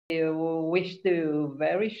wish to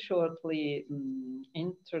very shortly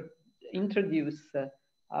introduce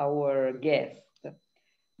our guest,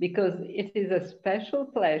 because it is a special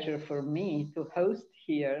pleasure for me to host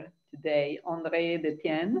here today André De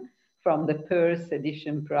Tienne from the Peirce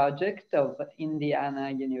Edition Project of Indiana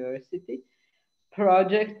University,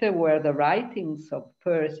 project where the writings of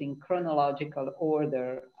Peirce in chronological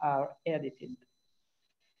order are edited.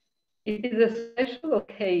 It is a special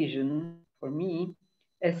occasion for me,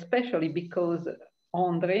 especially because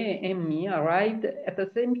André and me arrived at the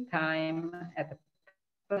same time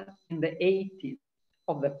in the 80s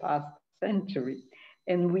of the past century.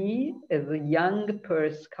 And we, as young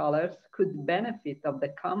Peirce scholars, could benefit of the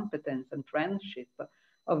competence and friendship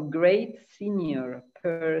of great senior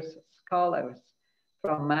Peirce scholars,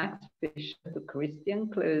 from Max Fischer to Christian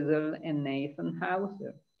Klösel and Nathan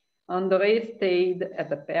Hauser. André stayed at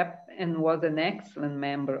the PEP and was an excellent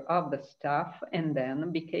member of the staff, and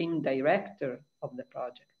then became director of the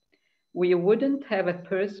project. We wouldn't have a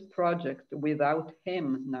Peirce project without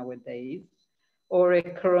him nowadays, or a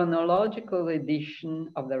chronological edition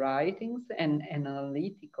of the writings and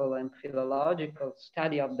analytical and philological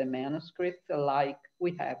study of the manuscripts like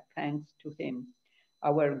we have thanks to him.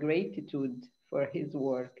 Our gratitude for his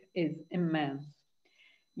work is immense.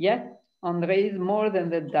 Yet, André is more than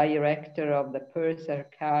the director of the Peirce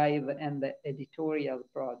archive and the editorial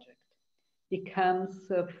project. He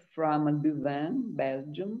comes from Louvain,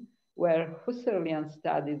 Belgium, where Husserlian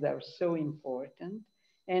studies are so important,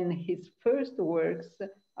 and his first works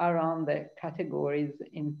are on the categories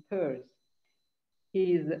in Peirce.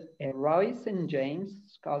 He is a Royce and James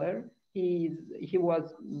scholar. He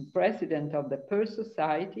was president of the Peirce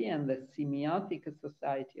Society and the Semiotic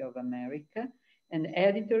Society of America, and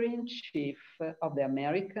editor-in-chief of the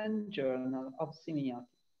American Journal of Semiotics.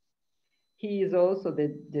 He is also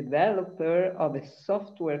the developer of a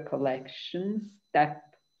software collection, STEP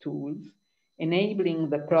tools, enabling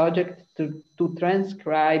the project to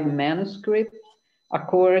transcribe manuscripts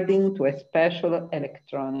according to a special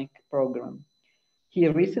electronic program. He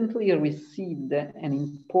recently received an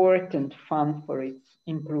important fund for its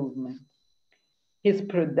improvement. His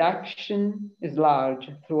production is large.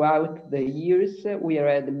 Throughout the years, we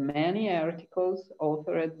read many articles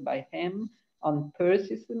authored by him on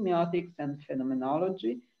Peirce semiotics and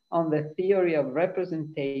phenomenology, on the theory of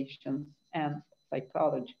representations and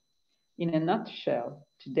psychology. In a nutshell,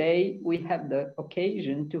 today we have the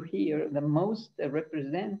occasion to hear the most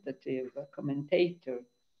representative commentator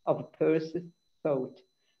of Peirce thought.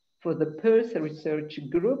 For the Peirce Research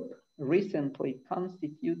Group, recently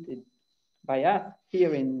constituted by us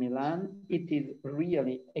here in Milan, it is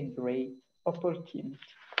really a great opportunity.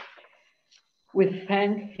 We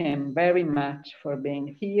thank him very much for being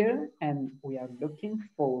here, and we are looking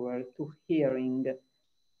forward to hearing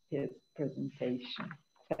his presentation.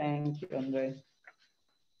 Thank you, André.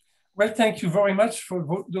 Well, thank you very much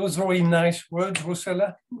for those very nice words,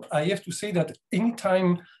 Rosella. I have to say that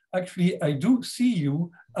anytime actually I do see you,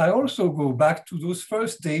 I also go back to those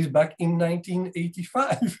first days back in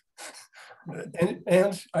 1985.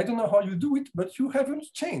 And I don't know how you do it, but you haven't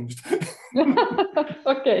changed.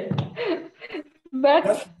 Okay,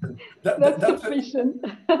 that's sufficient.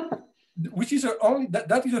 Which is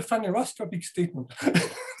that is a phaneroscopic statement.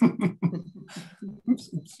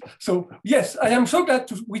 So yes, I am so glad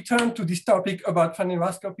to return to this topic about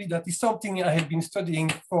phaneroscopy. That is something I have been studying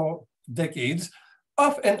for decades,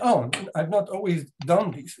 off and on. I've not always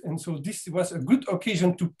done this, and so this was a good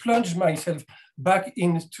occasion to plunge myself back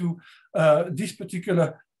into this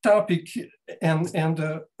particular topic,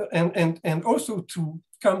 and also to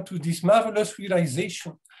come to this marvelous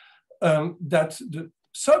realization that the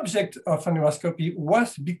subject of phaneroscopy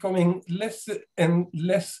was becoming less and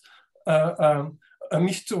less a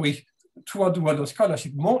mystery throughout the world of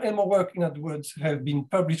scholarship. More and more work, in other words, have been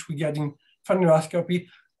published regarding phaneroscopy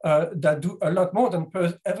that do a lot more than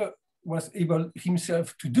Peirce ever was able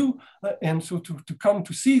himself to do. And so to come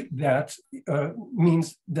to see that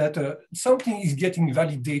means that something is getting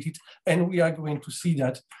validated, and we are going to see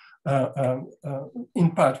that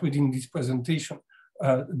in part within this presentation.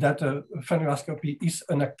 That phaneroscopy is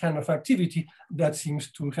a kind of activity that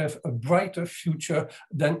seems to have a brighter future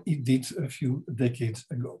than it did a few decades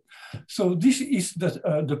ago. So this is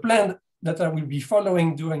the plan that I will be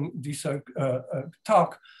following during this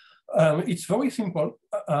talk. It's very simple.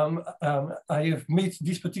 I have made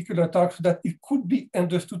this particular talk so that it could be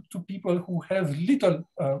understood to people who have little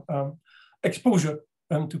exposure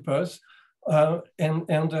to Peirce.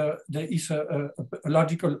 And there is a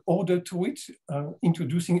logical order to it,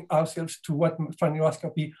 introducing ourselves to what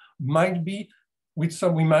phaneroscopy might be, with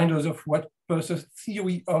some reminders of what Peirce's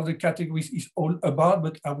theory of the categories is all about,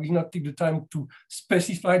 but I will not take the time to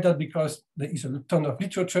specify that because there is a ton of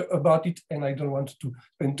literature about it, and I don't want to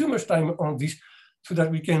spend too much time on this, so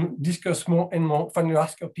that we can discuss more and more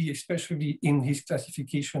Phaneroscopy, especially in his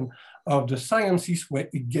classification of the sciences where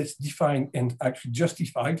it gets defined and actually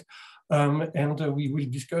justified. We will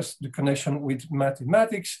discuss the connection with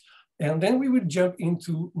mathematics, and then we will jump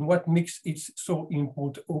into what makes it so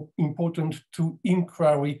important to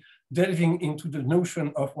inquiry, delving into the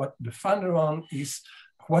notion of what the Phaneron is,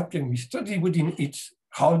 what can we study within it,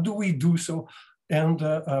 how do we do so, and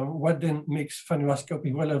what then makes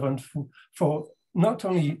Phaneroscopy relevant for not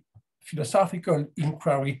only philosophical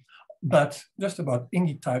inquiry, but just about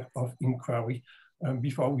any type of inquiry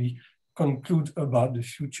before we conclude about the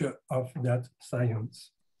future of that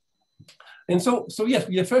science. And so yes,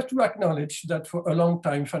 we have first to acknowledge that for a long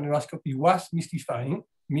time, Phaneroscopy was mystifying,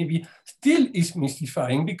 maybe still is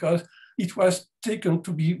mystifying, because it was taken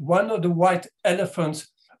to be one of the white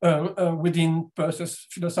elephants within Peirce's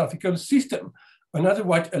philosophical system. Another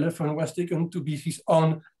white elephant was taken to be his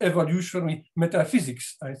own evolutionary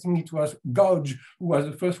metaphysics. I think it was Gauge who was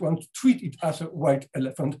the first one to treat it as a white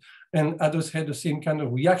elephant, and others had the same kind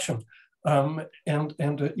of reaction.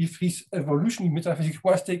 If his evolutionary metaphysics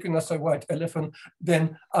was taken as a white elephant,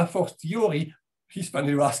 then a fortiori his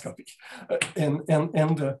Phaneroscopy.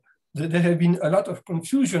 There have been a lot of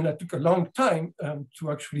confusion that took a long time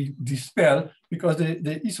to actually dispel, because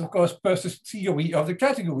there is, of course, Peirce's theory of the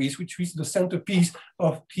categories, which is the centerpiece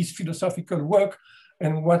of his philosophical work.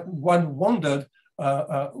 And what one wondered,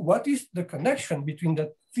 what is the connection between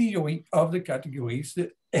the theory of the categories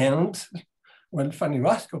and, well,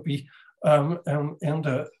 Phaneroscopy?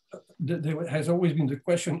 There has always been the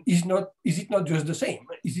question, is it not just the same?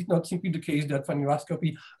 Is it not simply the case that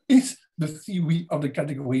Phaneroscopy is the theory of the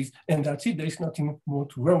categories, and that's it, there is nothing more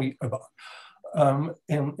to worry about? And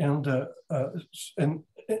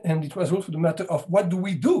it was also the matter of what do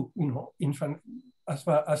we do, as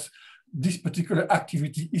far as this particular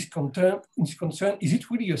activity is concerned. Is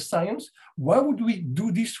it really a science? Why would we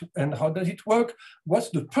do this, and how does it work? What's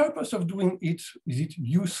the purpose of doing it? Is it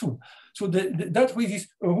useful? So that raises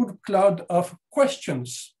a whole cloud of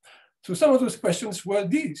questions. So some of those questions were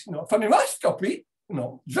these, Phaneroscopy,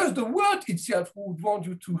 just the word itself would want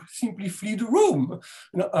you to simply flee the room,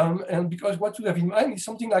 and because what you have in mind is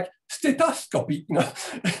something like stethoscopy,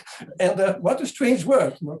 and what a strange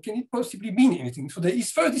word, can it possibly mean anything? So there is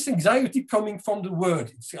first this anxiety coming from the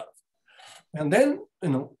word itself, and then,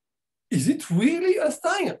 is it really a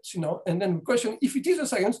science? And then the question, if it is a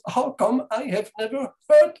science, how come I have never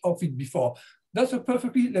heard of it before? That's a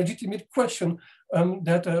perfectly legitimate question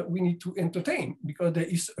that we need to entertain, because there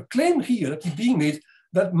is a claim here that is being made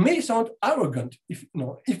that may sound arrogant. If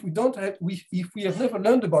we have never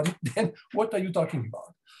learned about it, then what are you talking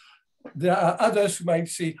about? There are others who might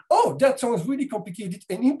say, oh, that sounds really complicated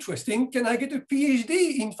and interesting. Can I get a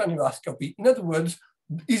PhD in Phaneroscopy? In other words,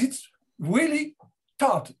 is it really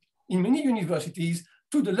taught in many universities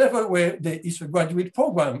to the level where there is a graduate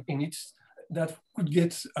program in it that could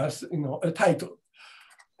get us, a title?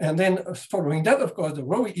 And then following that, of course, the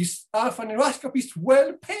worry is, are Phaneroscopists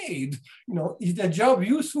well paid? Is their job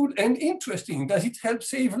useful and interesting? Does it help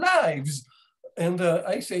save lives? And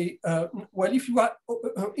I say, well, if you are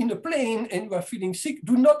in a plane and you are feeling sick,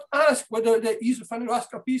 do not ask whether there is a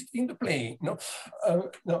Phaneroscopist in the plane. No,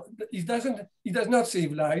 it does not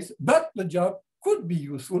save lives, but the job could be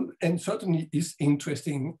useful and certainly is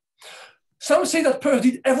interesting. Some say that Peirce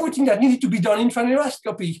did everything that needed to be done in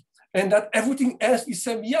Phaneroscopy, and that everything else is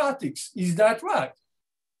semiotics. Is that right?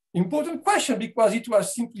 Important question, because it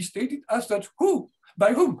was simply stated as such. Who?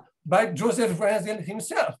 By whom? By Joseph Rinzel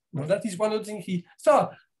himself. That is one of the things he saw.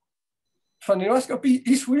 Phaneroscopy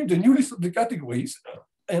is really the new list of the categories,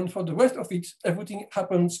 and for the rest of it, everything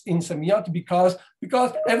happens in semiotics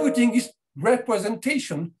because everything is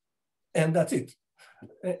representation, and that's it.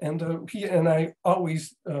 And he and I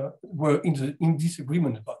always were in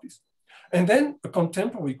disagreement about this. And then a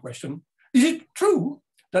contemporary question, is it true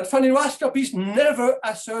that Phaneroscopists never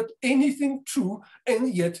assert anything true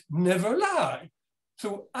and yet never lie?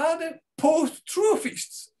 So are they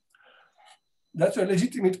post-truthists? That's a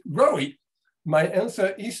legitimate worry. My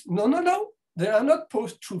answer is no, they are not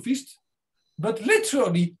post-truthists, but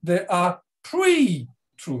literally they are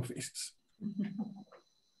pre-truthists.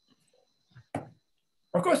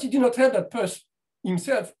 Of course, he did not have that Peirce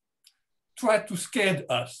himself tried to scare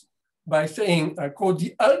us by saying, I quote,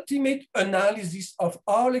 the ultimate analysis of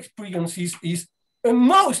all experiences is a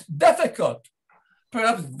most difficult,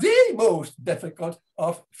 perhaps the most difficult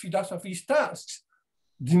of philosophy's tasks.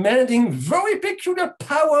 demanding very peculiar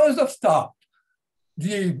powers of thought,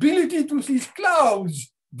 the ability to see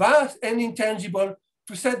clouds, vast and intangible,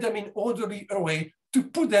 to set them in orderly array, to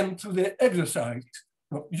put them to their exercise.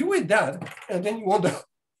 Now, you read that, and then you wonder,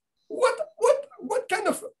 what kind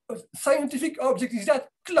of scientific object is that?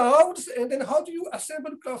 Clouds, and then how do you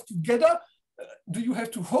assemble clouds together? Do you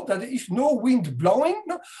have to hope that there is no wind blowing?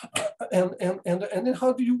 No? And then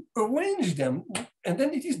how do you arrange them? And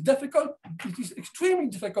then it is difficult, it is extremely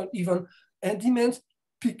difficult even, and demands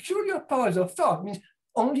peculiar powers of thought. It means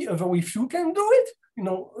only a very few can do it. You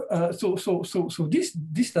know, so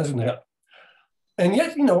this doesn't help. And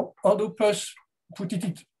yet, you know, although Peirce put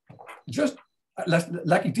it just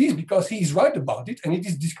like it is, because he is right about it and it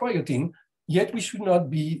is disquieting, yet we should not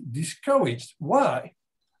be discouraged. Why?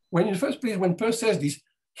 When in the first place, when Peirce says this,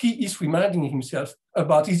 he is reminding himself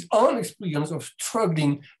about his own experience of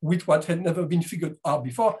struggling with what had never been figured out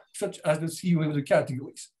before, such as the theory of the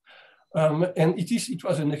categories. And it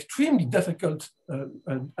was an extremely difficult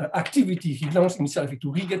activity he launched himself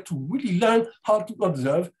into. He had to really learn how to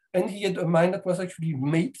observe, and he had a mind that was actually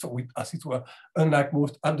made for it, as it were, unlike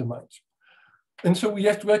most other minds. And so we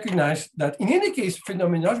have to recognize that in any case,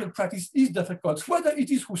 phenomenological practice is difficult, whether it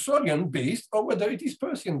is Husserlian-based or whether it is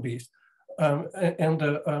Peircean-based.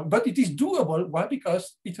 But it is doable. Why?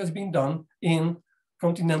 Because it has been done in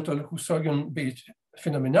continental Husserlian-based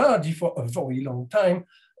phenomenology for a very long time.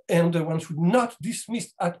 And one should not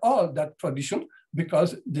dismiss at all that tradition,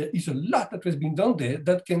 because there is a lot that has been done there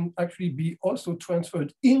that can actually be also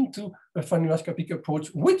transferred into a phaneroscopic approach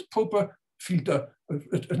with proper filter,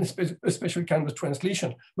 a special kind of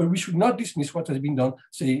translation. But we should not dismiss what has been done,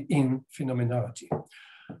 say, in phenomenology.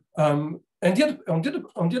 And yet, on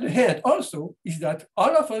the other hand, also, is that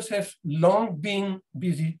all of us have long been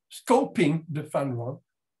busy scoping the Phaneron,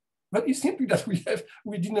 but it's simply that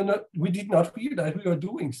we did not realize we were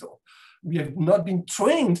doing so. We have not been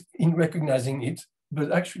trained in recognizing it,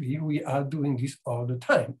 but actually we are doing this all the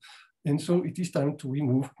time. And so it is time to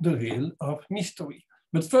remove the veil of mystery.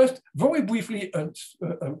 But first, very briefly, a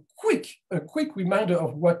quick reminder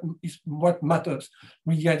of what matters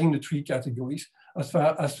regarding the three categories as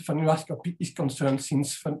far as phaneroscopy is concerned,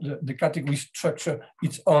 since the category structure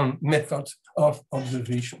its own methods of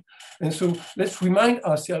observation. And so let's remind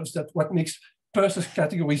ourselves that what makes Peirce's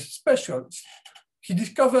categories special, he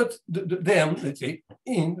discovered them, let's say,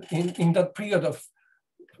 in that period of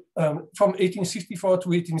from 1864 to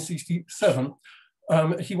 1867.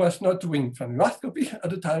 He was not doing phaneroscopy at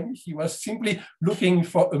the time. He was simply looking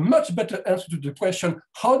for a much better answer to the question,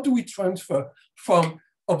 how do we transfer from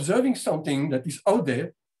observing something that is out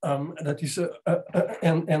there, and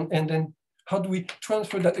then how do we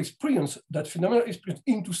transfer that experience, that phenomenal experience,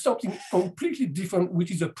 into something completely different,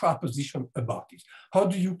 which is a proposition about it? How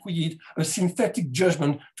do you create a synthetic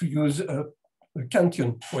judgment, to use a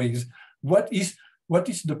Kantian phrase? What is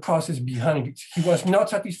the process behind it? He was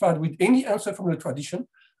not satisfied with any answer from the tradition.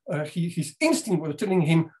 His instinct was telling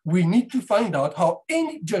him, we need to find out how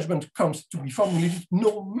any judgment comes to be formulated,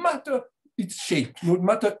 no matter its shape, no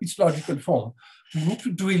matter its logical form. We need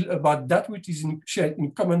to drill about that which is shared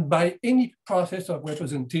in common by any process of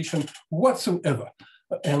representation whatsoever.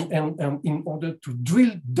 And in order to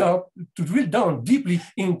drill down deeply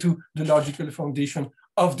into the logical foundation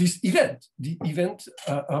of this event, the event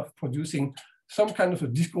of producing some kind of a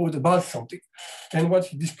discourse about something. And what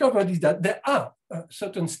he discovered is that there are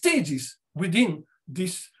certain stages within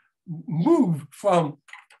this move from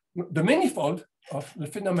the manifold of the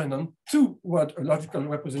phenomenon to what a logical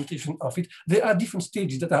representation of it. There are different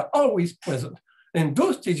stages that are always present. And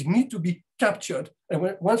those stages need to be captured.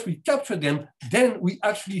 And once we capture them, then we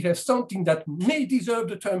actually have something that may deserve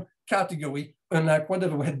the term category, unlike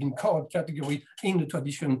whatever had been called category in the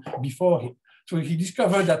tradition before him. So he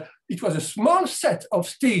discovered that it was a small set of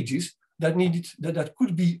stages that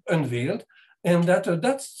could be unveiled, and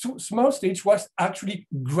that small stage was actually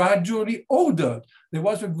gradually ordered. There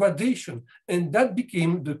was a gradation, and that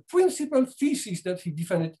became the principal thesis that he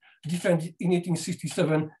defended in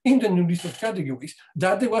 1867 in the new list of categories,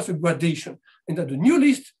 that there was a gradation, and that the new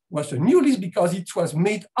list was a new list because it was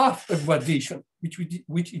made of a gradation,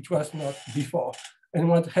 which it was not before. And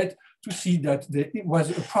one had to see that it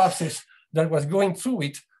was a process that was going through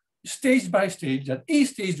it stage by stage, that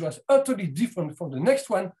each stage was utterly different from the next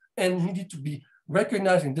one and needed to be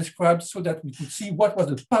recognized and described so that we could see what was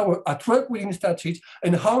the power at work within that stage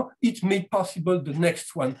and how it made possible the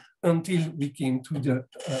next one, until we came to the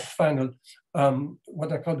final,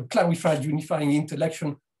 what I call the clarified unifying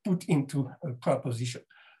intellection put into a proposition.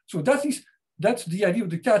 So that is That's the idea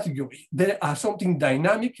of the category. They are something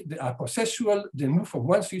dynamic, they are processual, they move from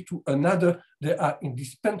one state to another, they are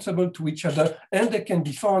indispensable to each other, and they can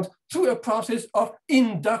be found through a process of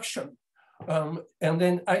induction, and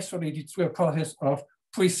then isolated through a process of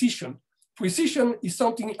precision. Precision is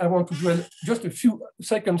something I want to dwell just a few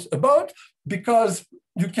seconds about, because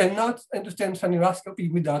you cannot understand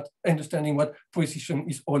phaneroscopy without understanding what precision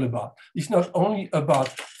is all about. It's not only about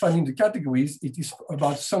finding the categories, it is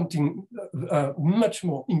about something much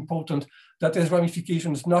more important that has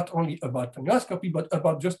ramifications not only about phaneroscopy,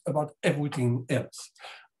 but just about everything else.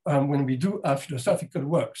 When we do our philosophical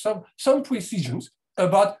work, some precisions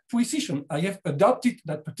about precision. I have adopted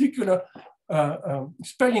that particular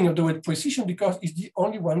spelling of the word precision because it's the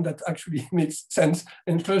only one that actually makes sense,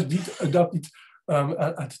 and first did adopt it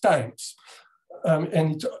at times.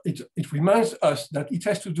 And it reminds us that it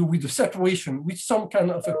has to do with the separation, with some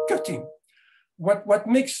kind of a cutting. What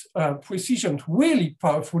makes precision really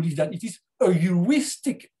powerful is that it is a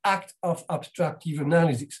heuristic act of abstractive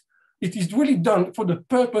analysis. It is really done for the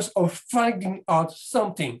purpose of finding out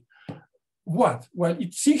something. What? Well,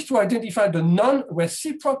 it seeks to identify the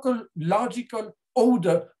non-reciprocal logical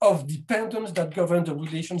order of dependence that governs the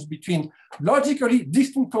relations between logically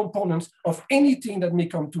distinct components of anything that may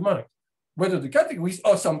come to mind, whether the categories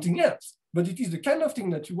or something else. But it is the kind of thing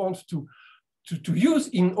that you want to use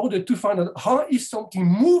in order to find out how is something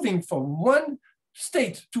moving from one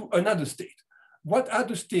state to another state. What are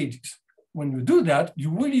the stages? When you do that, you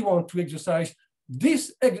really want to exercise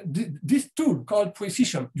this tool called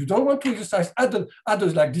precision. You don't want to exercise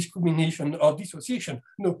others like discrimination or dissociation.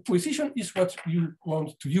 No, precision is what you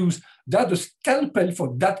want to use. That's the scalpel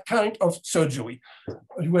for that kind of surgery.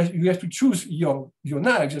 You have to choose your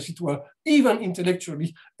knives, as it were, even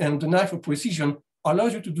intellectually, and the knife of precision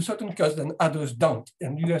allows you to do certain cuts that others don't.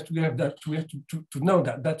 And you have to have that, to know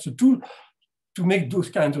that. That's a tool to make those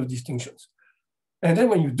kinds of distinctions. And then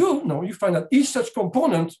when you do, you find that each such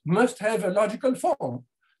component must have a logical form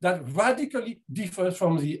that radically differs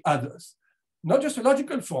from the others. Not just a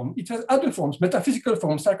logical form, it has other forms, metaphysical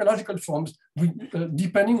forms, psychological forms,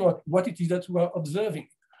 depending on what it is that you are observing.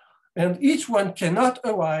 And each one cannot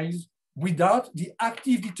arise without the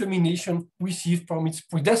active determination received from its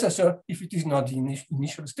predecessor if it is not the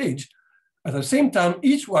initial stage. At the same time,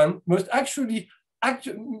 each one must actually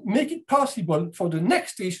make it possible for the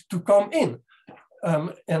next stage to come in.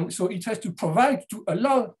 And so it has to provide to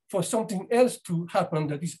allow for something else to happen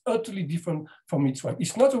that is utterly different from its one.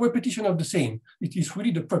 It's not a repetition of the same. It is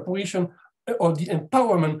really the preparation or the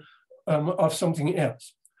empowerment of something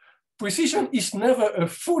else. Precision is never a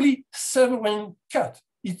fully severing cut.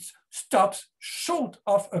 It stops short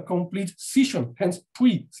of a complete scission, hence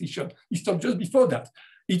pre-scission. It stops just before that.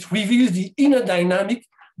 It reveals the inner dynamic,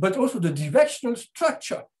 but also the directional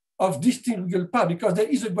structure of distinct legal power, because there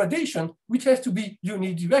is a gradation which has to be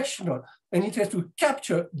unidirectional, and it has to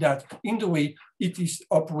capture that in the way it is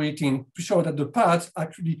operating to show that the parts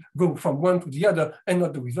actually go from one to the other and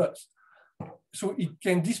not the reverse. So it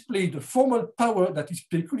can display the formal power that is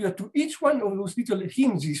peculiar to each one of those little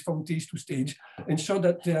hinges from stage to stage and show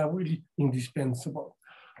that they are really indispensable.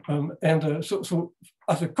 So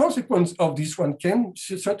as a consequence of this, one can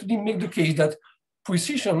certainly make the case that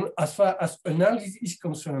precision, as far as analysis is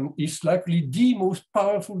concerned, is likely the most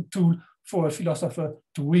powerful tool for a philosopher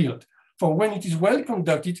to wield. For when it is well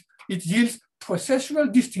conducted, it yields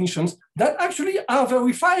processual distinctions that actually are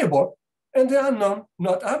verifiable, and they are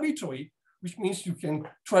not arbitrary, which means you can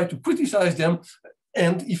try to criticize them,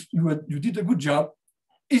 and if you did a good job,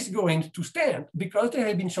 it's going to stand because they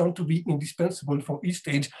have been shown to be indispensable for each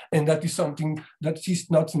stage, and that is something that is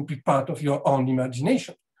not simply part of your own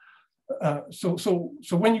imagination. So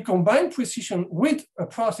when you combine precision with a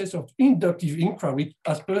process of inductive inquiry,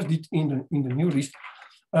 as Peirce did in the new list,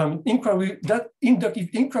 that inductive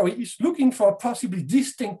inquiry is looking for possibly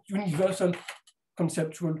distinct universal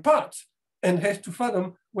conceptual parts and has to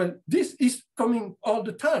fathom, well, this is coming all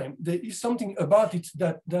the time. There is something about it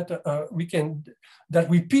that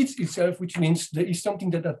repeats itself, which means there is something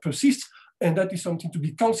that persists, and that is something to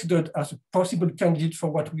be considered as a possible candidate for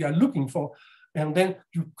what we are looking for. And then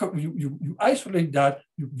you isolate that,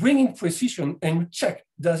 you bring in precision, and you check,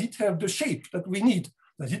 does it have the shape that we need?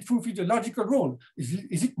 Does it fulfill the logical role?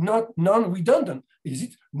 Is it not non-redundant? Is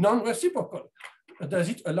it non-reciprocal? Does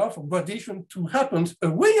it allow for gradation to happen, a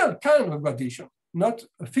real kind of gradation, not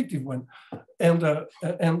a fictive one?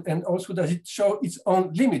 And also, does it show its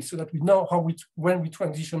own limits so that we know when we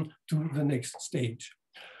transition to the next stage?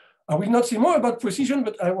 I will not say more about precision,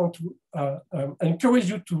 but I want to encourage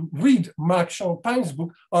you to read Marc Champine's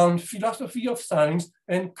book on philosophy of science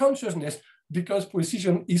and consciousness, because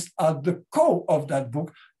precision is at the core of that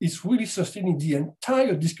book. It's really sustaining the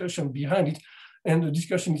entire discussion behind it. And the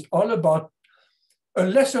discussion is all about a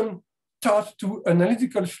lesson taught to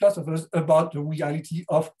analytical philosophers about the reality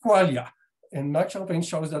of qualia. And Marc Champagne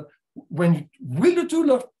shows that when you wield the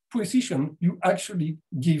tool of precision, you actually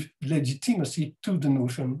give legitimacy to the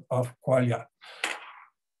notion of qualia.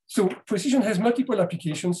 So precision has multiple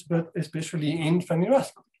applications, but especially in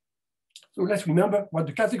Phaneroscopy. So let's remember what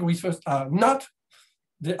the categories first are not.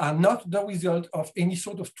 They are not the result of any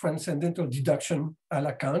sort of transcendental deduction à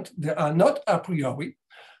la Kant. They are not a priori.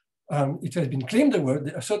 It has been claimed the word.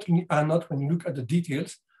 They certainly are not when you look at the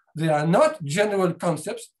details. They are not general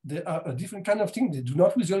concepts. They are a different kind of thing. They do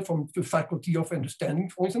not result from the faculty of understanding,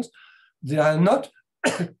 for instance. They are not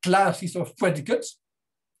classes of predicates.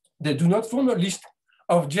 They do not form a list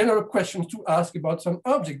of general questions to ask about some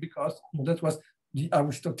object, because that was the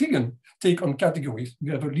Aristotelian take on categories.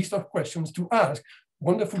 You have a list of questions to ask,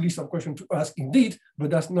 wonderful list of questions to ask indeed, but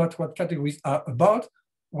that's not what categories are about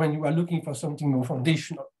when you are looking for something more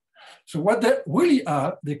foundational. So what they really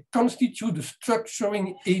are, they constitute the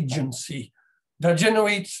structuring agency that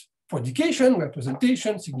generates predication,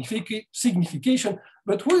 representation, signification,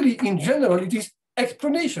 but really in general, it is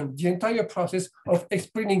explanation, the entire process of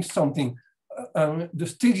explaining something. The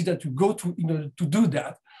stage that you go to in order to do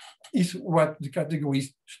that is what the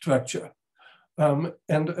categories structure. What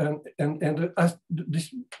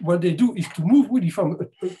they do is to move really from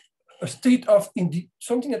a state of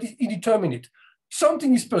something that is indeterminate.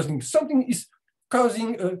 Something is puzzling, something is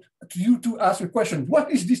causing you to ask a question.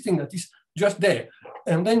 What is this thing that is just there?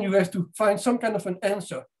 And then you have to find some kind of an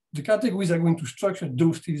answer. The categories are going to structure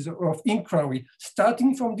those stages of inquiry,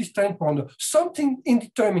 starting from this standpoint, something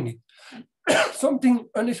indeterminate, something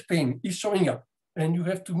unexplained is showing up. And you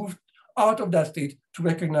have to move out of that state to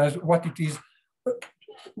recognize what it is,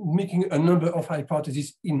 making a number of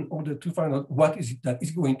hypotheses in order to find out what is it that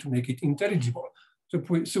is going to make it intelligible.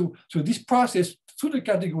 So this process through the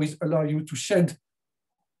categories allow you to shed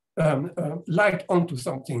light onto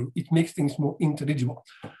something. It makes things more intelligible.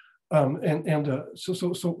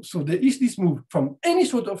 So there is this move from any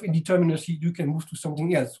sort of indeterminacy, you can move to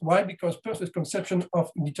something else. Why? Because Peirce's conception of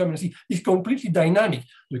indeterminacy is completely dynamic.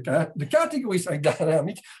 The categories are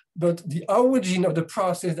dynamic, but the origin of the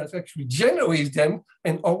process that actually generates them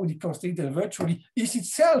and already constrains them virtually is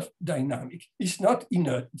itself dynamic. It's not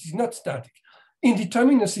inert, it's not static.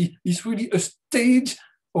 Indeterminacy is really a stage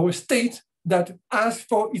or a state that asks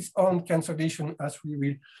for its own cancellation, as we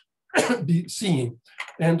will be seeing.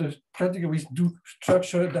 And the categories do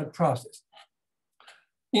structure that process.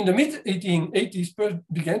 In the mid-1880s, Peirce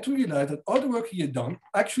began to realize that all the work he had done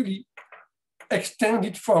actually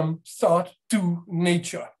extended from thought to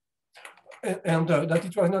nature. And that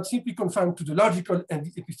it was not simply confined to the logical and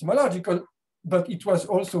the epistemological, but it was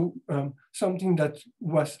also something that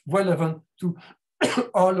was relevant to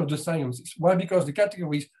all of the sciences. Why? Because the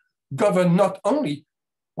categories govern not only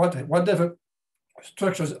whatever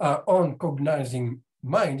structures are on cognizing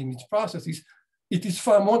mind in its processes, it is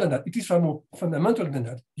far more than that. It is far more fundamental than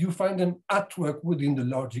that. You find them at work within the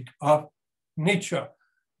logic of nature.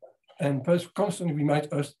 And Peirce constantly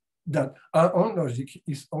reminds us that our own logic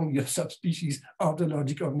is only a subspecies of the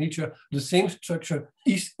logic of nature. The same structure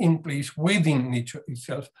is in place within nature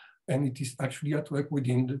itself, and it is actually at work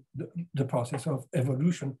within the process of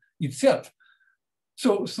evolution itself.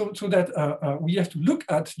 So that we have to look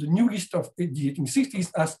at the new list of the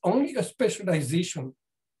 1860s as only a specialization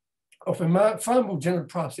of a far more general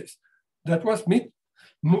process that was made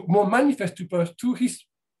more manifest to Peirce through his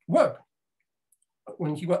work.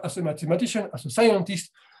 When he was as a mathematician, as a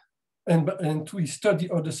scientist, and through his study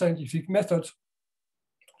of the scientific methods,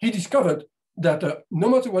 he discovered that no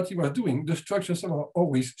matter what he was doing, the structure somehow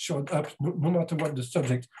always showed up, no matter what the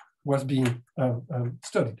subject was being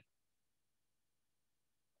studied.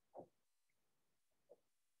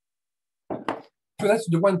 So that's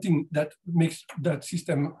the one thing that makes that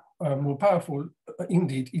system more powerful,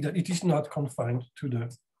 indeed, is that it is not confined to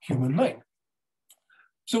the human mind.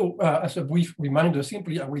 So as a brief reminder,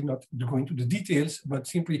 simply, I will not go into the details, but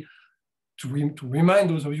simply to remind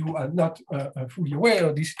those of you who are not fully aware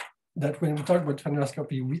of this, that when we talk about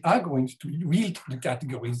phaneroscopy, we are going to read the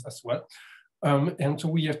categories as well. And so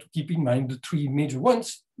we have to keep in mind the three major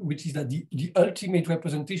ones, which is that the ultimate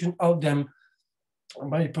representation of them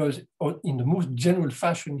by Peirce in the most general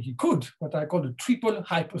fashion he could, what I call the triple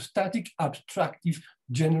hypostatic abstractive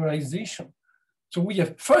generalization. So we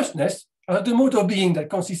have firstness, the mode of being that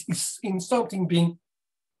consists in something being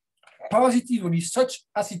positively such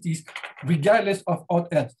as it is, regardless of ought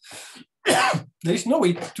else. There is no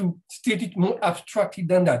way to state it more abstractly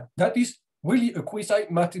than that. That is really a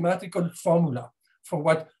quasi-mathematical formula for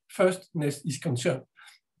what firstness is concerned.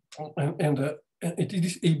 And it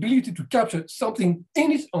is the ability to capture something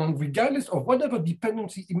in its own, regardless of whatever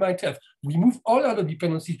dependency it might have. Remove all other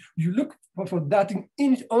dependencies. You look for that thing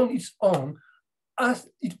on its own as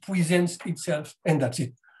it presents itself, and that's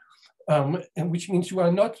it. And which means you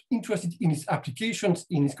are not interested in its applications,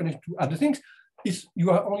 in its connection to other things. You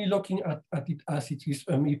are only looking at it as it is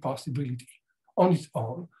a mere possibility on its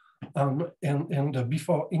own, and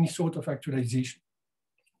before any sort of actualization.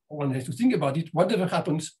 One has to think about it. Whatever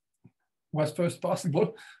happens was first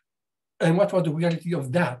possible, and what was the reality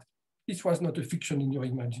of that? It was not a fiction in your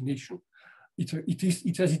imagination.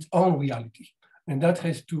 It has its own reality, and that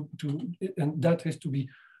has to be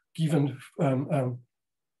given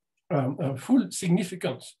full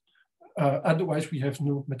significance. Otherwise, we have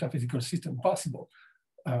no metaphysical system possible.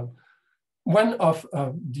 One of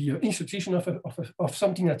the institution of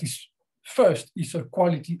something that is first is a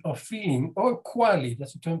quality of feeling, or quality.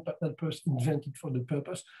 That's a term that Peirce invented for the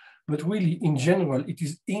purpose. But really, in general, it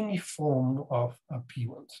is any form of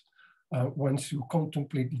appearance once you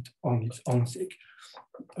contemplate it on its own sake.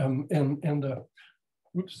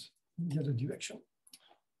 Oops, the other direction.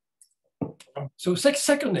 So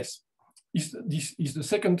secondness is the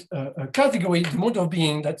second category, the mode of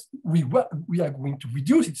being that we are going to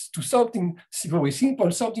reduce it to something very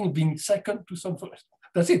simple, something being second to some first.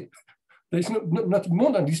 That's it. There is nothing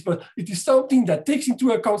more than this, but it is something that takes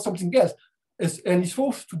into account something else, and is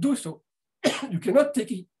forced to do so. You cannot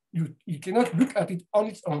take it, you cannot look at it on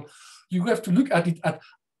its own. You have to look at it at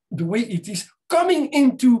the way it is coming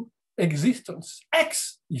into existence,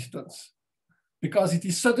 existence, because it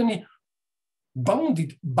is suddenly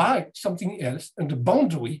bounded by something else, and the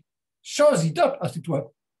boundary shows it up, as it were,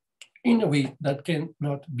 in a way that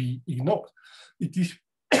cannot be ignored. It is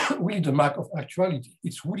really the mark of actuality.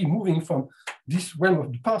 It's really moving from this realm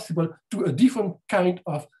of the possible to a different kind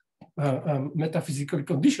of metaphysical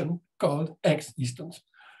condition called existence.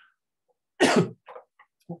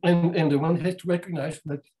 and the one has to recognize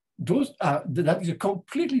that that is a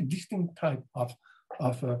completely distinct type of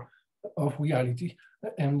reality,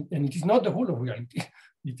 and it is not the whole of reality.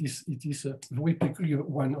 It is a very peculiar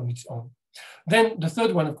one on its own. Then the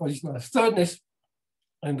third one, of course, is not a thirdness,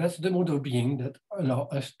 and that's the mode of being that allows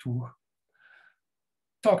us to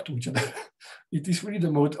talk to each other. It is really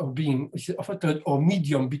the mode of being of a third or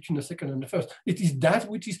medium between the second and the first. It is that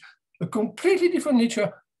which is a completely different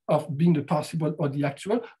nature of being the possible or the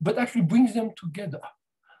actual, but actually brings them together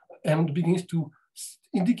and begins to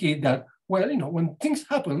indicate that, well, when things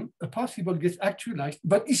happen, a possible gets actualized,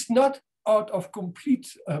 but it's not out of complete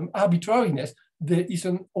arbitrariness. There is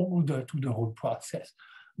an order to the whole process.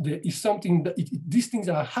 There is something that these things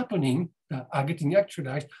are happening, are getting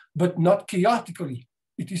actualized, but not chaotically.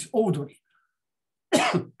 It is orderly.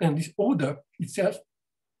 And this order itself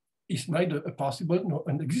is neither a possible nor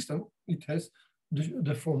an existent. It has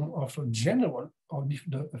the form of a general or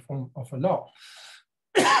the form of a law.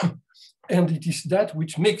 And it is that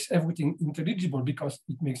which makes everything intelligible, because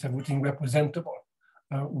it makes everything representable.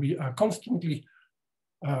 We are constantly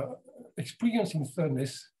experiencing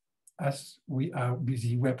thirdness as we are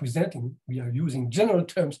busy representing. We are using general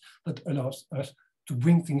terms that allows us to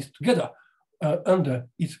bring things together under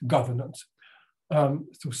its governance.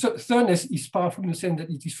 So thirdness is powerful in the sense that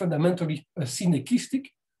it is fundamentally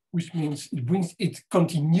synechistic, which means it brings its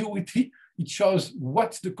continuity. It shows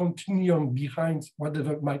what's the continuum behind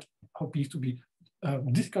whatever might appear to be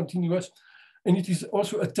discontinuous. And it is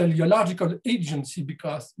also a teleological agency,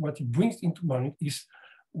 because what it brings into mind is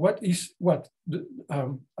as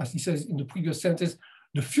he says in the previous sentence,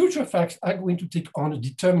 the future facts are going to take on a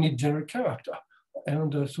determinate general character.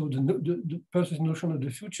 And so the person's notion of the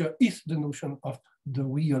future is the notion of the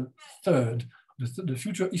real third. The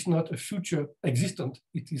future is not a future existent.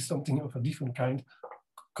 It is something of a different kind,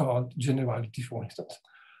 called generality, for instance.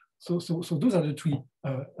 So those are the three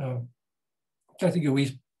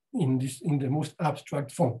categories in the most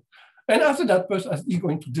abstract form. And after that, Peirce is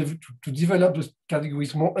going to develop those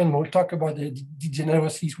categories more and more, talk about the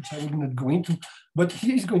degeneracies, which I will not go into, but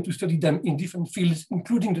he is going to study them in different fields,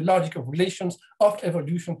 including the logic of relations, of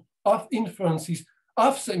evolution, of inferences,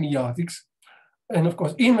 of semiotics, and of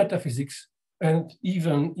course in metaphysics, and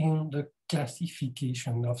even in the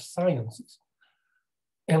classification of sciences.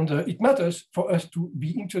 And it matters for us to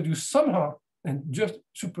be introduced somehow, and just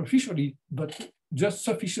superficially, but just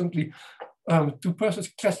sufficiently, to Peirce's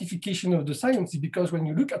classification of the sciences, because when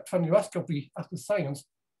you look at Phaneroscopy as a science,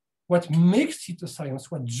 what makes it a science,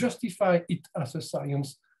 what justifies it as a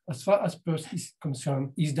science, as far as Peirce is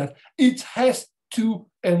concerned, is that it has to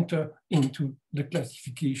enter into the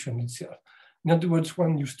classification itself. In other words,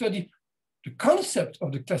 when you study the concept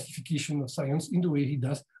of the classification of science in the way he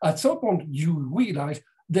does, at some point you realize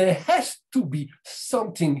there has to be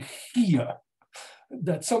something here,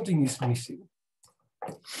 that something is missing.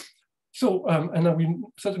 So, and I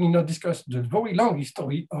will certainly not discuss the very long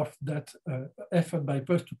history of that effort by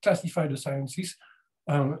Peirce to classify the sciences.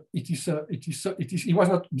 He was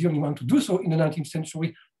not the only one to do so. In the 19th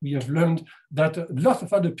century, we have learned that lots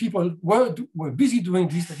of other people were busy doing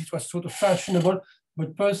this, that it was sort of fashionable,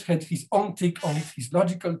 but Peirce had his own take on it, his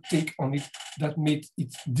logical take on it, that made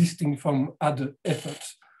it distinct from other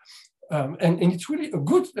efforts. And it's really a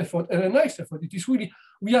good effort and a nice effort. It is really,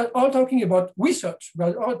 we are all talking about research, we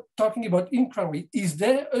are all talking about inquiry. Is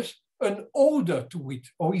there an order to it,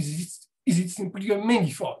 or is it simply a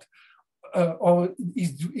manifold? Or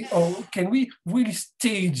can we really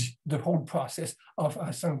stage the whole process of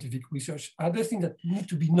our scientific research? Are there things that need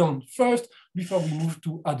to be known first before we move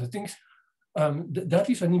to other things? That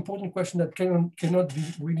is an important question that cannot be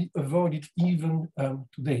really avoided even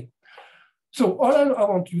today. So all I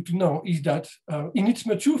want you to know is that in its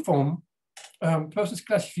mature form, Peirce's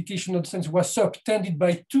classification of the science was subtended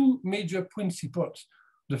by two major principles.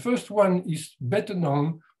 The first one is better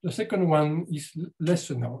known, the second one is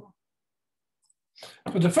lesser known.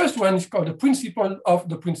 So the first one is called the principle of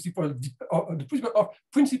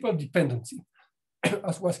principal dependency,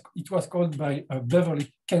 as it was called by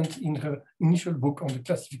Beverly Kent in her initial book on the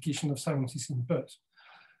classification of sciences in Peirce.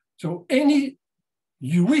 So any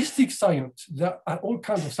heuristic science, there are all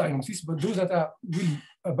kinds of sciences, but those that are really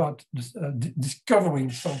about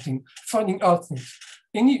discovering something, finding out things.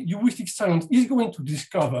 Any heuristic science is going to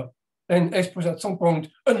discover and express at some point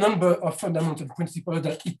a number of fundamental principles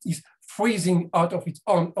that it is phrasing out of its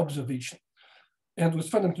own observation. And those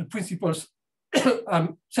fundamental principles are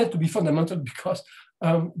said to be fundamental because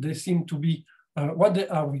they seem to be what they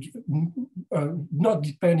are, not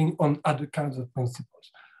depending on other kinds of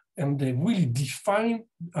principles. And they really define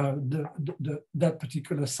that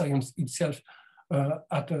particular science itself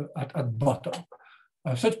at bottom.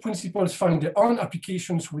 Such principles find their own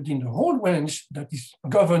applications within the whole range that is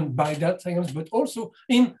governed by that science, but also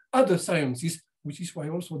in other sciences, which is why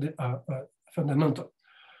also they are fundamental.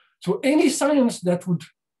 So any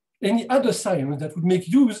other science that would make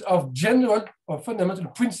use of general or fundamental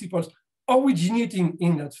principles originating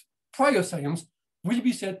in that prior science will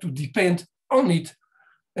be said to depend on it,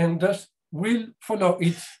 and thus will follow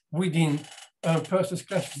it within Peirce's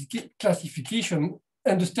classification,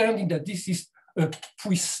 understanding that this is a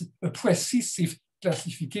precessive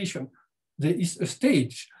classification. There is a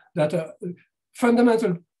stage that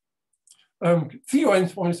fundamental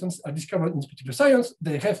theorems, for instance, are discovered in this particular science.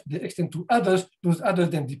 They extend to others. Those others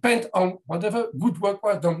then depend on whatever good work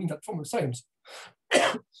was done in that form of science.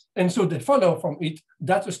 And so they follow from it.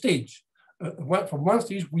 That's a stage. From one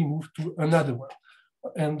stage, we move to another one.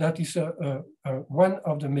 And that is one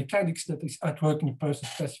of the mechanics that is at work in Peirce's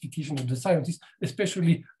classification of the sciences,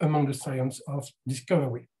 especially among the science of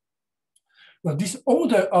discovery. Well, this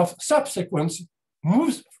order of subsequence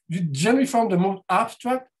moves generally from the more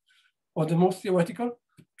abstract or the more theoretical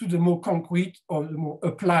to the more concrete or the more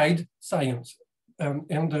applied science.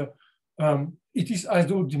 It is as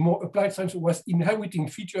though the more applied science was inheriting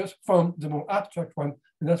features from the more abstract one.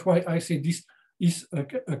 And that's why I say this is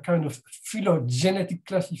a kind of phylogenetic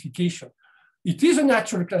classification. It is a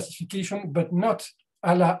natural classification, but not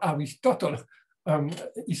a la Aristotle.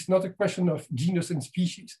 It's not a question of genus and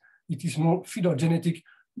species. It is more phylogenetic,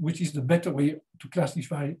 which is the better way to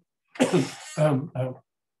classify,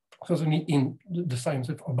 certainly in the science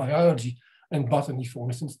of biology and botany, for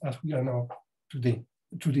instance, as we are now today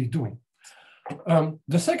doing.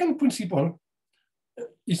 The second principle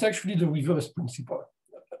is actually the reverse principle.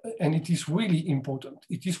 And it is really important.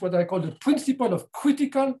 It is what I call the principle of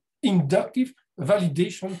critical, inductive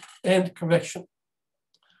validation and correction.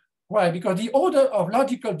 Why? Because the order of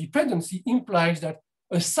logical dependency implies that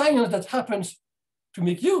a science that happens to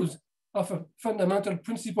make use of a fundamental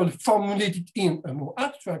principle formulated in a more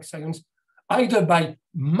abstract science, either by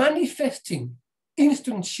manifesting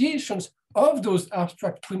instantiations of those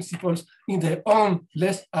abstract principles in their own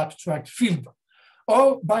less abstract field,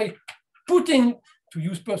 or by putting, to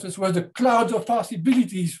use Peirce's words, the clouds of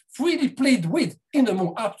possibilities freely played with in the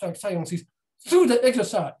more abstract sciences through the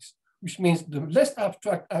exercise, which means the less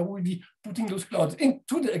abstract are really putting those clouds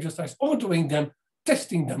into the exercise, ordering them,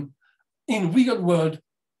 testing them in real world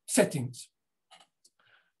settings.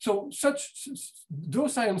 So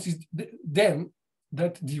those sciences then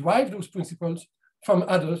that derive those principles from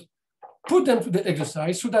others, put them to the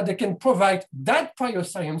exercise so that they can provide that prior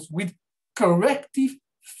science with corrective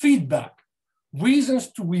feedback, reasons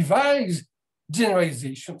to revise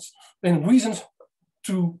generalizations and reasons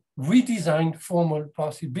to redesign formal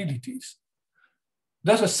possibilities.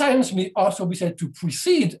 Thus, a science may also be said to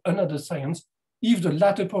precede another science if the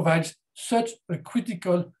latter provides such a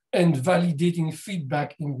critical and validating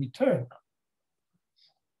feedback in return.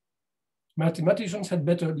 Mathematicians had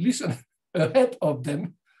better listen ahead of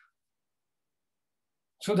them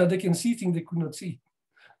so that they can see things they could not see.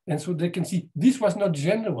 And so they can see this was not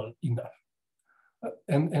general enough.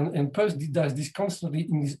 And Peirce does this constantly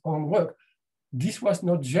in his own work. This was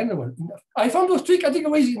not general enough. I found those three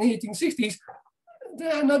categories in the 1860s. They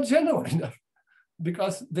are not general enough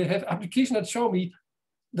because they have applications that show me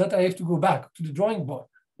that I have to go back to the drawing board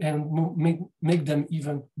and make them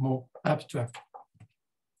even more abstract.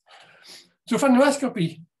 So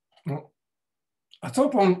phaneroscopy, at some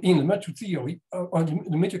point in the method theory, or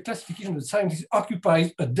the method classification of the sciences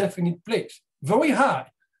occupies a definite place, very high.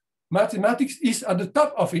 Mathematics is at the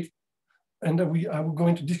top of it, and I will go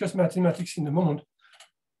into discuss mathematics in a moment.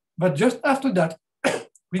 But just after that,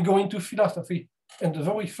 we go into philosophy, and the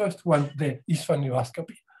very first one there is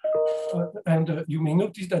phaneroscopy. You may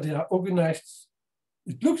notice that they are organized,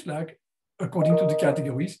 it looks like, according to the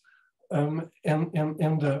categories.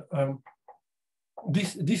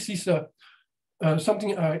 This is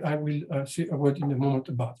something I will say a word in a moment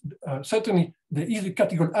about. Certainly, there is a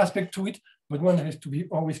categorical aspect to it, but one has to be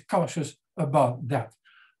always cautious about that.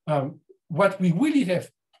 What we really have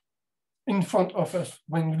in front of us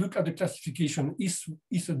when we look at the classification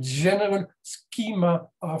is a general schema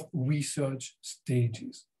of research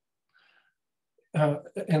stages. So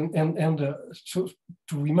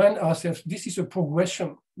to remind ourselves, this is a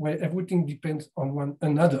progression where everything depends on one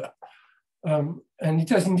another. And it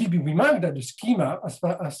has indeed been remarked that the schema, as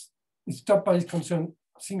far as its top part is concerned,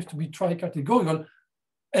 seems to be tri-categorical,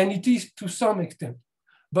 and it is to some extent.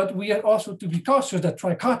 But we are also to be cautious that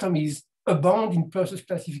trichotomies abound in Peirce's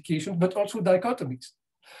classification, but also dichotomies.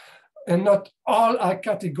 And not all are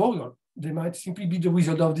categorical. They might simply be the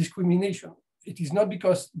result of discrimination. It is not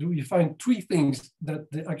because we find three things that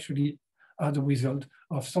they actually are the result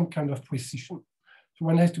of some kind of precision. So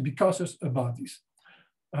one has to be cautious about this.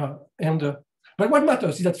 But what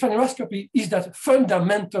matters is that phaneroscopy is that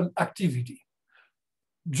fundamental activity.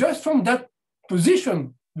 Just from that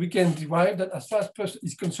position, we can derive that as far as Peirce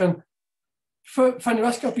is concerned,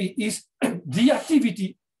 phaneroscopy is the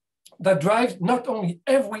activity that drives not only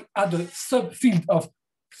every other subfield of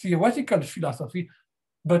theoretical philosophy,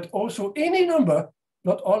 but also any number,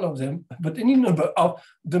 not all of them, but any number of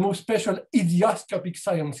the most special idioscopic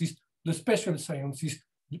sciences, the special sciences,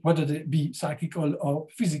 whether they be psychical or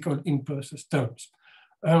physical in Peirce's terms.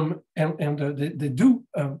 They do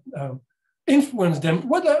influence them,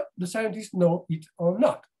 whether the scientists know it or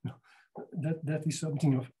not. That is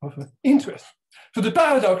something of interest. So the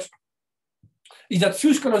paradox is that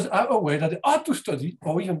few scholars are aware that they ought to study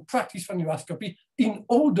or even practice phaneroscopy in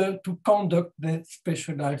order to conduct their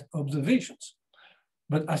specialized observations.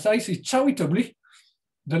 But as I say charitably,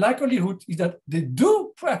 the likelihood is that they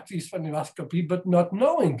do practice phaneroscopy, but not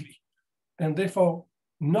knowingly, and therefore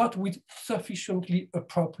not with sufficiently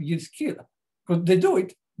appropriate skill. Because they do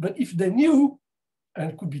it, but if they knew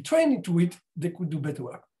and could be trained into it, they could do better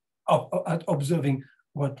work at observing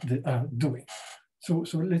what they are doing. So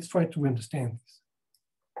let's try to understand this.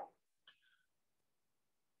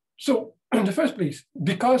 So in the first place,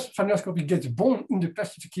 because phaneroscopy gets born in the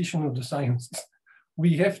classification of the sciences,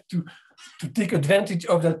 we have to take advantage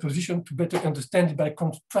of that position to better understand it by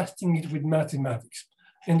contrasting it with mathematics.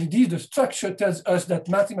 And indeed, the structure tells us that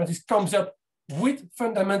mathematics comes up with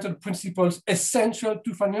fundamental principles essential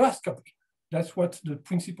to phaneroscopy. That's what the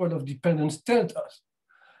principle of dependence tells us.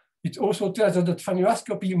 It also tells us that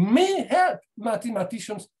phaneroscopy may help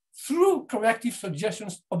mathematicians through corrective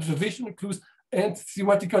suggestions, observational clues, and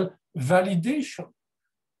theoretical validation.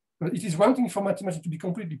 But it is one thing for mathematics to be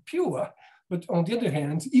completely pure, but on the other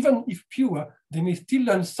hand, even if pure, they may still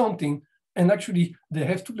learn something, and actually they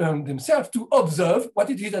have to learn themselves to observe what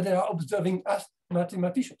it is that they are observing as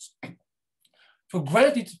mathematicians. So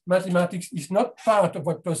granted, mathematics is not part of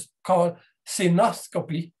what was called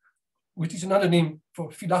scenoscopy, which is another name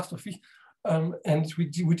for philosophy, and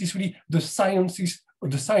which is really the sciences or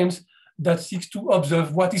the science that seeks to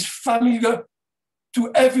observe what is familiar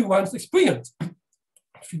to everyone's experience.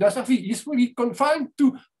 Philosophy is really confined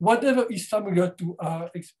to whatever is familiar to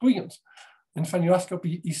our experience. And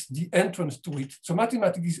phaneroscopy is the entrance to it. So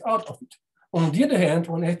mathematics is out of it. On the other hand,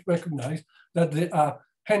 one has to recognize that there are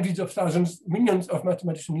hundreds of thousands, millions of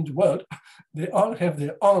mathematicians in the world. They all have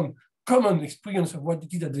their own common experience of what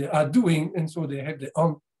it is that they are doing, and so they have their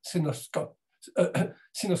own scenoscopical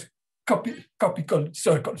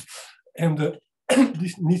circles. And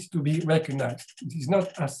this needs to be recognized. It is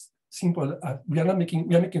not as simple as we are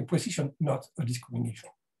making precision, not a discrimination.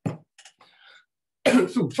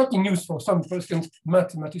 So shocking news for some persons,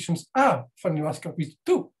 mathematicians are phaneroscopists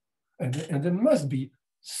too, and there must be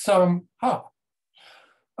somehow.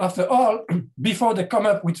 After all, before they come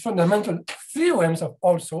up with fundamental theorems of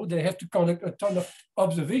also, they have to conduct a ton of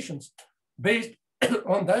observations based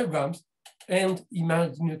on diagrams and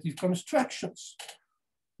imaginative constructions.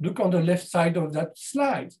 Look on the left side of that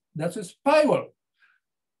slide. That's a spiral.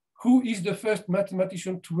 Who is the first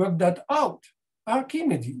mathematician to work that out?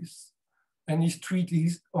 Archimedes and his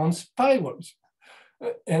treatise on spirals.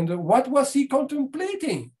 And what was he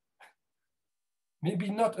contemplating? Maybe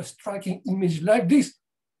not a striking image like this,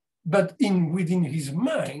 but within his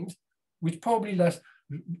mind, which was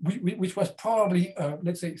probably,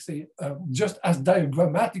 let's say just as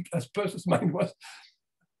diagrammatic as Peirce's mind was,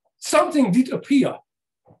 something did appear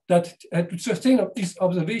that to sustain his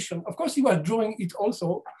observation. Of course, he was drawing it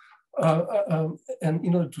also, and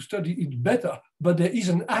in order to study it better, but there is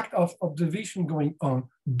an act of observation going on.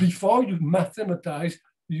 Before you mathematize,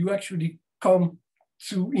 you actually come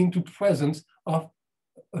into presence of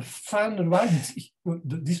a finality.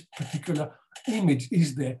 This particular image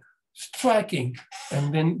is there, striking,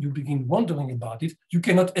 and then you begin wondering about it. You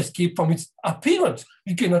cannot escape from its appearance.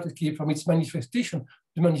 You cannot escape from its manifestation.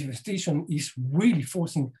 The manifestation is really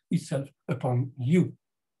forcing itself upon you.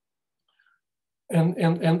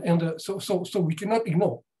 So we cannot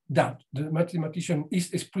ignore that the mathematician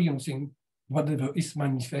is experiencing whatever is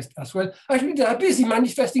manifest as well. Actually, they are busy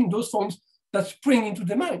manifesting those forms that spring into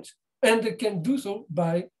the mind, and they can do so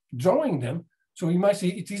by drawing them. So you might say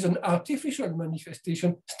it is an artificial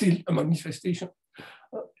manifestation, still a manifestation.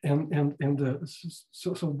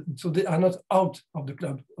 So they are not out of the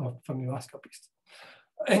club of phaneroscopists.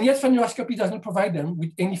 And yet phaneroscopy doesn't provide them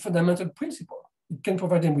with any fundamental principle. It can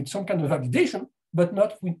provide them with some kind of validation, but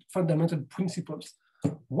not with fundamental principles.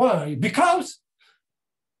 Why? Because,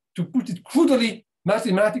 to put it crudely,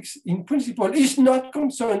 mathematics in principle is not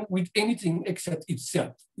concerned with anything except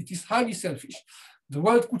itself. It is highly selfish. The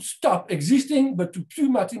world could stop existing, but to pure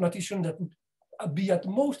mathematicians that would be at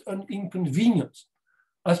most an inconvenience.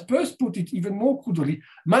 As Peirce put it even more crudely,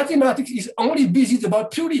 mathematics is only busy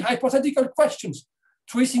about purely hypothetical questions,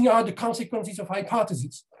 tracing out the consequences of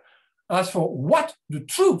hypotheses. As for what the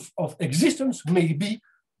truth of existence may be,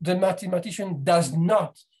 the mathematician does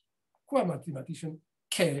not, qua mathematician,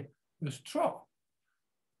 care a straw.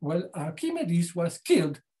 Well, Archimedes was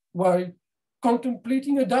killed while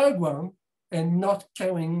contemplating a diagram and not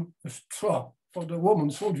carrying a straw for the Roman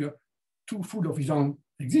soldier too full of his own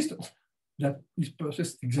existence. That is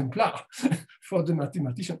Peirce's exemplar for the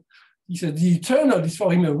mathematician. He said the eternal is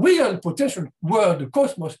for him a real potential world, the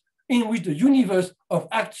cosmos, in which the universe of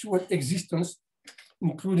actual existence,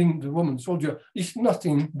 including the Roman soldier, is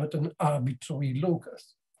nothing but an arbitrary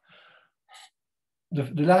locus.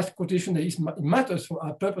 The last quotation that matters for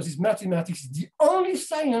our purpose is mathematics is the only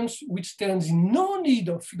science which stands in no need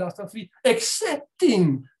of philosophy,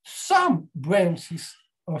 excepting some branches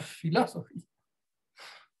of philosophy.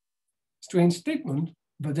 Strange statement,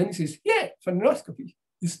 but then he says, yeah, phaneroscopy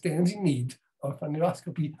stands in need of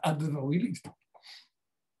phaneroscopy at the very least.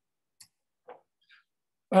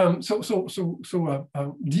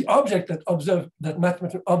 The object that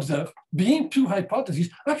mathematicians observe, being pure hypotheses,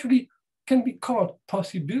 actually can be called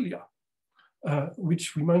possibilia,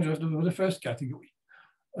 which reminds us of the first category.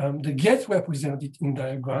 They get represented in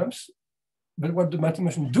diagrams, but what the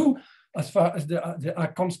mathematicians do, as far as they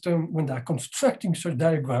are concerned when they are constructing such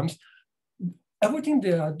diagrams, everything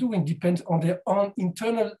they are doing depends on their own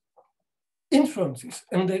internal inferences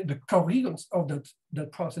and the coherence of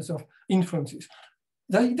that process of inferences.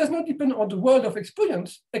 That it does not depend on the world of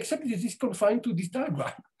experience, except it is confined to this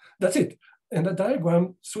diagram. That's it. And the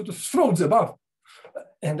diagram sort of floats above.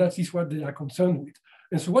 And that is what they are concerned with.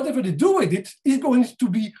 And so whatever they do with it is going to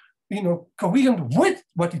be, coherent with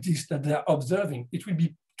what it is that they are observing. It will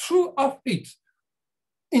be true of it.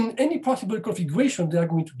 In any possible configuration, they are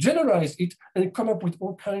going to generalize it and come up with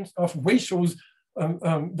all kinds of ratios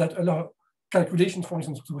that allow calculations, for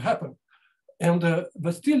instance, to happen.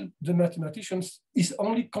 But still, the mathematicians is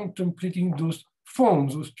only contemplating those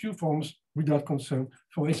forms, those pure forms, without concern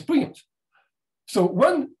for experience. So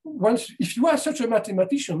if you are such a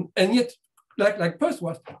mathematician, and yet, like Peirce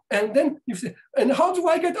was, and then you say, and how do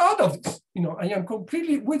I get out of this? I am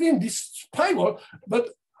completely within this spiral, but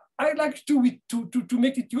I like to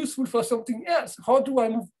make it useful for something else. How do I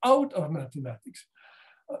move out of mathematics?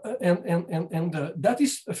 That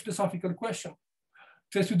is a philosophical question.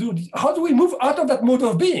 It has to do with how do we move out of that mode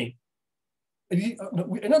of being?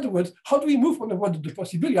 In other words, how do we move from the world of the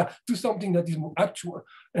possibilia to something that is more actual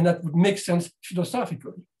and that would make sense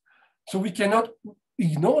philosophically? So we cannot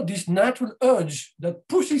ignore this natural urge that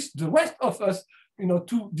pushes the rest of us,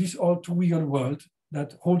 to this all too real world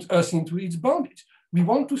that holds us into its bondage. We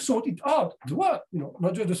want to sort it out, the world,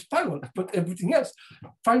 not just the spiral, but everything else.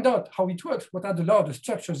 Find out how it works, what are the laws, the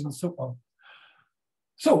structures, and so on.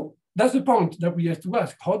 So that's the point that we have to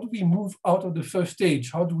ask. How do we move out of the first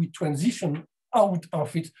stage? How do we transition out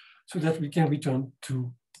of it so that we can return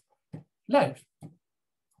to life?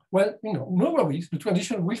 Well, no worries, the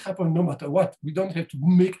transition will happen no matter what. We don't have to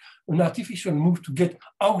make an artificial move to get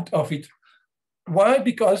out of it. Why?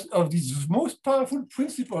 Because of this most powerful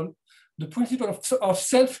principle, the principle of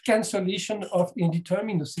self-cancellation of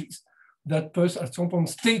indeterminacies that Peirce at some point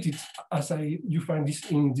stated, as you find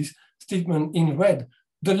this in this statement in red.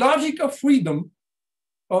 The logic of freedom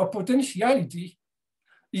or potentiality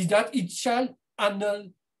is that it shall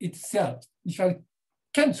annul itself, it shall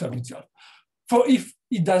cancel itself. For if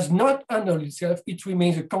it does not annul itself, it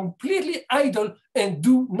remains a completely idle and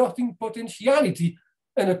do-nothing potentiality,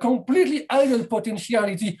 and a completely idle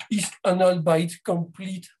potentiality is annulled by its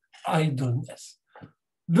complete idleness.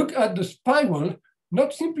 Look at the spiral,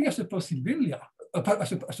 not simply as a possibility, but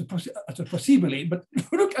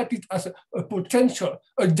look at it as a potential,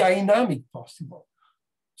 a dynamic possible,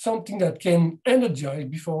 something that can energize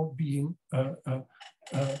before being or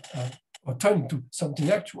turn to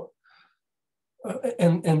something actual.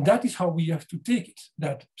 And that is how we have to take it,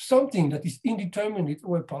 that something that is indeterminate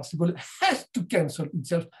or possible has to cancel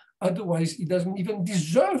itself, otherwise it doesn't even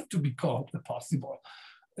deserve to be called a possible.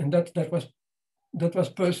 And that was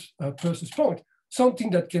Peirce's point. Something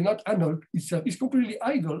that cannot annul itself is completely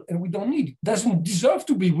idle and we don't need it. Doesn't deserve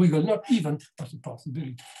to be real, not even as a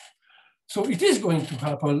possibility. So it is going to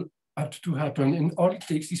happen, and all it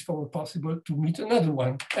takes is for a possible to meet another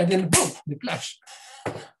one, and then boom, the clash.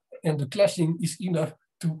 And the clashing is enough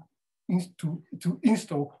to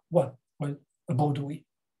install what? Well, a boundary.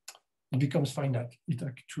 It becomes finite, it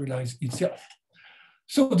actualizes itself.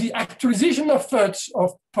 So the actualization of thoughts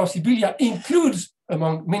of possibilia includes,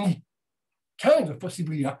 among many kinds of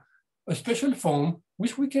possibilia, a special form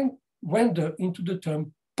which we can render into the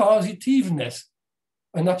term positiveness,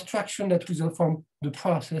 an abstraction that results from the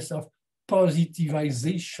process of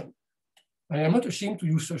positivization. I am not ashamed to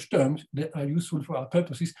use such terms that are useful for our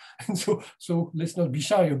purposes, and so let's not be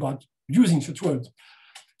shy about using such words.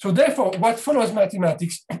 So therefore, what follows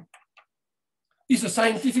mathematics is a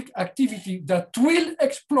scientific activity that will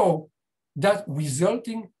explore that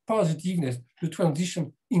resulting positiveness, the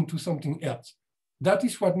transition into something else. That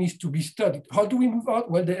is what needs to be studied. How do we move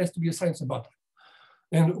out? Well, there has to be a science about it.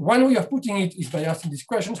 And one way of putting it is by asking these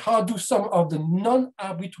questions: how do some of the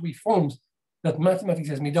non-arbitrary forms that mathematics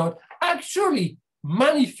has made out actually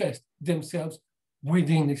manifest themselves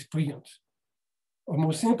within experience? Or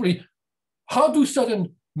more simply, how do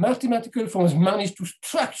certain mathematical forms manage to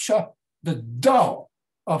structure the DAO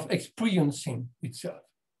of experiencing itself?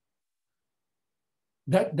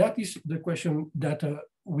 That is the question that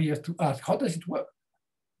we have to ask. How does it work?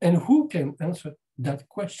 And who can answer that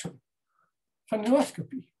question?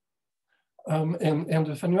 Phaneroscopy. And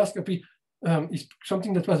the phaneroscopy is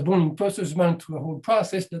something that was born in Peirce's mind through a whole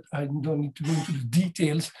process that I don't need to go into the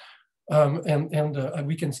details.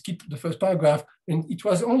 We can skip the first paragraph. And it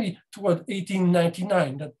was only toward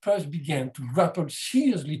 1899 that Peirce began to grapple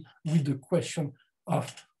seriously with the question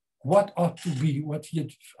of what ought to be what he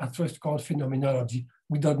had at first called phenomenology,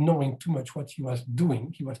 without knowing too much what he was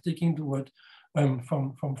doing. He was taking the word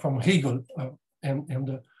from Hegel,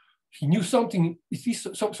 and he knew something, it is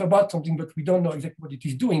about something, but we don't know exactly what it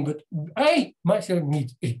is doing. But I myself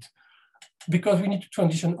need it, because we need to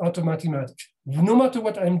transition out of mathematics. No matter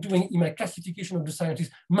what I'm doing in my classification of the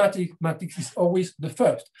sciences, mathematics is always the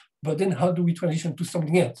first. But then how do we transition to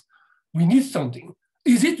something else? We need something.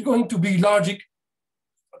 Is it going to be logic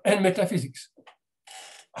and metaphysics?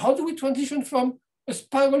 How do we transition from a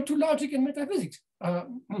spiral to logic and metaphysics?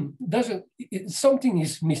 Something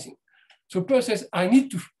is missing. So Peirce says, I need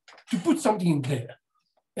to put something in there.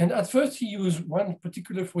 And at first he used one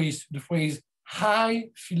particular phrase, the phrase high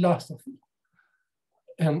philosophy.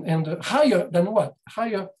 And higher than what?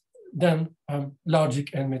 Higher than logic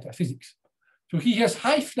and metaphysics. So he has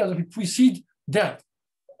high philosophy precede that.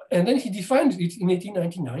 And then he defines it in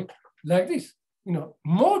 1899 like this.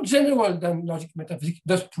 More general than logic and metaphysics,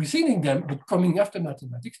 thus preceding them, but coming after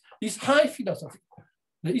mathematics, is high philosophy.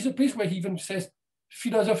 There is a place where he even says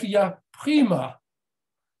philosophia prima.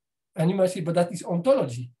 And you might say, but that is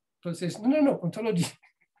ontology. So it says, no, ontology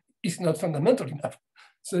is not fundamental enough.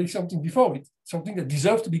 So there's something before it, something that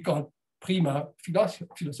deserves to be called prima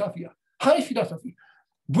philosophia. High philosophy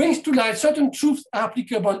brings to light certain truths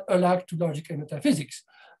applicable alike to logic and metaphysics.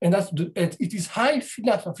 And it is high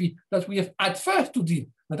philosophy that we have at first to deal.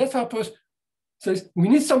 Now that's how Peirce says, we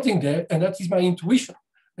need something there, and that is my intuition.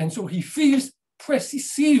 And so he feels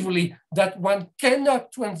precisely that one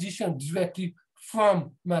cannot transition directly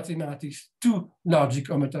from mathematics to logic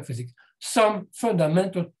or metaphysics. Some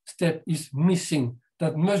fundamental step is missing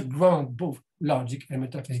that must ground both logic and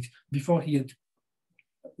metaphysics before he had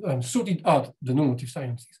sorted out the normative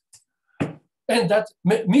sciences. And that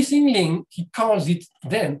missing link, he calls it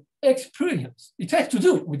then experience. It has to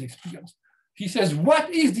do with experience. He says, what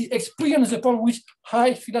is the experience upon which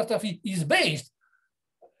high philosophy is based?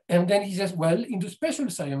 And then he says, well, in the special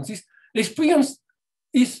sciences, experience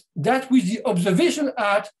is that which the observation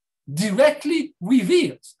art directly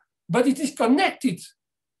reveals, but it is connected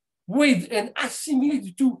with and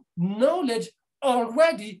assimilated to knowledge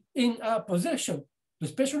already in our possession. The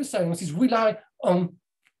special sciences rely on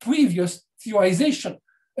previous theorization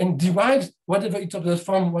and derives whatever it observes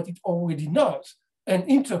from what it already knows and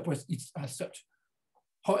interprets it as such.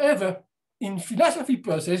 However, in philosophy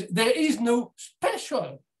process, there is no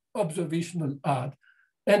special observational art,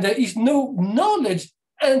 and there is no knowledge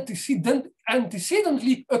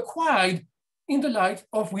antecedently acquired in the light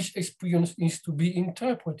of which experience is to be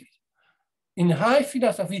interpreted. In high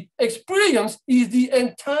philosophy, experience is the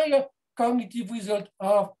entire cognitive result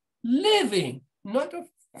of living, not of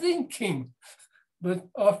thinking, but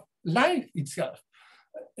of life itself.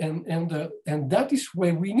 And that is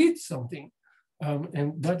where we need something.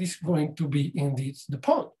 And that is going to be indeed the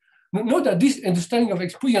point. Note that this understanding of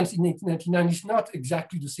experience in 1899 is not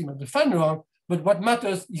exactly the same as the Phaneron, but what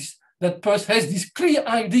matters is that Peirce has this clear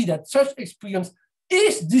idea that such experience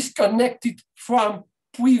is disconnected from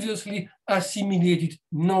previously assimilated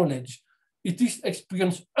knowledge. It is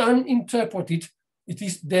experience uninterpreted. It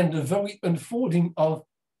is then the very unfolding of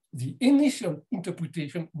the initial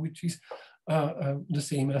interpretation, which is the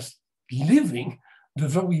same as living, the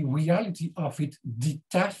very reality of it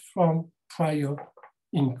detached from prior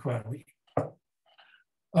inquiry.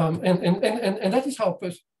 And that is how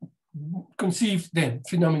Peirce conceived then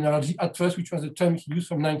phenomenology at first, which was a term he used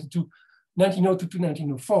from 1902 to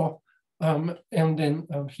 1904. And then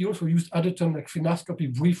he also used other terms like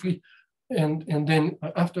phaneroscopy briefly. And then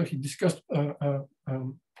after he discussed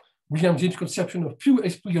William James' conception of pure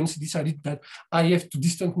experience, he decided that I have to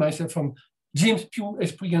distance myself from James' pure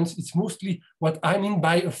experience. It's mostly what I mean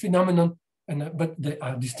by a phenomenon, but there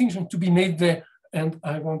are distinctions to be made there. And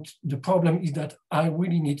the problem is that I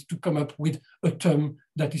really need to come up with a term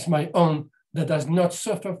that is my own, that does not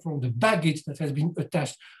suffer from the baggage that has been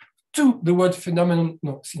attached to the word phenomenon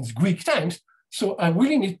since Greek times. So I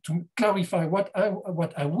really need to clarify what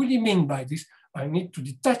I really mean by this. I need to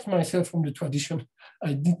detach myself from the tradition.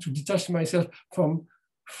 I need to detach myself from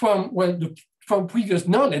previous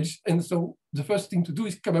knowledge. And so the first thing to do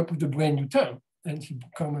is come up with a brand new term. And he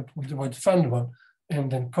come up with the word Phaneron,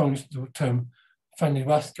 and then coins the term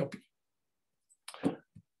Phaneroscopy.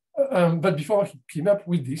 But before he came up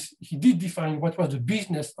with this, he did define what was the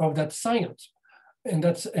business of that science. And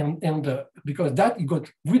that's because that he got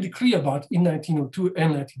really clear about in 1902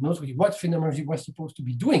 and 1903, what phenomenology was supposed to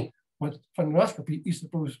be doing, what phaneroscopy is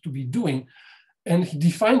supposed to be doing. And he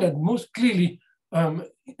defined that most clearly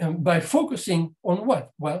by focusing on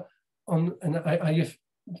what? Well, I have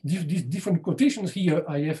these different quotations here.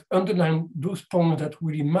 I have underlined those points that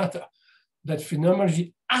really matter, that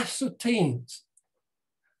phenomenology ascertains.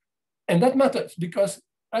 And that matters because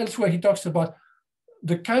elsewhere he talks about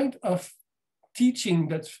the kind of teaching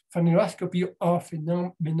that phaneroscopy or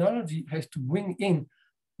phenomenology has to bring in.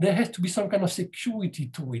 There has to be some kind of security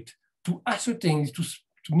to it, to ascertain, to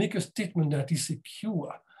make a statement that is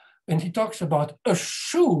secure. And he talks about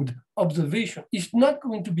assured observation. It's not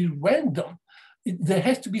going to be random. There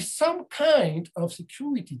has to be some kind of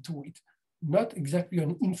security to it, not exactly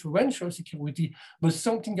an inferential security, but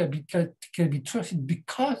something that can be trusted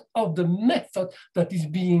because of the method that is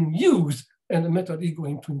being used. And the method is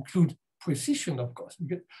going to include precision, of course,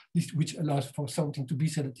 which allows for something to be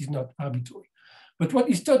said that is not arbitrary. But what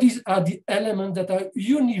he studies are the elements that are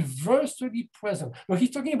universally present. Now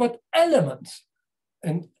he's talking about elements,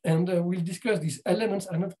 and we'll discuss these elements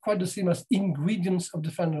are not quite the same as ingredients of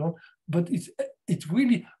the Phaneron, but it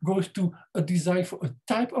really goes to a desire for a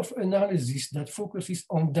type of analysis that focuses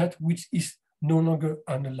on that which is no longer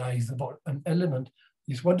analyzable. An element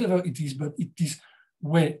is whatever it is, but it is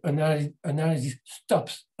where analysis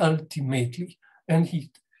stops ultimately. And he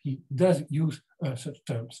does use such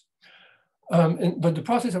terms. But the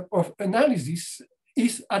process of analysis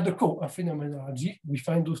is at the core of phenomenology. We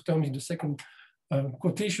find those terms in the second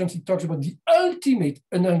quotations. It talks about the ultimate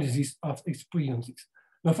analysis of experiences.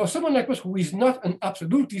 Now, for someone like us who is not an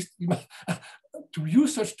absolutist, to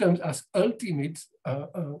use such terms as ultimate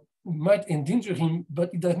might endanger him,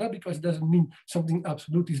 but it does not, because it doesn't mean something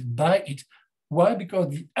absolutist by it. Why? Because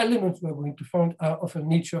the elements we are going to find are of a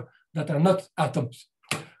nature that are not atoms.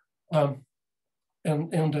 So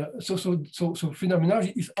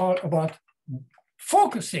phenomenology is all about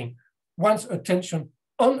focusing one's attention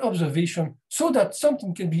on observation so that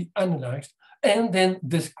something can be analyzed and then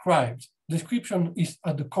described. Description is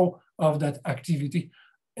at the core of that activity,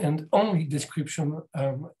 and only description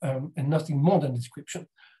and nothing more than description.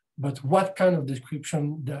 But what kind of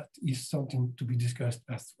description, that is something to be discussed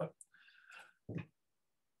as well.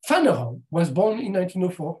 Phaneron was born in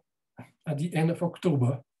 1904, at the end of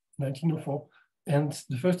October 1904, and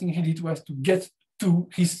the first thing he did was to get to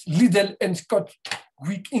his Liddell and Scott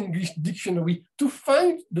Greek-English dictionary to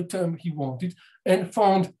find the term he wanted, and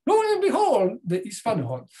found, lo and behold, there is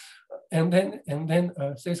Phaneron. And then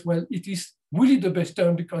says, well, it is really the best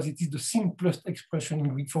term because it is the simplest expression in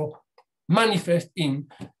Greek for manifest in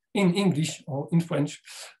English or in French.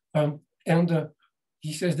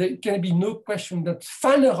 He says there can be no question that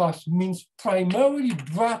Phaneros means primarily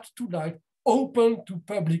brought to light, open to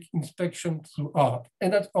public inspection through art.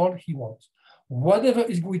 And that's all he wants. Whatever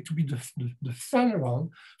is going to be the Phaneron,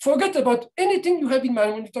 forget about anything you have in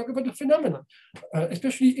mind when you talk about the phenomenon,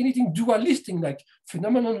 especially anything dualistic like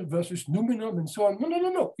phenomenon versus noumenon and so on.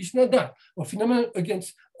 No, it's not that. Or phenomenon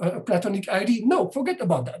against a Platonic idea. No, forget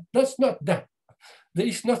about that. That's not that. There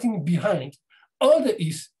is nothing behind. All there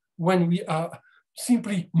is, when we are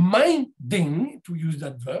simply minding, to use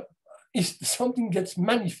that verb, is something gets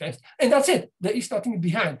manifest. And that's it. There is nothing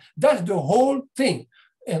behind. That's the whole thing.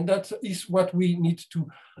 And that is what we need to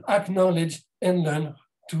acknowledge and learn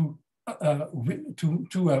to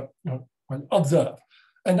observe.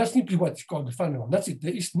 And that's simply what's called the Phaneron. That's it.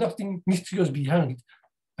 There is nothing mysterious behind it.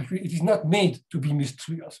 Actually, it is not made to be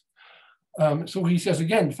mysterious. So he says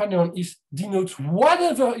again, Phaneron denotes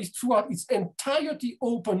whatever is throughout its entirety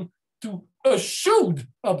open to assured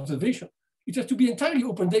observation. It has to be entirely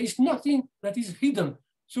open. There is nothing that is hidden.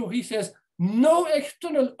 So he says, no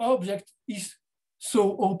external object is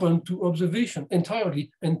so open to observation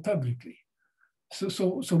entirely and publicly.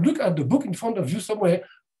 So look at the book in front of you somewhere.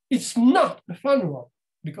 It's not the Phaneron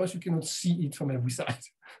because you cannot see it from every side.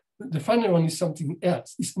 The Phaneron is something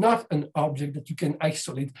else. It's not an object that you can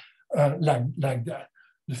isolate like that.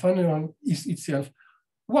 The Phaneron is itself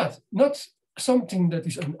what? Not something that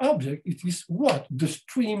is an object. It is what? The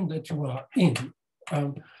stream that you are in.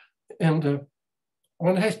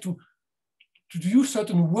 One has to use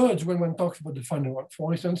certain words when one talks about the Phaneron.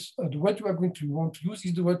 For instance, the word you are going to want to use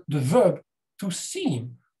is the verb to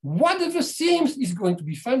seem. Whatever seems is going to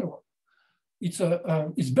be Phaneron.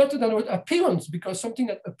 It's better than the word appearance, because something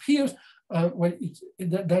that appears, there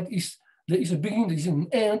is a beginning, there is an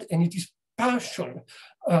end, and it is partial,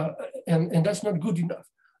 and that's not good enough.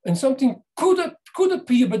 And something could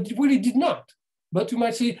appear, but it really did not. But you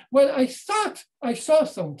might say, well, I thought I saw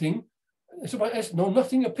something. Somebody else, no,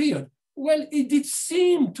 nothing appeared. Well, it did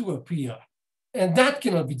seem to appear, and that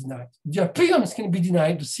cannot be denied. The appearance can be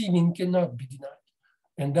denied, the seeming cannot be denied.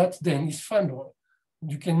 And that then is Phaneron.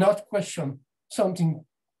 You cannot question something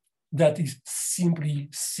that is simply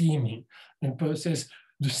seeming. And Peirce says,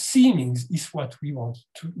 the seemings is what we want,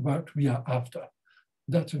 what we are after.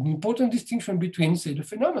 That's an important distinction between, say, the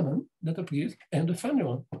phenomenon that appears and the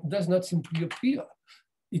Phaneron. It does not simply appear.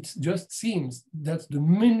 It just seems. That's the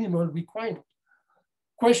minimal requirement.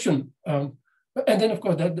 Question, and then of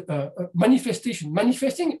course that manifestation,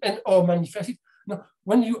 manifesting or manifested. Now,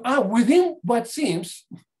 when you are within what seems,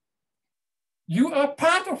 you are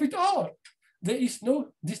part of it all. There is no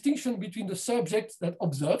distinction between the subject that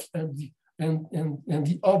observes and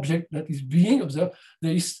the object that is being observed.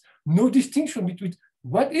 There is no distinction between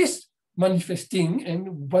what is manifesting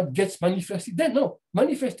and what gets manifested. Then no,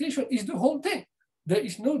 manifestation is the whole thing. There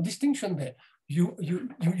is no distinction there.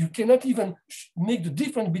 You cannot even make the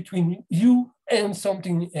difference between you and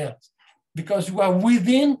something else, because you are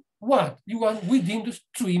within what? You are within the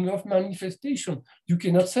stream of manifestation. You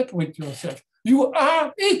cannot separate yourself. You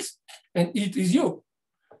are it, and it is you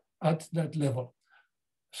at that level.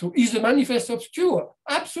 So is the manifest obscure?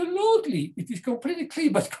 Absolutely. It is completely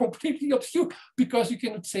clear, but completely obscure, because you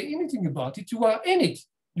cannot say anything about it. You are in it.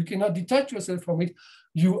 You cannot detach yourself from it.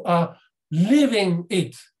 You are living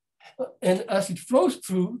it. And as it flows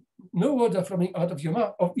through, no words are flowing out of your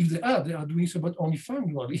mouth. Or if they are doing so, but only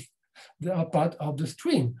functionally. They are part of the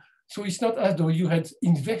stream. So it's not as though you had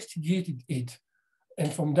investigated it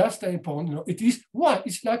And from that standpoint, it is what?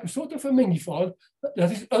 It's like a sort of a manifold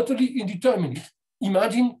that is utterly indeterminate.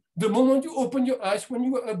 Imagine the moment you open your eyes when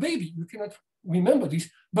you were a baby. You cannot remember this,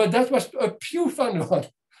 but that was a pure Phaneron.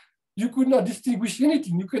 You could not distinguish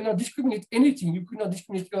anything. You could not discriminate anything. You could not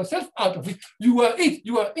discriminate yourself out of it. You were it.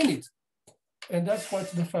 You are in it. And that's what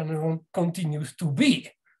the Phaneron continues to be,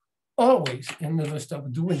 always, and never stop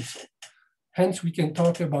doing so. Hence, we can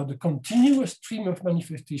talk about the continuous stream of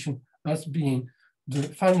manifestation as being the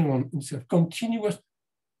Phaneron itself, continuous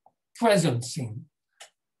presencing.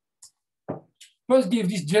 First gave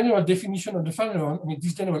this general definition of the Phaneron. I mean,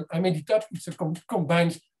 this general, I made it up. It's a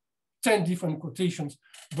combines 10 different quotations,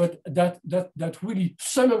 but that really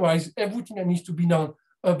summarizes everything that needs to be known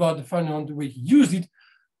about the Phaneron, the way he used it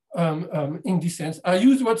in this sense. I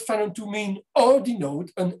use the word Phaneron to mean or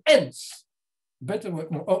denote an ens, better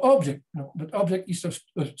word, no, or object, no, but object is a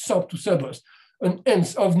sub to subus, an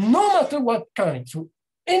ens of no matter what kind, so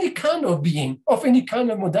any kind of being, of any kind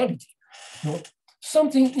of modality, no,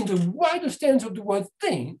 something in the wider sense of the word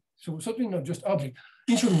thing, so certainly not just object.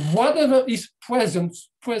 In short, whatever is present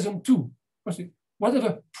to,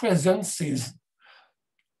 whatever presences,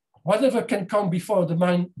 whatever can come before the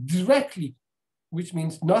mind directly, which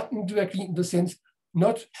means not indirectly in the sense,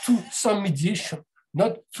 not to some mediation,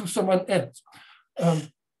 not to someone else,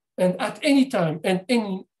 and at any time and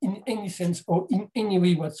in any sense or in any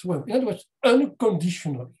way whatsoever. In other words,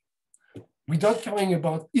 unconditionally, without caring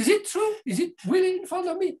about, is it true? Is it really in front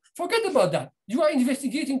of me? Forget about that. You are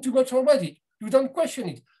investigating too much already. You don't question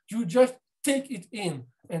it. You just take it in.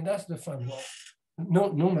 And that's the Phaneron,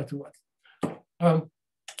 no matter what.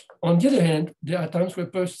 On the other hand, there are times where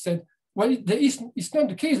Peirce said, well, it's not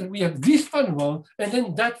the case that we have this Phaneron and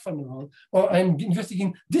then that Phaneron, or I'm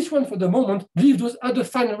investigating this one for the moment, leave those other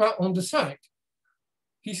Phanera on the side.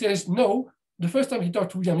 He says, no, the first time he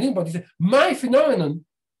talked to William Lindbergh, he said, my phenomenon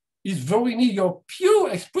is very near your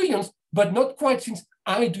pure experience, but not quite, since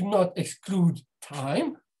I do not exclude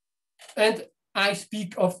time. And I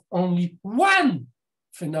speak of only one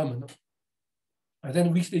phenomenon. And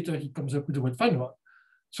then weeks later, he comes up with the word Phaneron.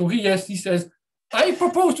 So he says, I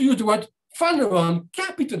propose to you the word Phaneron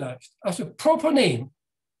capitalized as a proper name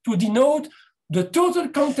to denote the total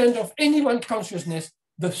content of any one consciousness,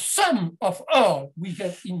 the sum of all we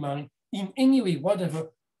have in mind in any way, whatever,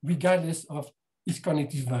 regardless of its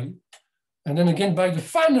cognitive value. And then again, by the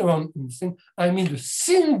Phaneron instinct, I mean the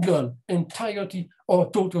single entirety or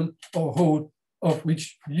total or whole of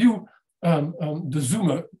which you, the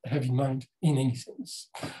zoomer, have in mind in any sense.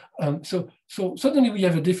 So suddenly we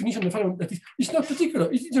have a definition of Phaneron that is, it's not particular.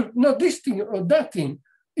 It's not this thing or that thing.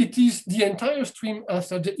 It is the entire stream as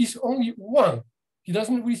such. There is only one. He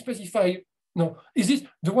doesn't really specify, no, is it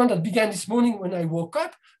the one that began this morning when I woke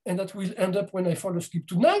up and that will end up when I fall asleep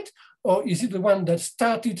tonight? Or is it the one that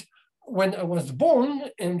started when I was born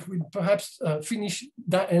and will perhaps finish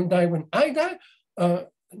and die when I die?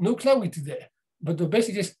 No clarity there. But the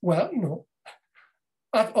basic is, well,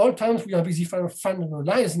 at all times we are busy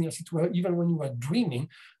phenomenalizing, as it were, even when you are dreaming.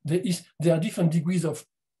 There are different degrees of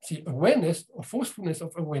awareness or forcefulness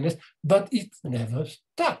of awareness, but it never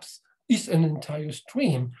stops. It's an entire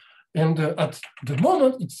stream. And at the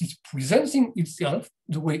moment, it's presenting itself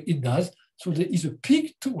the way it does. So there is a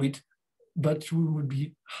peak to it, but we would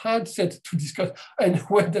be hard set to discuss. And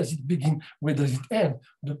where does it begin? Where does it end?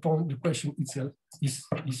 The question itself is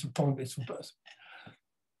a pointless for us.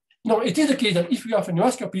 Now, it is the case that if we are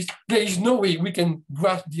phaneroscopists, there is no way we can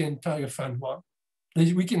grasp the entire Phaneron.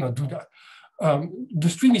 We cannot do that. The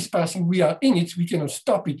stream is passing, we are in it, we cannot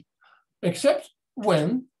stop it, except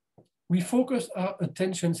when we focus our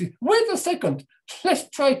attention, say, wait a second, let's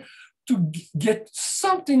try to get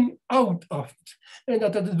something out of it. And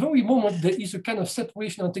that at the very moment, there is a kind of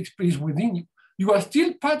separation that takes place within you. You are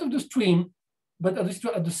still part of the stream, but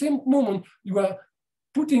at the same moment, you are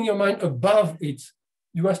putting your mind above it.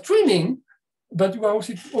 You are streaming, but you are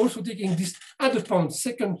also taking this other point,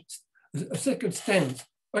 second stance,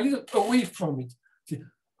 a little away from it. See,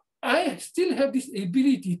 I still have this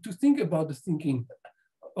ability to think about the thinking,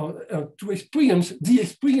 to experience the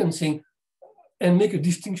experiencing, and make a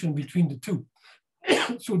distinction between the two.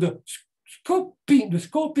 So the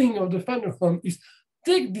scoping of the Phaneron is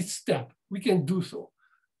take this step. We can do so,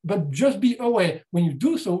 but just be aware when you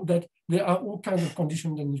do so that there are all kinds of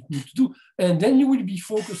conditions that you need to do. And then you will be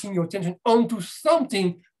focusing your attention onto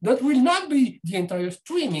something that will not be the entire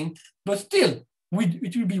streaming, but still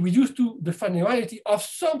it will be reduced to the Phanerality of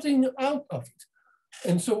something out of it.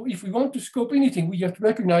 And so if we want to scope anything, we have to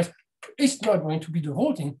recognize it's not going to be the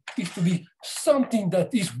whole thing. It's to be something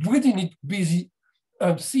that is within it busy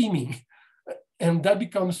seeming. And that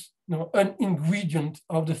becomes an ingredient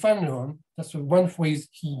of the Phaneron. That's one phrase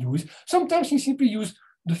he used. Sometimes he simply used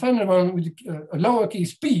the Phaneron with a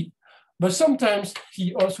lowercase p, but sometimes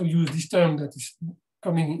he also used this term that is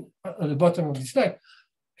coming at the bottom of this slide.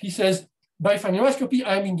 He says, by phaneroscopy,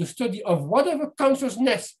 I mean the study of whatever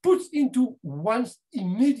consciousness puts into one's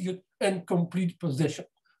immediate and complete possession.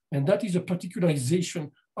 And that is a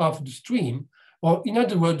particularization of the stream, or in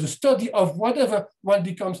other words, the study of whatever one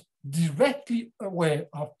becomes directly aware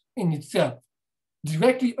of in itself.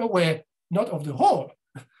 Directly aware, not of the whole,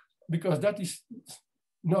 because that is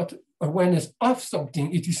not awareness of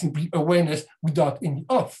something, it is simply awareness without any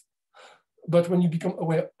of. But when you become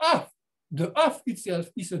aware of, the of itself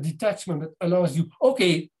is a detachment that allows you,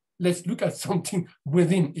 okay, let's look at something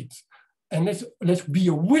within it. And let's be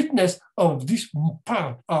a witness of this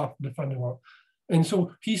part of the Phaneron. And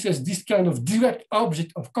so he says this kind of direct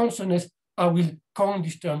object of consciousness, I will call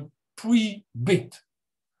this term pre-bit.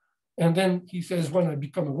 And then he says, when I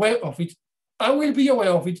become aware of it, I will be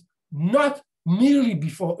aware of it, not merely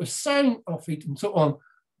before a sign of it and so on,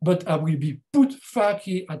 but I will be put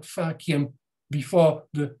facie ad faciem before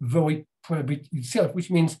the very pre-bit itself, which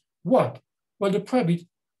means what? Well, the pre-bit,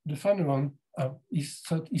 the Phaneron,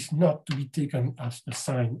 is not to be taken as a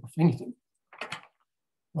sign of anything.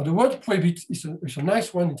 Well, the word pre-bit is a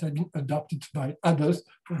nice one. It has been adopted by others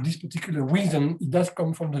for this particular reason. It does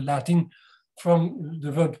come from the Latin, from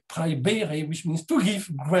the verb praebere, which means to give,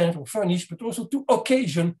 grant, or furnish, but also to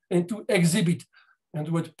occasion and to exhibit. And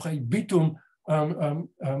the word praebitum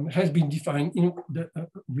has been defined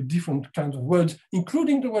with different kinds of words,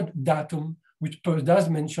 including the word datum, which Peirce does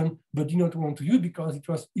mention, but did not want to use because it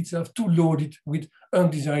was itself too loaded with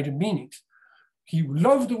undesired meanings. He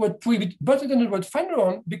loved the word pre-bit better than the word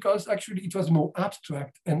Phaneron because actually it was more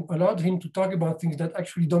abstract and allowed him to talk about things that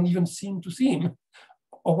actually don't even seem to seem,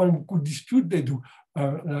 or one could dispute they do,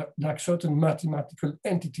 like certain mathematical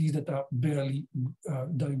entities that are barely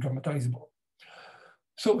diagrammatizable.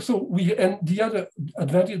 And the other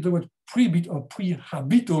advantage of the word pre-bit or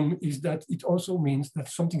pre-habitum is that it also means that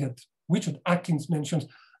something that Richard Atkins mentions,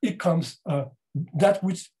 it comes, that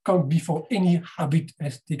which comes before any habit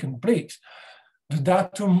has taken place. The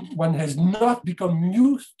datum one has not become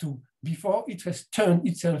used to before it has turned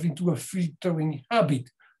itself into a filtering habit,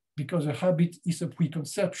 because a habit is a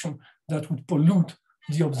preconception that would pollute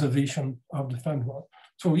the observation of the Phaneron.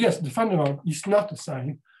 So yes, the Phaneron is not a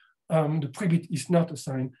sign, the pre-bit is not a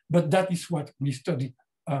sign, but that is what we study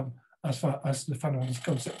as far as the Phaneron is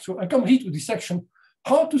concerned. So I come here to this section,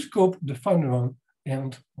 how to scope the Phaneron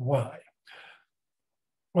and why.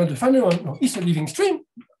 Well, the Phaneron is a living stream,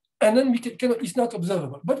 and then it's not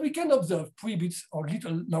observable, but we can observe pre-bits or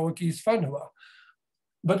little lowercase phanera.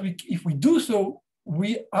 But if we do so,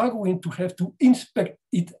 we are going to have to inspect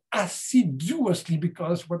it assiduously,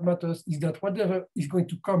 because what matters is that whatever is going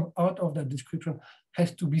to come out of that description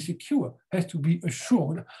has to be secure, has to be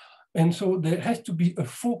assured. And so there has to be a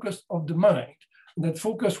focus of the mind. And that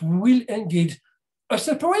focus will engage a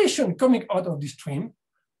separation coming out of the stream,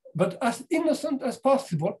 but as innocent as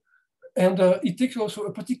possible. And it takes also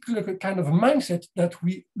a particular kind of mindset that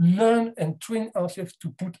we learn and train ourselves to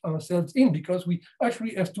put ourselves in, because we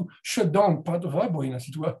actually have to shut down part of our brain, as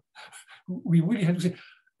it were. We really have to say,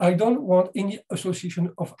 I don't want any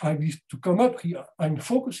association of ideas to come up here. I'm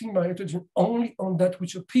focusing my attention only on that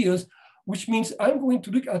which appears, which means I'm going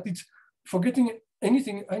to look at it, forgetting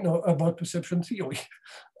anything I know about perception theory.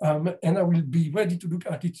 And I will be ready to look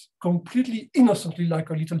at it completely innocently like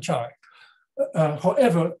a little child.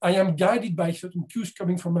 However, I am guided by certain cues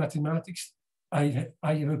coming from mathematics. I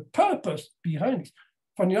have a purpose behind it.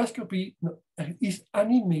 Phaneroscopy is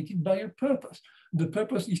animated by a purpose. The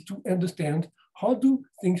purpose is to understand how do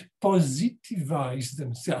things positivize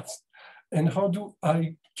themselves, and how do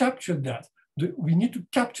I capture that? We need to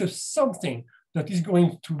capture something that is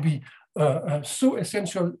going to be so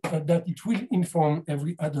essential that it will inform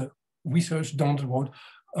every other research down the road,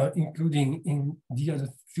 including in the other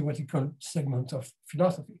theoretical segments of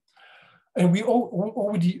philosophy. And we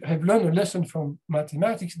already have learned a lesson from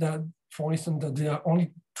mathematics that, for instance, that there are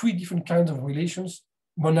only 3 different kinds of relations: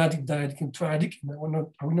 monadic, dyadic, and triadic. And I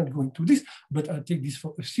will not go into this, but I take this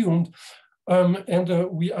for assumed.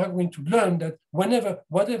 We are going to learn that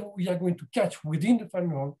whatever we are going to catch within the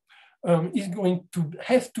Phaneron is going to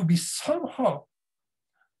have to be somehow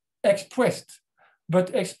expressed,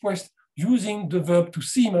 but expressed using the verb to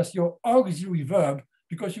seem as your auxiliary verb,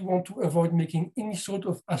 because you want to avoid making any sort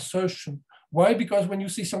of assertion. Why? Because when you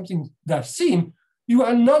say something that seem, you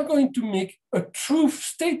are not going to make a truth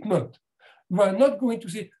statement. You are not going to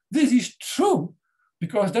say, this is true,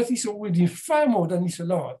 because that is already far more than is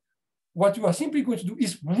allowed. what you are simply going to do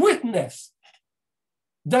is witness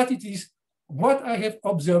that it is what I have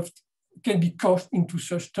observed can be cast into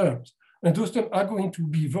such terms. And those terms are going to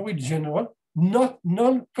be very general, not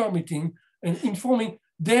non-committing, and informing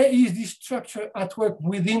there is this structure at work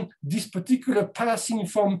within this particular passing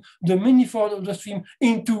from the manifold of the stream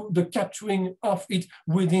into the capturing of it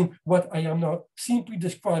within what I am now simply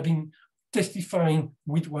describing, testifying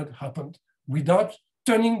with what happened, without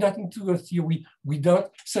turning that into a theory,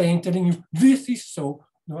 without telling you, this is so.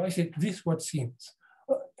 No, I said, this is what seems.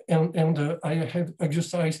 And I have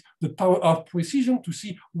exercised the power of precision to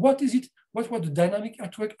see what is it, what was the dynamic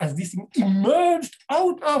at work as this thing emerged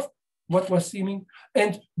out of what was seeming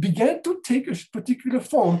and began to take a particular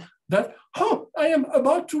form that, oh, I am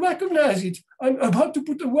about to recognize it. I'm about to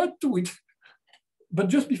put a word to it. But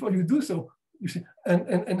just before you do so, you see,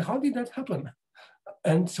 and how did that happen?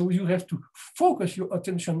 And so you have to focus your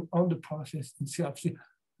attention on the process itself. See,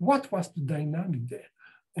 what was the dynamic there?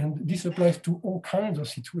 And this applies to all kinds of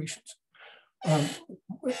situations.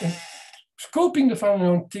 Scoping the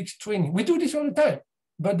Phaneron takes training. We do this all the time,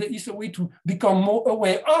 but there is a way to become more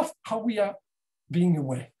aware of how we are being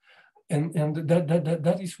aware. And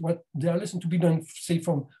that is what there are lessons to be done, say,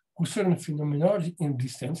 from Husserl and Phenomenology in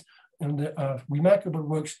this sense. And there are remarkable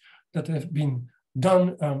works that have been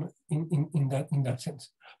done in that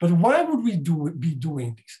sense. But why would we be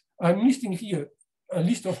doing this? I'm listing here a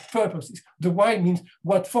list of purposes. The why means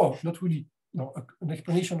what for, not really an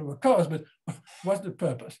explanation of a cause, but what's the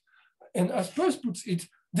purpose? And as Peirce puts it,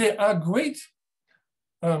 there are great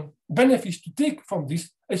benefits to take from this,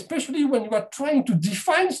 especially when you are trying to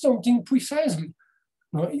define something precisely.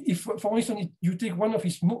 Now, if, for instance, you take one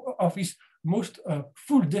of his most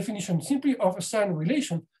full definitions simply of a sign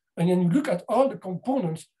relation, and then you look at all the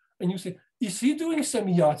components and you say, is he doing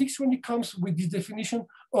semiotics when he comes with this definition,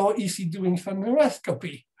 or is he doing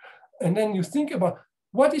Phaneroscopy? And then you think about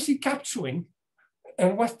what is he capturing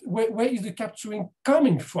and where is the capturing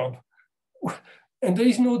coming from? And there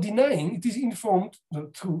is no denying it is informed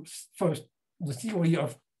through first the theory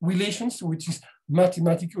of relations, which is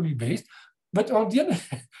mathematically based. But on the other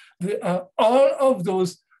hand, there are all of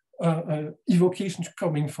those evocations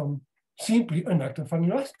coming from simply an act of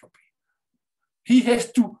Phaneroscopy. He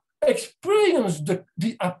has to experience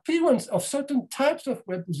the appearance of certain types of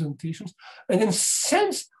representations and then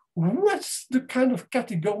sense what's the kind of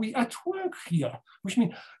category at work here, which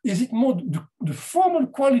means, is it more the formal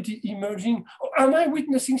quality emerging, or am I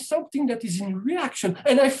witnessing something that is in reaction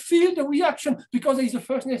and I feel the reaction because there is a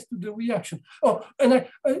firstness to the reaction? Oh, and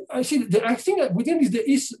I see that I think that within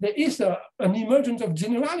this there is an emergence of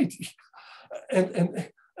generality,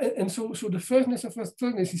 and so the firstness of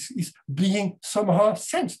firstness is being somehow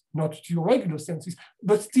sensed, not your regular senses,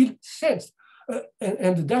 but still sensed.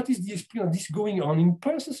 And that is the experience, this going on in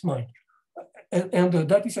Peirce's mind. And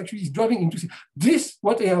that is actually driving into this,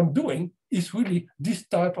 what I am doing is really this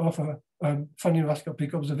type of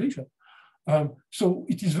phaneroscopic observation. So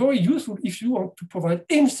it is very useful if you want to provide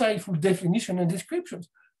insightful definition and descriptions,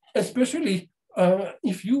 especially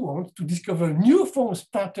if you want to discover new forms,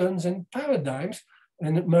 patterns, and paradigms.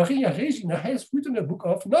 And Maria Regina has written a book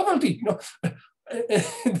of novelty.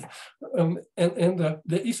 And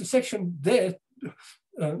there is a section there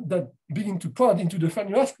that begin to prod into the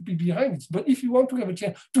phaneroscopy behind it. But if you want to have a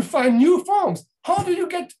chance to find new forms, how do you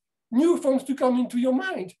get new forms to come into your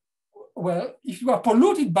mind? Well, if you are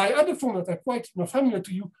polluted by other forms that are quite familiar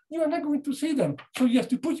to you, you are not going to see them. So you have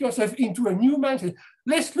to put yourself into a new mindset.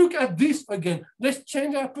 Let's look at this again. Let's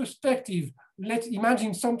change our perspective. Let's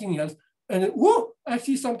imagine something else. And whoa, I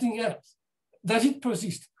see something else. Does it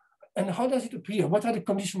persist? And how does it appear? What are the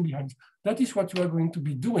conditions behind it? That is what you are going to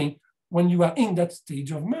be doing when you are in that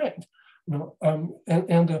stage of mind.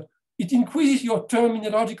 It increases your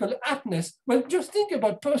terminological aptness. Well, just think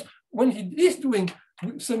about Peirce when he is doing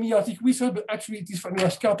semiotic research, but actually it is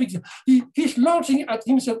phaneroscopic. He's launching at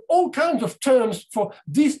himself all kinds of terms for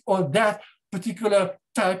this or that particular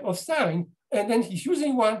type of sign. And then he's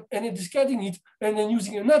using one and then discarding it and then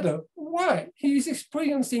using another. Why? He is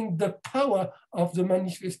experiencing the power of the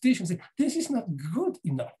manifestation. This is not good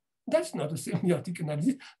enough. That's not a semiotic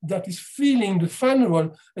analysis. That is feeling the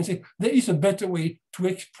Phaneron and say, there is a better way to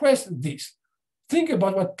express this. Think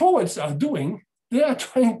about what poets are doing. They are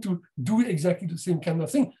trying to do exactly the same kind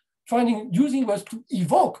of thing, using words to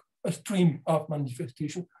evoke a stream of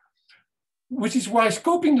manifestation, which is why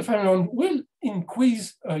scoping the Phaneron will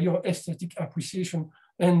increase your aesthetic appreciation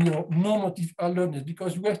and your normative alertness,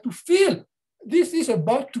 because you have to feel this is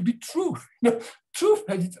about to be true. Truth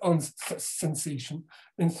has its own sensation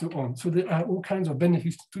and so on. So there are all kinds of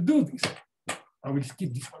benefits to do this. I will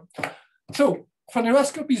skip this one. So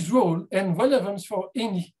phaneroscopy's role and relevance for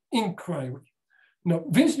any inquiry. Now,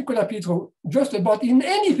 Vince Nicola Pietro, just about in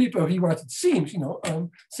any paper he writes, it seems,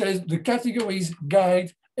 says the categories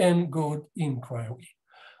guide and guide inquiry.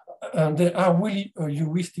 They are really a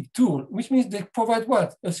heuristic tool, which means they provide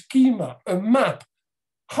what? A schema, a map.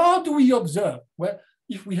 How do we observe? Well,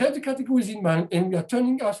 if we have the categories in mind and we are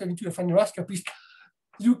turning ourselves into a phaneroscopist,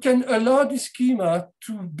 you can allow the schema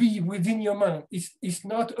to be within your mind. It's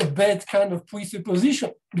not a bad kind of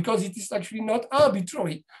presupposition because it is actually not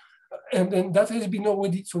arbitrary. And then that has been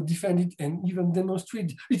already so defended and even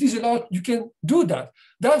demonstrated. It is allowed, you can do that.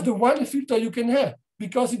 That's the one filter you can have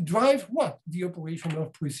because it drives what? The operation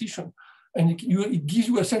of precision. And it gives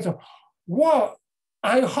you a sense of, wow,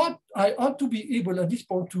 I ought to be able at this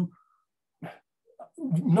point to,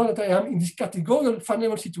 now that I am in this categorical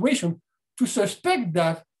Phaneron situation, to suspect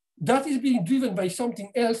that that is being driven by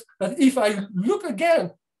something else that if I look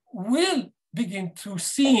again, will begin to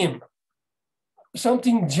seem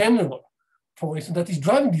something general, for instance, that is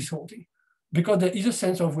driving this whole thing, because there is a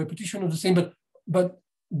sense of repetition of the same, but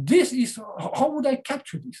this is, how would I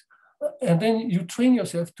capture this? And then you train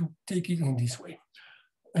yourself to take it in this way.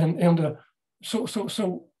 So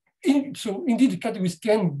indeed, the categories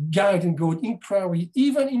can guide and go inquiry,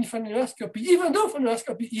 even in phaneroscopy, even though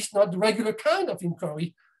phaneroscopy is not the regular kind of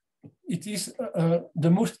inquiry. It is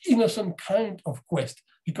the most innocent kind of quest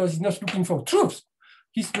because he's not looking for truth.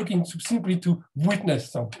 He's looking simply to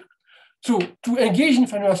witness something. So to engage in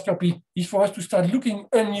phaneroscopy is for us to start looking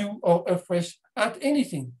anew or afresh at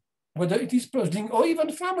anything, whether it is puzzling or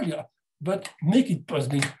even familiar, but make it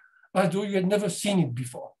puzzling, as though you had never seen it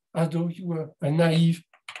before, as though you were a naive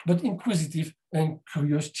but inquisitive and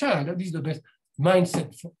curious child. That is the best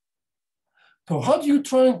mindset. So how do you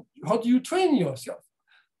train yourself?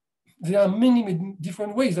 There are many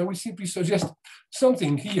different ways. I will simply suggest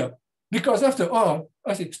something here. Because after all,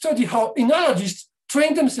 I say, study how enologists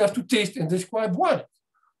train themselves to taste and describe wine.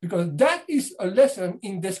 Because that is a lesson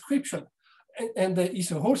in description. And there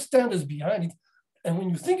is a whole standards behind it. And when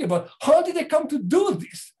you think about how did they come to do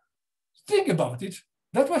this? Think about it.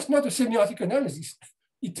 That was not a semiotic analysis.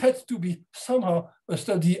 It had to be somehow a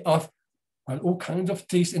study of all kinds of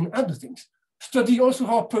taste and other things. Study also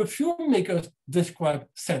how perfume makers describe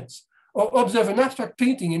scents, or observe an abstract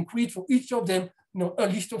painting and create for each of them a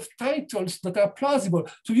list of titles that are plausible.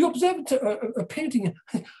 So you observe a painting,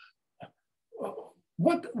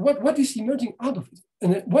 what is emerging out of it?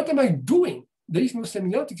 And what am I doing? There is no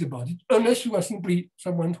semiotics about it, unless you are simply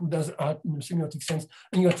someone who does art in a semiotic sense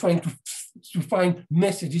and you're trying to find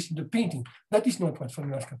messages in the painting. That is not what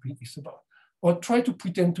phaneroscopy is about. Or try to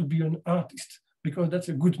pretend to be an artist, because that's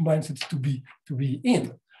a good mindset to be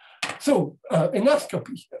in. So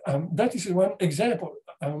enoscopy, that is one example.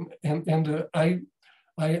 I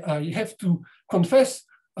have to confess,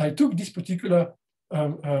 I took this particular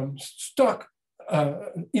stock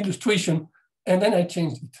illustration and then I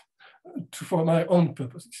changed it for my own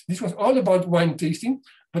purposes. This was all about wine tasting,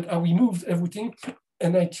 but I removed everything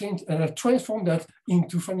and I changed and I transformed that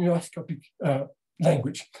into phaneroscopic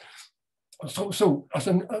language. So as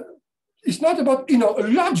an, it's not about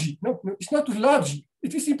logic. No, it's not logic.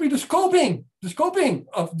 It is simply the scoping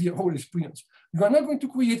of the whole experience. You are not going to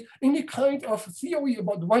create any kind of theory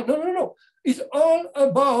about the wine. No. It's all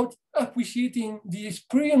about appreciating the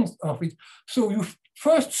experience of it. So you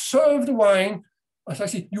first serve the wine, as I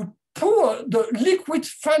said, you pour the liquid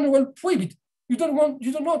Phaneron prohibit. You don't want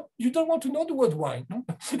to know the word wine. No?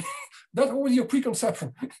 That's already a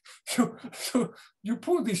preconception. So you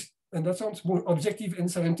pour this, and that sounds more objective and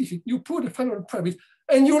scientific. You pour the Phaneron prohibit,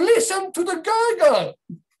 and you listen to the gurgle.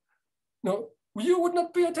 No, you would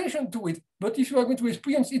not pay attention to it, but if you are going to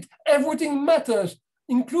experience it, everything matters,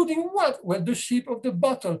 including what? Well, the shape of the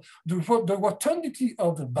bottle, the rotundity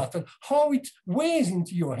of the bottle, how it weighs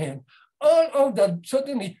into your hand. All of that,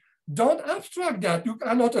 certainly, don't abstract that. You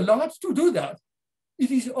are not allowed to do that.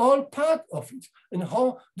 It is all part of it, and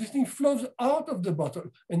how this thing flows out of the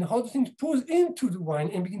bottle, and how the thing pours into the wine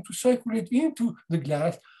and begin to circulate into the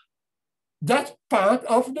glass. That's part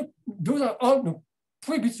of those are all the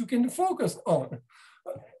prohibits you can focus on,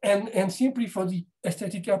 and simply for the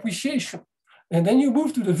aesthetic appreciation. And then you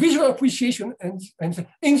move to the visual appreciation and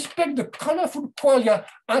inspect the colorful qualia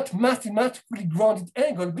at mathematically grounded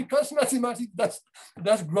angle, because mathematics,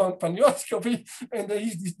 that's ground phaneroscopy, and there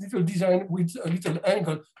is this little design with a little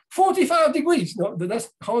angle, 45 degrees. No? That's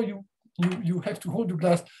how you have to hold the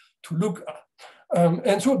glass to look at.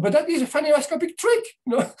 And so, but that is a phaneroscopic trick.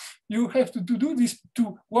 No? You have to do this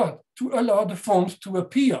to what? To allow the forms to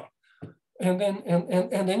appear. And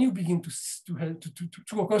then you begin to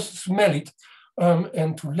of course smell it.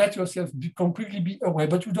 and to let yourself completely be aware,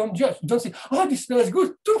 but you don't judge. You don't say, oh, this smells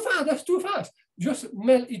good, too fast, that's too fast. Just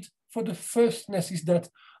smell it for the firstnesses that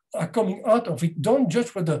are coming out of it. Don't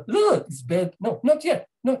judge whether, look, it's bad. No, not yet,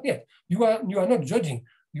 not yet. You are not judging.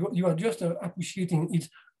 You are just appreciating it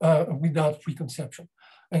without preconception.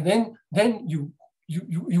 And then you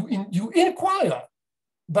inquire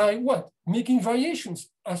by what? Making variations,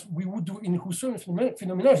 as we would do in Husserl's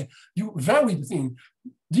phenomenology. You vary the thing,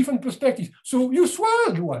 different perspectives. So you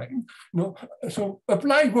swirl the wine, so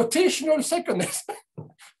apply rotational secondness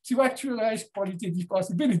to actualize qualitative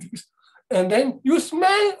possibilities. And then you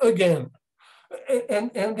smell again.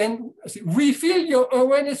 And then refill your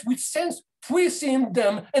awareness with sense, presim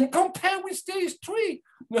them, and compare with stage 3.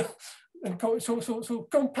 And so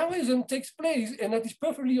comparison takes place, and that is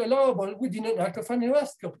perfectly allowable within an act of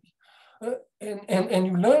phaneroscopy. And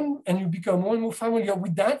you learn and you become more and more familiar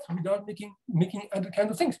with that without making other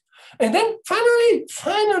kinds of things. And then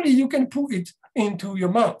finally, you can put it into your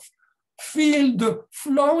mouth. Feel the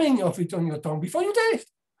flowing of it on your tongue before you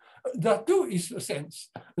taste. That too is a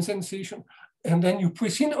sensation. And then you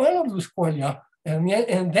press in all of those qualia, and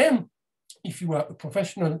then if you are a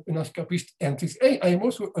professional endoscopist and say, hey, I am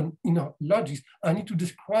also an phenomenologist, I need to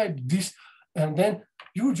describe this, and then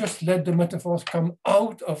you just let the metaphors come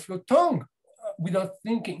out of your tongue without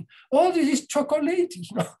thinking. All this is chocolatey.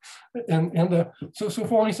 So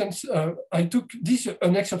for instance, I took this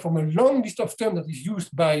an excerpt from a long list of terms that is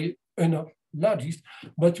used by phenomenologists,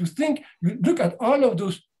 but you look at all of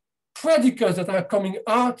those predicates that are coming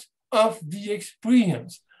out of the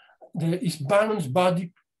experience. There is balanced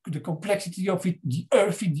body, the complexity of it, the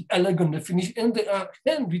earthy, the elegant, the finish, and there are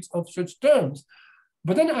hundreds of such terms.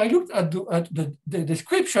 But then I looked at the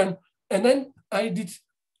description, and then I did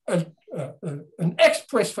an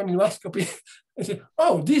express phaneroscopy and said,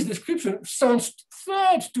 oh, this description sounds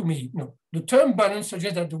third to me. The term balance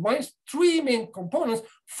suggests that the wine's 3 main components,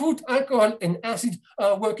 fruit, alcohol, and acid,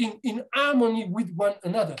 are working in harmony with one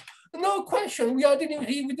another. No question, we are dealing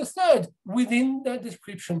here with the third within the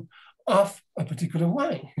description of a particular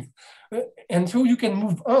wine. And so you can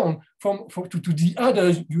move on to the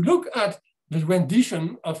others. You look at the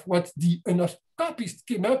rendition of what the endoscopist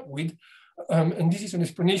came up with, and this is an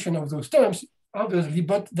explanation of those terms, obviously,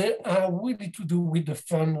 but they are really to do with the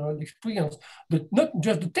funnel experience, but not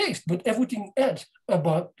just the taste, but everything else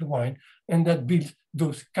about the wine, and that builds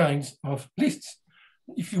those kinds of lists.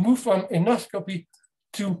 If you move from endoscopy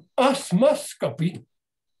to osmoscopy,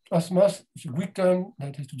 osmos is a Greek term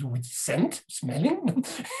that has to do with scent, smelling.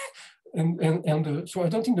 So I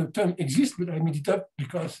don't think the term exists, but I made it up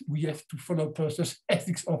because we have to follow Peirce's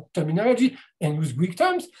ethics of terminology and use Greek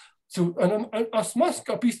terms. So an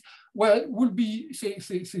osmoscopist, well, would be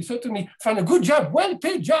certainly find a good job,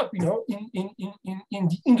 well-paid job, in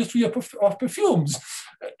the industry of perfumes.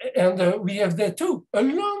 And we have there too a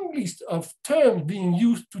long list of terms being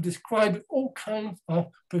used to describe all kinds of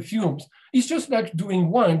perfumes. It's just like doing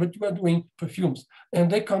wine, but you are doing perfumes, and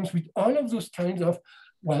that comes with all of those kinds of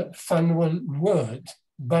Phaneron words: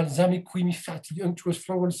 balsamic, creamy, fatty, unctuous,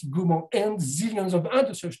 floral, gourmand, and zillions of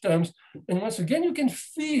other such terms. And once again, you can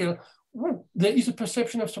feel there is a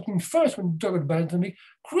perception of something first when you talk about balsamic.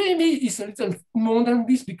 Creamy is a little more than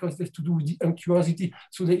this because it has to do with the unctuosity.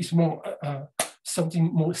 So there is more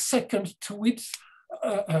something more second to it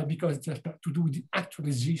because it has to do with the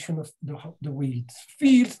actualization of the way it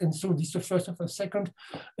feels. And so this is the first of a second,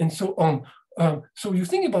 and so on. So you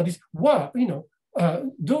think about this, wow,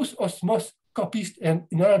 those osmoscopists and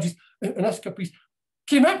endoscopists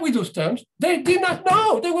came up with those terms. They did not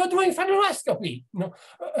know they were doing phaneroscopy.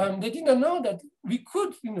 They did not know that we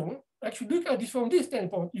could, actually look at this from this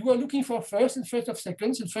standpoint. You are looking for first and first of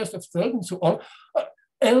seconds and first of third and so on,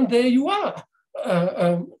 and there you are.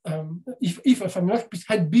 If a phaneroscopist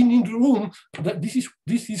had been in the room, that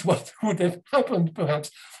this is what would have happened,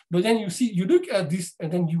 perhaps. But then you look at this,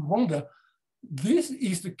 and then you wonder, this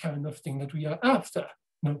is the kind of thing that we are after.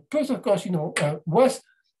 Peirce, of course, was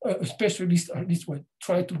a specialist, or at least would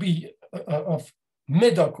try to be, of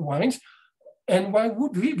Medoc wines. And why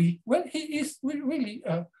would he be? Well, he is really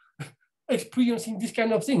experiencing this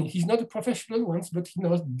kind of thing. He's not a professional one, but he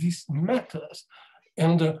knows this matters.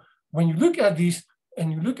 And when you look at this,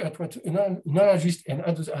 and you look at what enologists and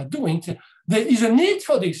others are doing, there is a need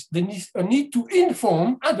for this. There is a need to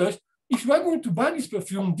inform others. If you are going to buy this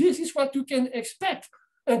perfume, this is what you can expect.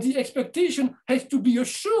 And the expectation has to be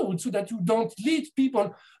assured so that you don't lead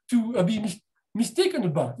people to be mistaken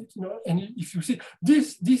about it. And if you say,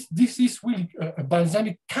 this is really a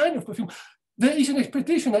balsamic kind of perfume, there is an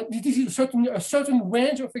expectation that this is a certain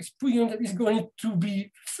range of experience that is going to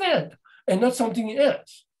be fed and not something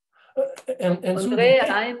else. And so André,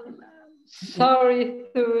 I'm sorry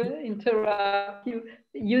to interrupt you.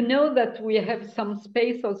 You know that we have some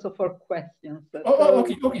space also for questions.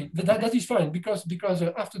 Okay. That is fine because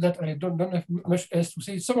after that I don't have much else to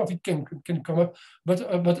say. Some of it can come up, but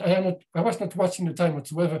I was not watching the time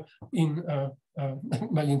whatsoever in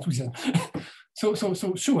my enthusiasm. so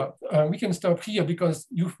sure, we can start here because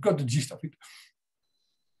you've got the gist of it.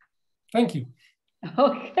 Thank you.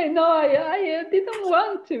 Okay, no, I didn't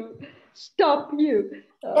want to stop you.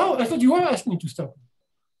 Oh, I thought you were asking me to stop.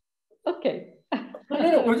 Okay.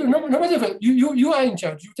 No, whatever. You are in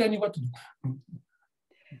charge. You tell me what to do.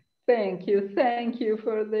 Thank you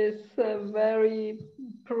for this very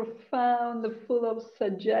profound, full of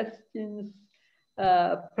suggestions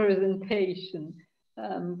presentation.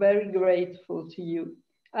 I'm very grateful to you.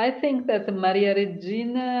 I think that Maria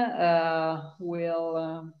Regina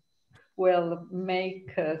will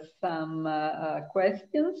make some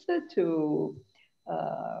questions to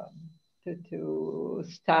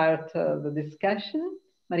start the discussion.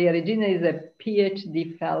 Maria Regina is a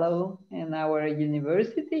PhD fellow in our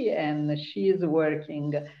university, and she is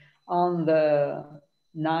working on the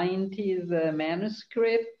 90s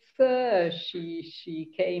manuscripts.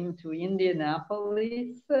 She came to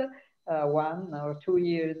Indianapolis 1 or 2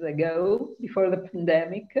 years ago, before the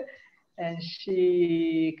pandemic, and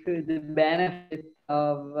she could benefit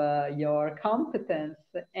of your competence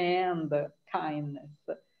and kindness.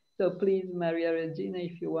 So please, Maria Regina,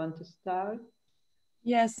 if you want to start.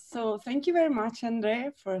 Yes, so thank you very much,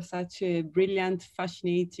 André, for such a brilliant,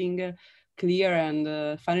 fascinating, clear and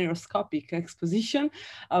phaneroscopic exposition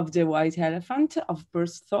of the white elephant of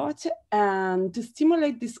Peirce thought. And to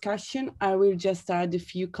stimulate discussion, I will just add a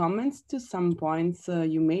few comments to some points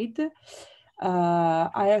you made.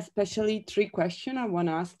 I have especially 3 questions I want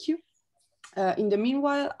to ask you. In the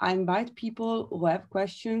meanwhile, I invite people who have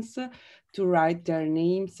questions to write their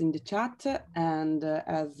names in the chat, and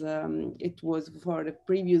as it was for the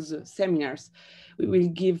previous seminars, we will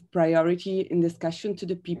give priority in discussion to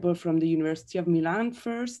the people from the University of Milan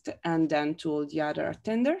first, and then to all the other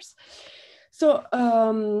attenders. So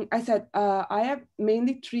I said, I have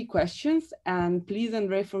mainly 3 questions, and please,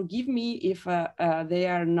 André, forgive me if they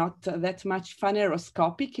are not that much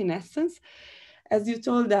phaneroscopic in essence. As you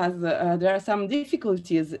told us, there are some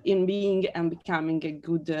difficulties in being and becoming a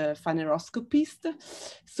good phaneroscopist.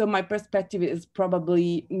 So my perspective is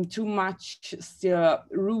probably too much still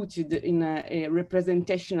rooted in a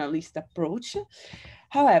representationalist approach.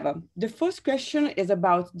 However, the first question is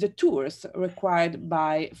about the tools required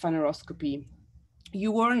by phaneroscopy.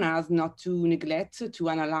 You warn us not to neglect to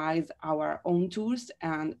analyze our own tools,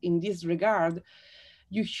 and in this regard,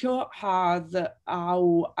 you show us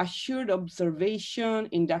how assured observation,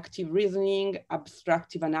 inductive reasoning,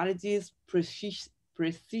 abstractive analysis,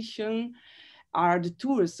 precision are the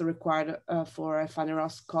tools required for a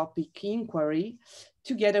phaneroscopic inquiry,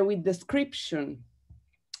 together with description.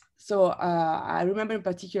 So I remember in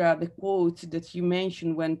particular the quote that you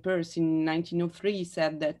mentioned when Peirce in 1903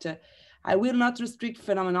 said that I will not restrict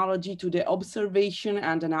phenomenology to the observation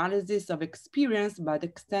and analysis of experience, but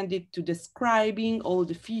extend it to describing all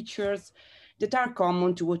the features that are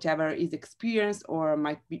common to whatever is experienced or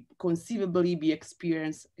might be conceivably be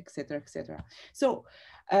experienced, etc., etc. So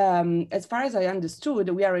as far as I understood,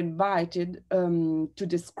 we are invited to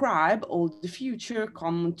describe all the future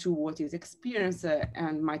common to what is experienced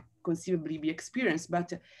and might conceivably be experienced.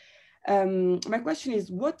 But my question is,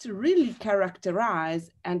 what really characterize,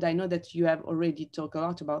 and I know that you have already talked a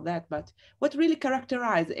lot about that, but what really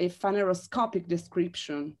characterize a phaneroscopic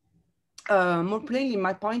description? More plainly,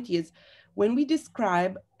 my point is, when we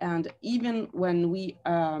describe, and even when we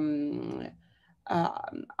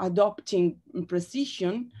adopting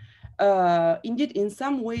precision, indeed, in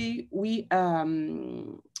some way, we are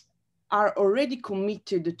already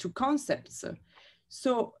committed to concepts.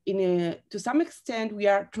 So to some extent, we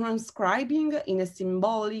are transcribing in a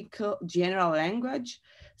symbolic general language,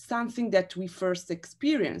 something that we first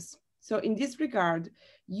experience. So in this regard,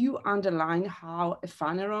 you underline how a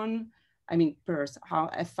Phaneron, I mean Peirce, how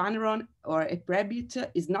a Phaneron or a prebit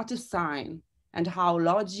is not a sign, and how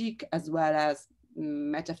logic as well as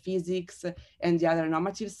metaphysics and the other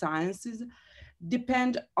normative sciences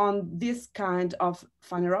depend on this kind of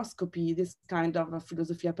phaneroscopy, this kind of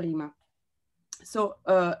philosophia prima. So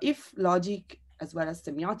if logic as well as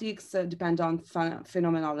semiotics depend on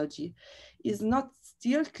phenomenology, it's not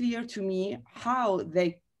still clear to me how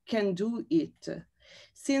they can do it,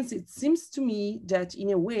 since it seems to me that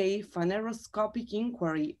in a way, phaneroscopic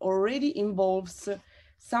inquiry already involves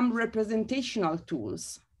some representational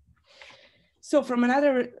tools. So from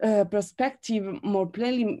another perspective, more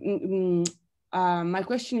plainly, my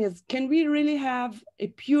question is, can we really have a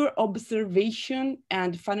pure observation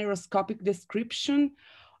and phaneroscopic description,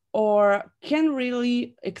 or can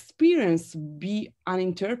really experience be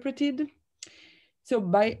uninterpreted? So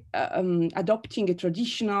by adopting a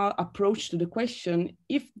traditional approach to the question,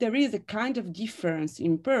 if there is a kind of difference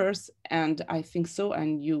in Peirce, and I think so,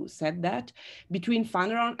 and you said that, between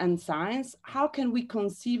Phaneron and science, how can we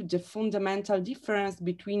conceive the fundamental difference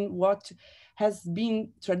between what has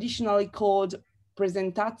been traditionally called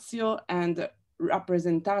Präsentatio and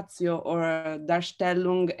Repräsentatio, or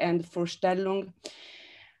Darstellung and Vorstellung?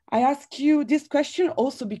 I ask you this question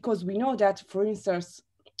also because we know that, for instance,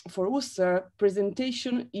 for Husserl,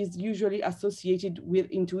 presentation is usually associated with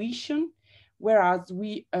intuition, whereas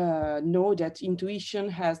we know that intuition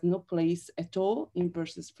has no place at all in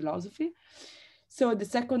Peirce's philosophy. So the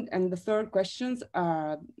second and the third questions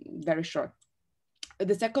are very short.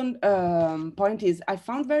 The second point is, I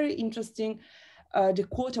found very interesting the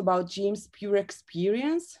quote about James' pure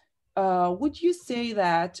experience. Would you say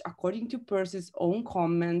that, according to Peirce's own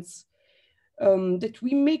comments, that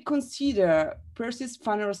we may consider Peirce's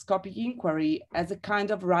phaneroscopic inquiry as a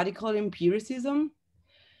kind of radical empiricism?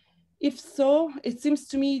 If so, it seems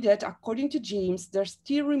to me that, according to James, there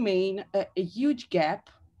still remain a huge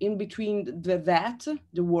gap in between the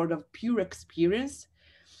word of pure experience,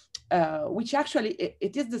 which actually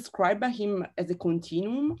it is described by him as a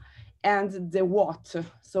continuum, and the what,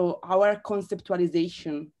 so our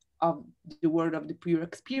conceptualization of the word of the pure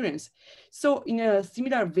experience. So in a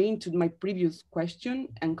similar vein to my previous question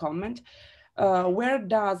and comment, where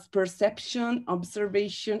does perception,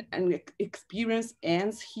 observation, and experience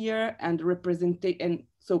ends here, and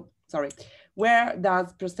where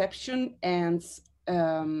does perception ends,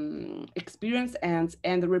 experience ends,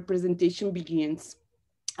 and the representation begins,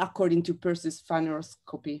 according to Peirce's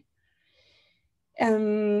Phaneroscopy?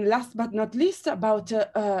 And last but not least, about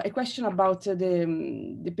a question about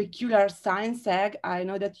the peculiar science egg. I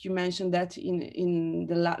know that you mentioned that in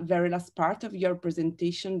the very last part of your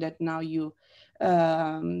presentation, that now you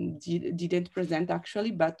didn't present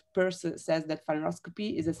actually, but Peirce says that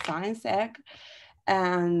phaneroscopy is a science egg.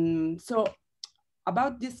 And so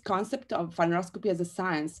about this concept of phaneroscopy as a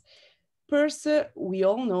science, Peirce, we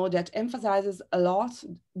all know that emphasizes a lot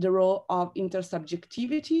the role of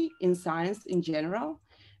intersubjectivity in science in general,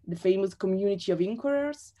 the famous community of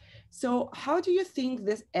inquirers. So how do you think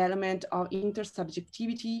this element of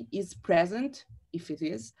intersubjectivity is present, if it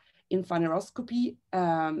is, in phaneroscopy?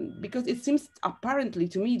 Because it seems apparently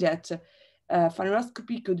to me that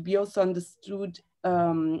phaneroscopy could be also understood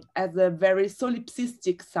as a very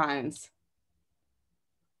solipsistic science.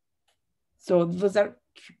 So those are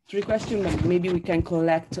three questions, but maybe we can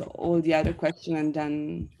collect all the other questions and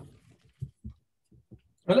then.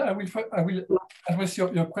 Well, I will address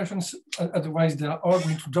your questions, otherwise they are all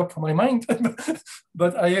going to drop from my mind.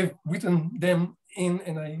 But I have written them in,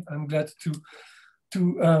 and I'm glad to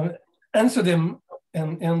answer them.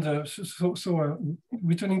 And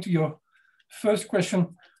returning to your first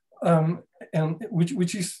question, and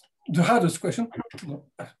which is the hardest question.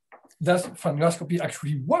 Does phaneroscopy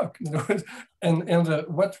actually work? You know? and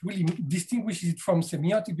what really distinguishes it from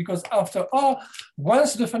semiotic? Because after all,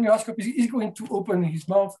 once the phaneroscopist is going to open his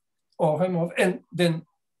mouth or her mouth and then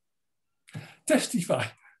testify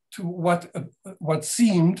to what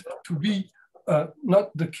seemed to be not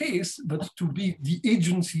the case, but to be the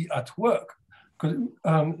agency at work,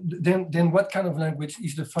 then what kind of language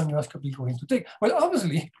is the phaneroscopy going to take? Well,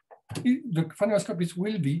 obviously, the phaneroscopist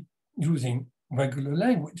will be using regular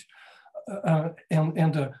language.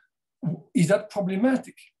 Is that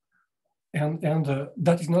problematic? And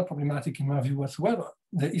that is not problematic in my view whatsoever.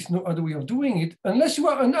 There is no other way of doing it unless you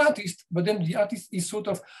are an artist, but then the artist is sort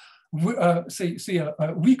of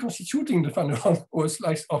reconstituting the Phaneron or a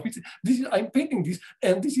slice of it. I'm painting this,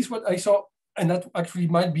 and this is what I saw, and that actually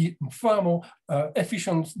might be far more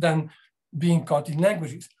efficient than being caught in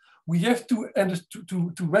languages. We have to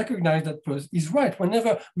recognize that Peirce is right.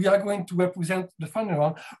 Whenever we are going to represent the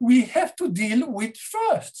Phaneron, we have to deal with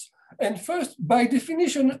firsts. And first, by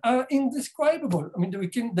definition, are indescribable. I mean,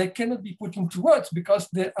 they cannot be put into words because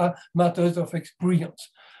they are matters of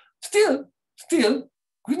experience. Still,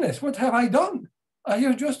 goodness, what have I done? I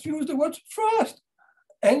have just used the word first,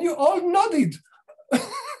 and you all nodded.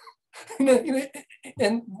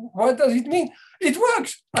 And what does it mean? It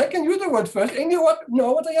works. I can use the word first, and you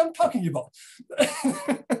know what I am talking about.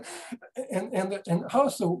 and how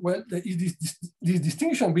so? Well, there is this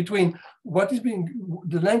distinction between what is being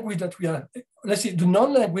the language that we are, let's say, the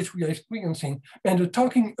non-language we are experiencing, and the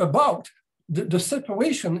talking about the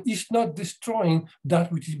separation is not destroying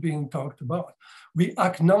that which is being talked about. We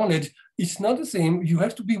acknowledge it's not the same. You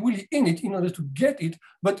have to be really in it in order to get it.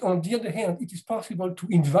 But on the other hand, it is possible to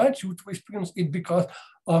invite you to experience it because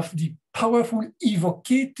of the powerful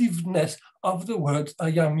evocativeness of the words I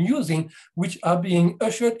am using, which are being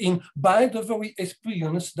ushered in by the very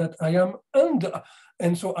experience that I am under.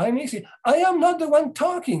 And so I may say, I am not the one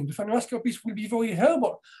talking. The phaneroscopist will be very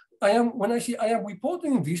humble. When I say I am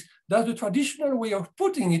reporting this, that's the traditional way of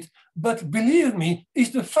putting it, but believe me,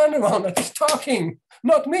 it's the Phaneron that is talking,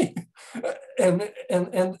 not me. And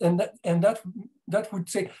that would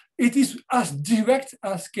say, it is as direct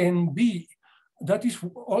as can be. That is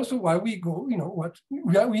also why we go,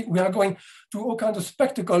 we are going to all kinds of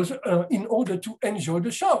spectacles in order to enjoy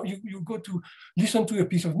the show. You go to listen to a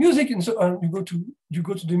piece of music and so on, you go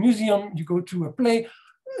to the museum, you go to a play,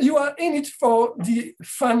 you are in it for the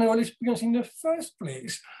Phaneron experience in the first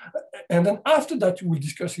place. And then after that, you will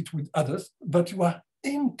discuss it with others, but you are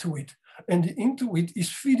into it. And the into it is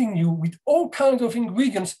feeding you with all kinds of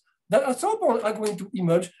ingredients that at some point are going to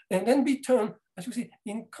emerge and then be turned, as you say,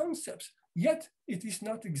 in concepts. Yet it is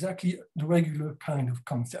not exactly the regular kind of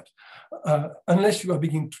concept, unless you are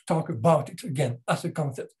beginning to talk about it again as a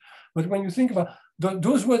concept. But when you think about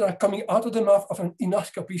those words are coming out of the mouth of an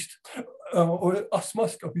inoscopist or an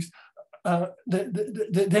osmoscopist,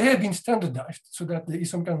 they have been standardized so that there is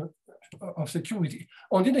some kind of security.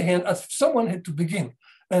 On the other hand, as someone had to begin,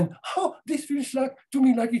 and this feels like to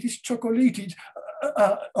me like it is chocolated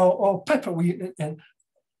or peppery, and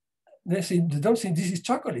they don't say this is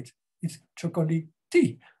chocolate. It's chocolate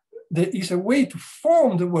tea. There is a way to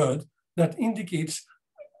form the word that indicates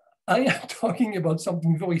I am talking about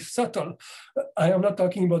something very subtle. I am not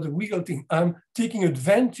talking about the real thing. I'm taking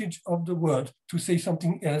advantage of the word to say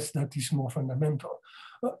something else that is more fundamental.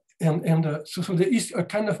 So there is a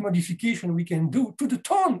kind of modification we can do to the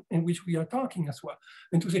tone in which we are talking as well.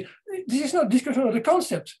 And to say, this is not discussion of the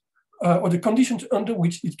concept or the conditions under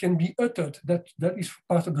which it can be uttered. That is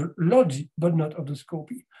part of the logic, but not of the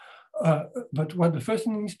scopy. But what the first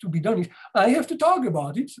thing needs to be done is, I have to talk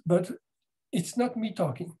about it, but it's not me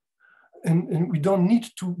talking. And we don't need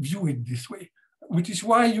to view it this way, which is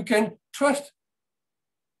why you can trust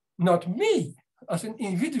not me as an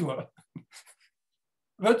individual,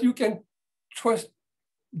 but you can trust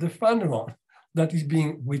the Phaneron that is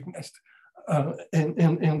being witnessed.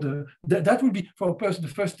 That would be for a person, the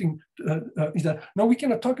first thing is that, no, we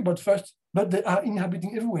cannot talk about first, but they are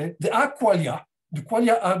inhabiting everywhere. They are qualia. The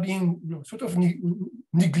qualia are being sort of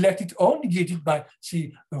neglected or negated by,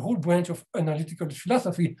 say, a whole branch of analytical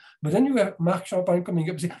philosophy. But then you have Marc Champagne coming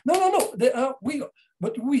up and say, no, they are real.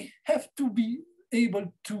 But we have to be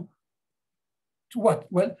able to what?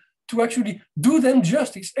 Well, to actually do them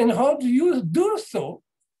justice. And how do you do so?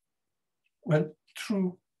 Well,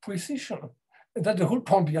 through precision. And that's the whole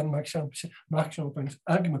point behind Marc Champagne's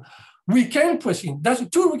argument. We can proceed. That's a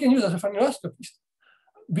tool we can use as a phaneroscopist,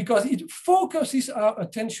 because it focuses our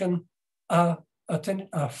attention, our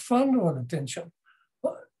Phaneron attention.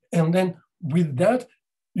 And then with that,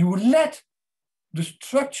 you let the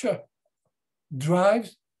structure drive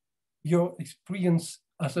your experience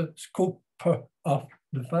as a scoper of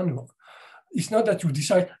the Phaneron. It's not that you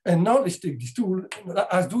decide, and now let's take this tool,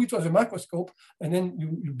 as do it as a microscope, and then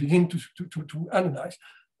you begin to analyze.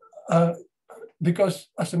 Because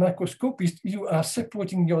as a microscopist, you are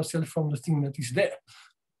separating yourself from the thing that is there.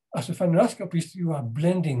 As a phaneroscopist, you are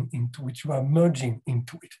blending into it, you are merging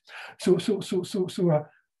into it. You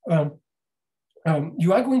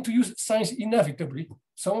are going to use science inevitably.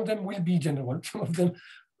 Some of them will be general, some of them,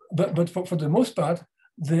 but for the most part,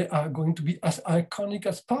 they are going to be as iconic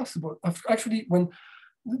as possible. Actually, when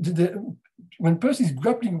Peirce is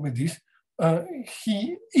grappling with this,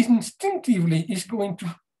 he instinctively is going to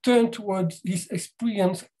turn towards his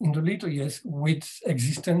experience in the later years with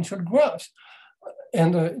existential graphs.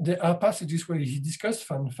 And there are passages where he discusses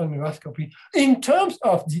phaneroscopy in terms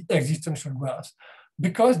of the existential graphs,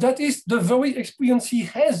 because that is the very experience he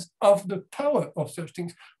has of the power of such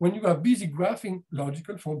things when you are busy graphing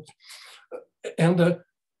logical forms. And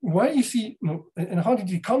why is he, and how did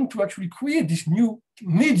he come to actually create this new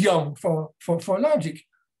medium for logic?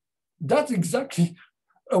 That's exactly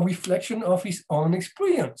a reflection of his own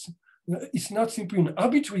experience. It's not simply an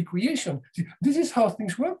arbitrary creation. This is how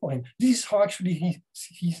things work for him. This is how actually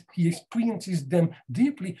he experiences them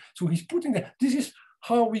deeply. So he's putting that. This is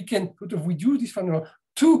how we can sort of reduce this Phaneron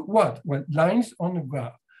to what? Well, lines on the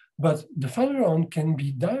graph. But the Phaneron can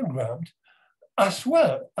be diagrammed as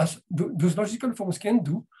well as those logical forms can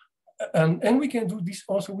do. And we can do this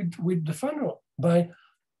also with the Phaneron by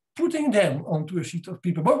putting them onto a sheet of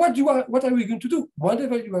paper. But what are we going to do?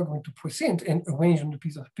 Whatever you are going to present and arrange on a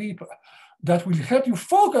piece of paper, that will help you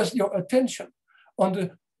focus your attention on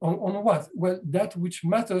what? Well, that which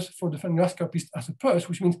matters for the phaneroscopist as a Peirce,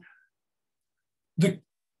 which means the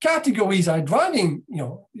categories are driving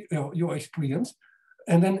your experience.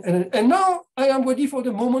 And now I am ready for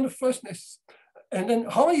the moment of firstness. And then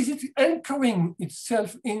how is it anchoring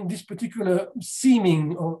itself in this particular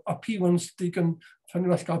seeming or appearance taken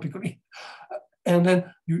phaneroscopically? And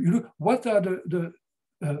then you look, what are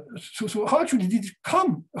so how actually did it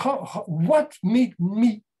come? What made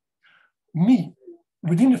me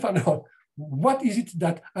within the Phaneron? What is it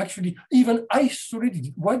that actually even isolated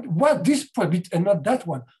it? What this bit and not that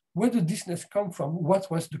one? Where did thisness come from?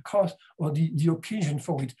 What was the cause or the occasion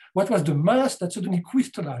for it? What was the mass that suddenly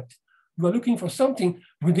crystallized? You are looking for something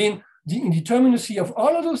within the indeterminacy of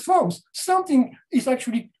all of those forms. Something is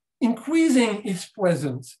actually increasing its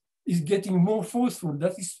presence, is getting more forceful.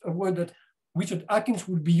 That is a word that Richard Atkins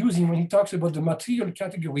would be using when he talks about the material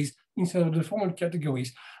categories instead of the formal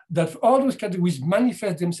categories, that all those categories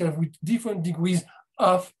manifest themselves with different degrees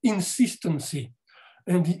of insistency.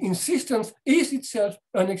 And the insistence is itself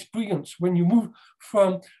an experience. When you move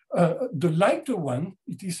from the lighter one,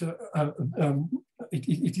 it is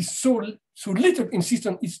so little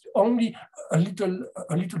insistent. It's only a little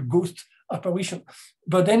ghost apparition.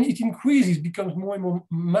 But then it increases, becomes more and more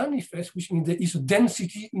manifest, which means there is a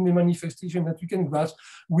density in the manifestation that you can grasp,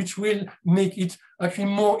 which will make it actually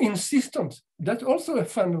more insistent. That's also a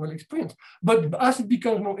Phaneron experience. But as it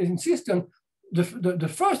becomes more insistent,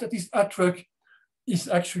 the first that is at work is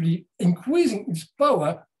actually increasing its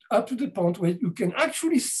power up to the point where you can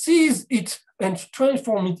actually seize it and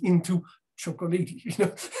transform it into chocolate,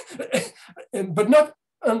 but not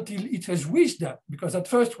until it has reached that. Because at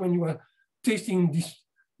first, when you are tasting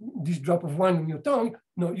this drop of wine on your tongue,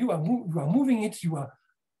 no, you are moving it. You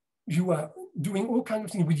are doing all kinds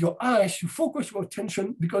of things with your eyes. You focus your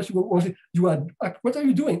attention because you are. What are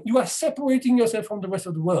you doing? You are separating yourself from the rest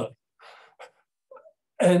of the world.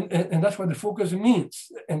 And that's what the focus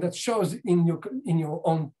means. And that shows in your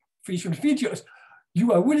own facial features.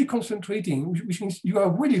 You are really concentrating, which means you are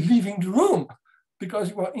really leaving the room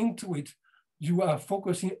because you are into it. You are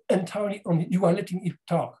focusing entirely on it. You are letting it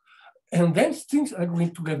talk. And then things are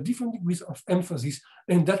going to have different degrees of emphasis,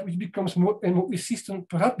 and that which becomes more and more insistent,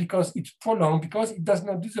 perhaps because it's prolonged, because it does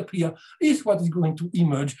not disappear, is what is going to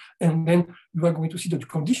emerge. And then you are going to see that the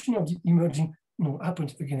condition of the emerging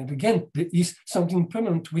happens again and again. There is something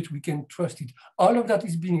permanent to which we can trust it. All of that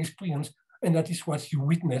is being experienced, and that is what you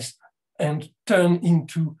witness and turn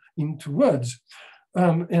into words.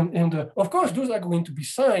 Of course, those are going to be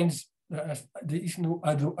signs. There is no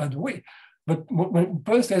other way. But when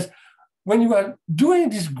Peirce says, when you are doing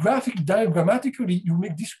this graphic diagrammatically, you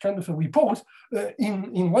make this kind of a report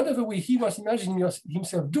in whatever way he was imagining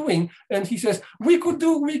himself doing. And he says, we could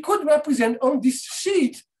represent on this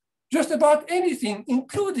sheet just about anything,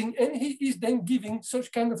 including, and he is then giving such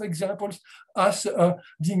kind of examples as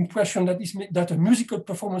the impression that a musical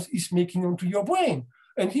performance is making onto your brain.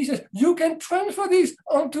 And he says, you can transfer this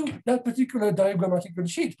onto that particular diagrammatical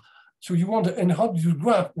sheet. So you wonder, and how do you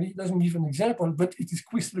graph? He doesn't give an example, but it is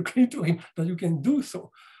crystal clear to him that you can do so.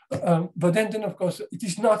 But then of course, it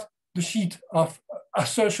is not the sheet of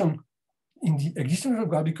assertion in the existence of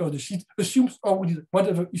graph, because the sheet assumes already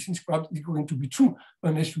whatever is inscribed is going to be true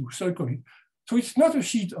unless you circle it. So it's not a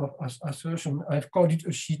sheet of assertion. I've called it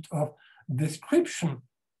a sheet of description.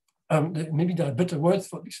 Maybe there are better words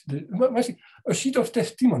for this. A sheet of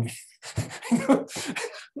testimony.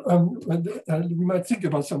 We might think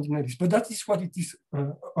about something like this, but that is what it is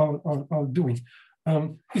all doing.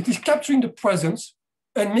 It is capturing the presence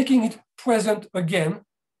and making it present again,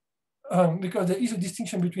 because there is a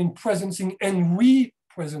distinction between presencing and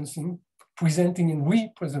representing, presenting and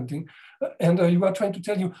representing. And you are trying to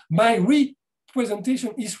tell you, my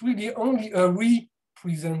representation is really only a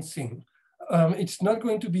representing. It's not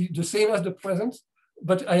going to be the same as the present,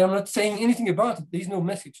 but I am not saying anything about it. There is no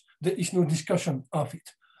message. There is no discussion of it.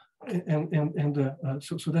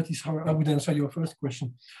 So that is how I would answer your first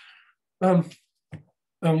question.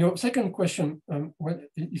 Your second question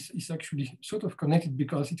is actually sort of connected,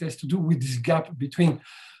 because it has to do with this gap between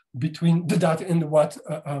the data and the what,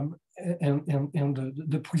 and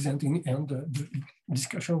the presenting and the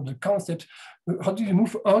discussion of the concept. How do you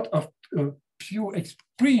move out of pure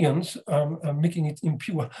experience, making it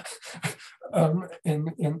impure?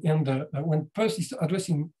 When Peirce is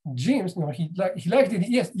addressing James, he likes it.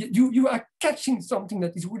 Yes, you are catching something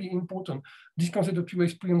that is really important, this concept of pure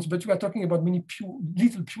experience, but you are talking about many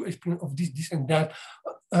little pure experience of this and that.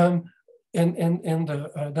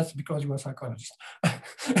 That's because you're a psychologist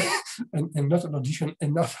and not a logician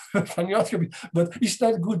and not Phaneroscopy, but it's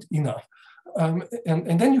not good enough.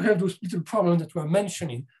 And then you have those little problems that we're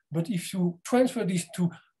mentioning. But if you transfer this to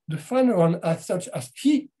the Phaneron as such as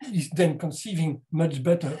he is then conceiving much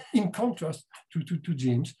better in contrast to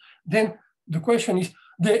James, then the question is,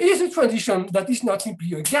 there is a transition that is not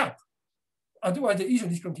simply a gap. Otherwise, there is a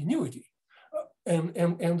discontinuity.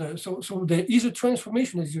 So there is a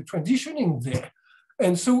transformation, there is a transitioning there.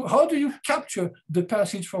 And so how do you capture the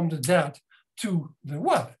passage from the that to the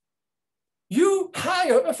what? You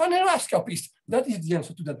hire a phaneroscopist. That is the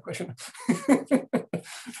answer to that question.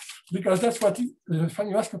 Because that's what the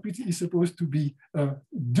phaneroscopist is supposed to be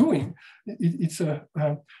doing.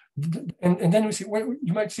 And then we say, well,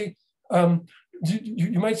 you might say,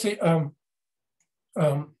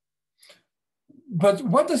 but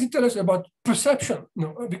what does it tell us about perception?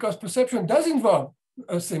 No, because perception does involve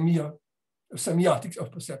a semiotics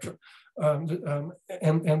of perception.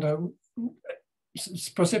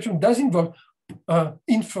 Perception does involve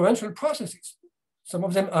inferential processes. Some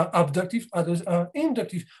of them are abductive, others are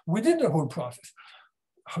inductive within the whole process.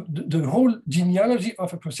 The whole genealogy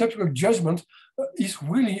of a perceptual judgment is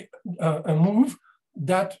really a move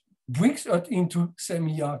that brings us into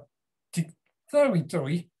semiotic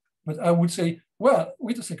territory. But I would say, well,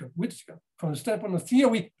 wait a second. From the standpoint of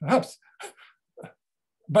theory, perhaps.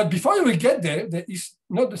 But before you will get there, there is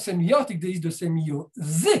not the semiotic, there is the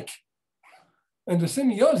semiotic. And the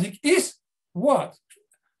semiotic is what?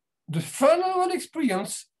 The Phaneron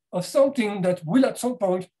experience of something that will at some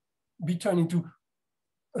point be turned into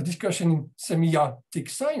a discussion in semiotic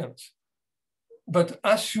science. But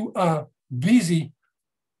as you are busy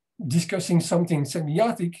discussing something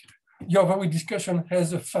semiotic, your very discussion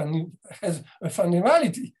has a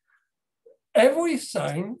phanerality. Every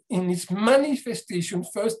sign in its manifestation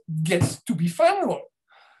first gets to be Phaneron.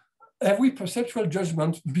 Every perceptual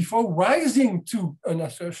judgment before rising to an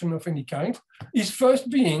assertion of any kind is first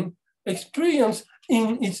being experienced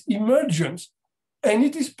in its emergence. And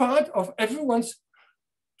it is part of everyone's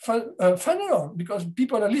Phaneron, because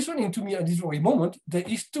people are listening to me at this very moment. There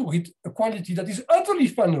is to it a quality that is utterly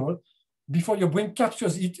Phaneron before your brain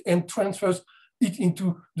captures it and transfers it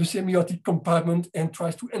into the semiotic compartment and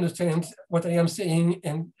tries to understand what I am saying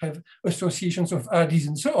and have associations of ideas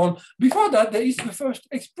and so on. Before that, there is the first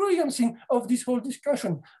experiencing of this whole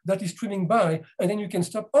discussion that is streaming by, and then you can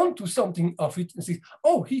stop onto something of it and say,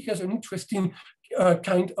 oh, he has an interesting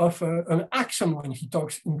kind of an accent when he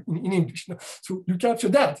talks in English. So you capture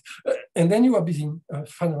that, and then you are busy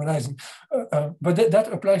Phaneralizing. But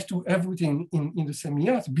that applies to everything in the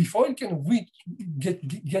semiotic. Before you can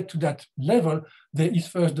get to that level, there is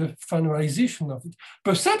first the Phaneralization of it.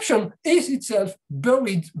 Perception is itself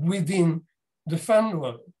buried within the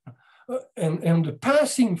Phaneron, and the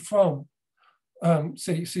passing from,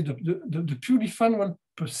 say the purely Phaneron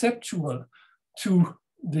perceptual to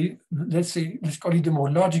let's call it the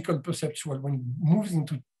more logical perceptual, when it moves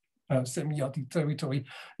into semiotic territory,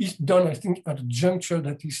 is done, I think, at a juncture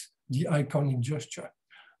that is the iconic gesture.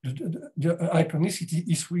 The iconicity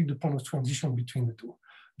is really the point of transition between the two.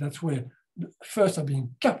 That's where the first are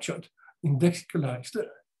being captured, indexicalized,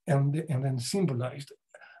 and then symbolized.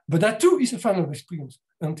 But that too is a final experience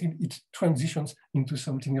until it transitions into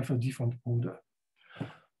something of a different order.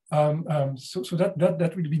 So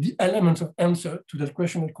that will be the element of answer to that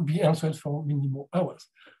question that could be answered for many more hours.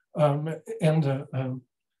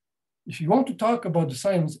 If you want to talk about the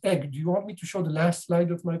science egg, do you want me to show the last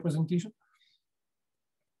slide of my presentation?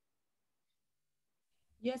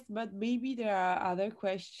 Yes, but maybe there are other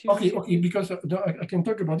questions. Okay, because I can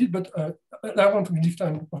talk about it, but I want to leave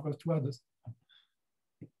time, of course, to others.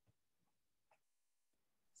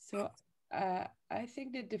 So I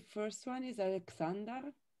think that the first one is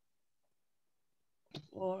Alexander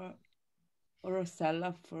or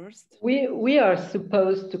Rossella first. We are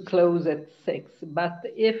supposed to close at 6, but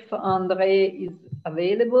if André is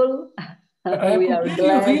available, we are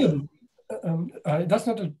glad. Available. That's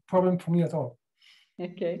not a problem for me at all.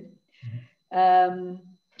 Okay.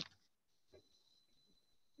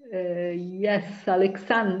 Yes,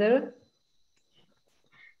 Alexander.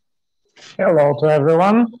 Hello to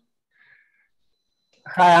everyone.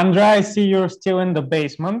 Hi, André. I see you're still in the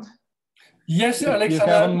basement. Yes,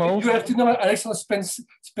 Alexander. You have to know, Alexander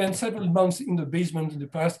spent several months in the basement in the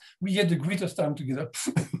past. We had the greatest time together.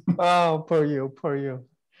 Oh, poor you.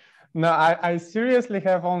 No, I seriously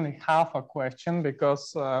have only half a question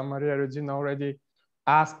because Maria Regina already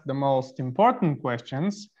asked the most important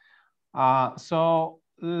questions. So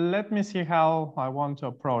let me see how I want to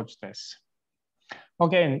approach this.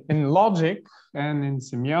 Okay, in logic and in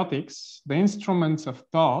semiotics, the instruments of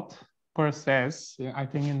thought, Peirce says, I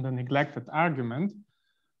think in the neglected argument,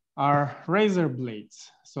 are razor blades.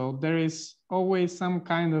 So there is always some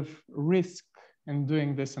kind of risk in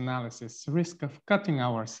doing this analysis, risk of cutting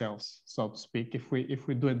ourselves, so to speak, if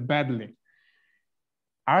we do it badly.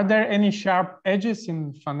 Are there any sharp edges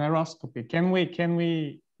in phaneroscopy?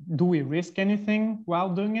 Do we risk anything while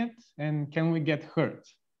doing it? And can we get hurt?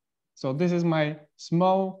 So this is my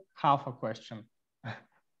small half a question.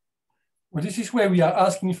 Well, this is where we are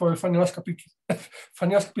asking for a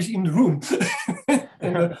phaneroscopist in the room.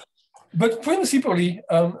 But principally,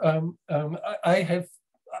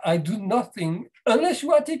 I do nothing unless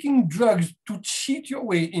you are taking drugs to cheat your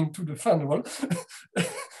way into the Phaneron.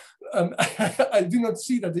 I do not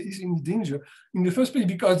see that there is any danger in the first place,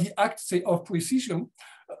 because the act, say, of precision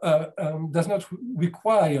does not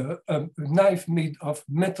require a knife made of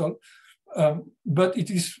metal, but it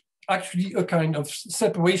is actually a kind of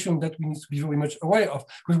separation that we need to be very much aware of.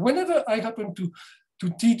 Because whenever I happen to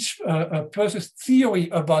teach Peirce's theory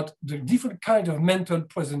about the different kinds of mental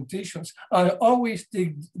presentations, I always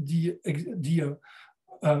take the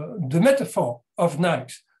metaphor of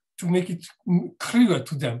knives to make it clearer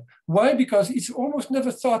to them. Why? Because it's almost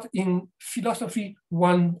never taught in philosophy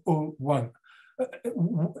 101.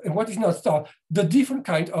 And what is not taught? The different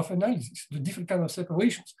kind of analysis, the different kind of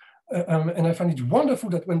separations. And I find it wonderful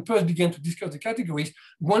that when Peirce began to discuss the categories,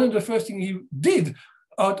 one of the first things he did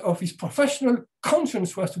out of his professional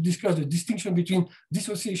conscience was to discuss the distinction between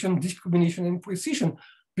dissociation, discrimination, and precision,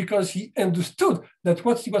 because he understood that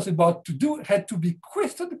what he was about to do had to be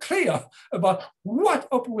crystal clear about what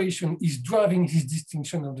operation is driving his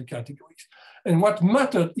distinction of the categories. And what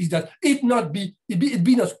mattered is that it be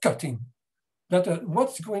not cutting, that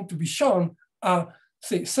what's going to be shown are,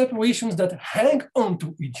 say, separations that hang on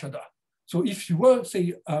to each other. So if you were,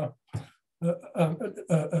 say, a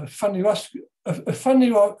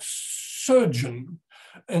phanerosurgeon,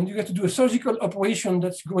 and you have to do a surgical operation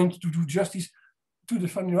that's going to do justice to the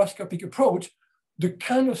phaneroscopic approach, the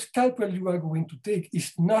kind of scalpel you are going to take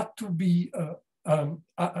is not to be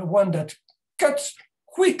one that cuts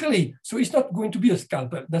quickly. So it's not going to be a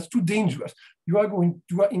scalpel. That's too dangerous. You are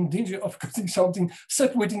in danger of cutting something,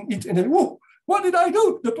 separating it, and then, whoa, what did I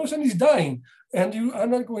do? The person is dying. And you are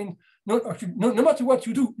not going, no matter what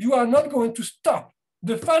you do, you are not going to stop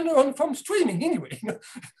the Phaneron from streaming anyway.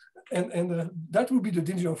 and that will be the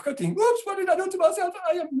danger of cutting. Oops, what did I do to myself?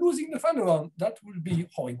 I am losing the Phaneron. That will be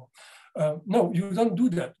horrible. No, you don't do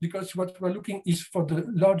that, because what we're looking is for the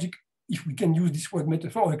logic, if we can use this word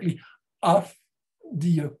metaphorically, of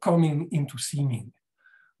the coming into seeming.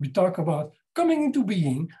 We talk about coming into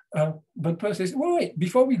being, but Peirce says, wait,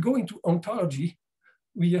 before we go into ontology,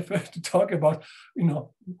 we have to talk about,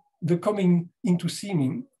 the coming into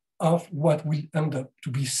seeming of what will end up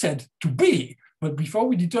to be said to be. But before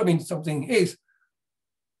we determine something is,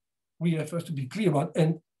 we have first to be clear about,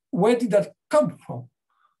 and where did that come from?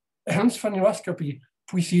 Hence, phaneroscopy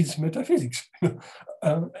precedes metaphysics.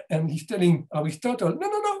 And he's telling Aristotle,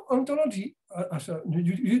 no, ontology,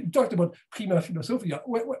 you talked about prima philosophia,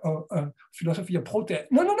 philosophia pro te.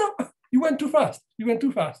 No, you went too fast.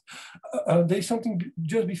 There's something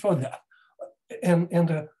just before that.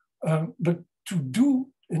 But to do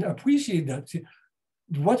and appreciate that,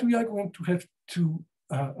 what we are going to have to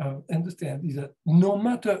understand is that no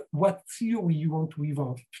matter what theory you want to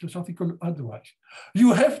evolve, philosophical or otherwise,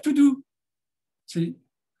 you have to do, say,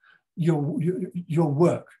 your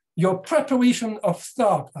work, your preparation of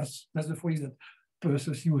thought, as the phrase that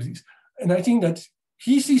Peirce uses. And I think that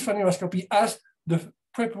he sees phaneroscopy as the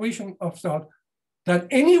preparation of thought that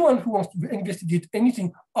anyone who wants to investigate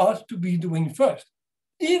anything ought to be doing first,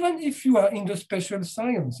 even if you are in the special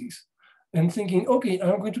sciences and thinking, okay,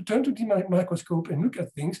 I'm going to turn to the microscope and look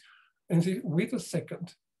at things and say, wait a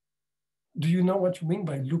second, do you know what you mean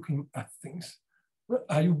by looking at things?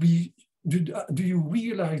 Do you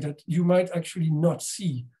realize that you might actually not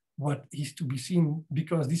see what is to be seen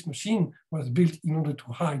because this machine was built in order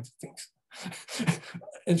to hide things?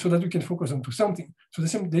 And so that we can focus on to something. So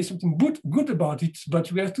there's something good about it,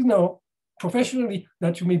 but you have to know professionally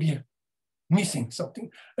that you may be missing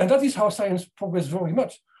something. And that is how science progresses very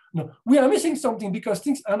much. No, we are missing something because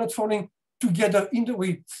things are not falling together in the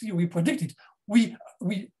way theory predicted. We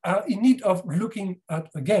are in need of looking at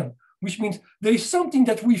again, which means there is something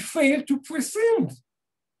that we fail to present.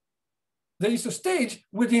 There is a stage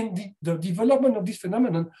within the development of this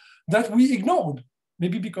phenomenon that we ignored,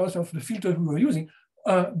 maybe because of the filter we were using,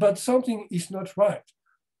 but something is not right.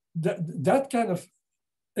 That kind of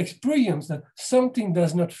experience that something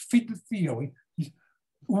does not fit the theory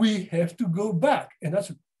we have to go back. And that's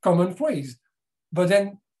a common phrase. But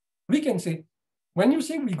then we can say, when you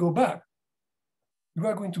say we go back, you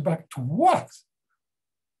are going to back to what?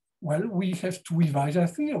 Well, we have to revise our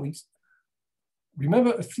theories.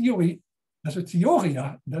 Remember, a theory, that's a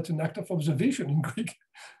theoria, that's an act of observation in Greek.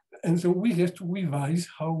 And so we have to revise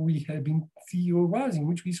how we have been theorizing,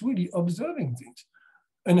 which is really observing things.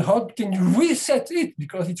 And how can you reset it?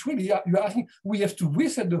 Because it's really, you're asking, we have to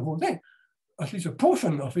reset the whole thing. At least a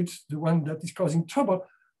portion of it, the one that is causing trouble.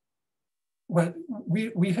 Well,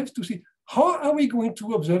 we have to see, how are we going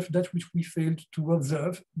to observe that which we failed to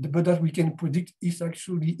observe, but that we can predict is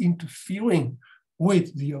actually interfering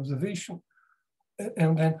with the observation?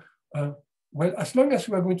 And then, well, as long as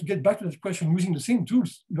you are going to get back to that question using the same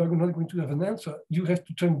tools, you are not going to have an answer. You have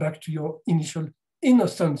to turn back to your initial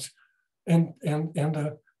innocence. And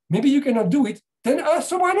maybe you cannot do it. Then ask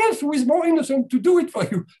someone else who is more innocent to do it for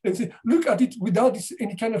you. And say, look at it without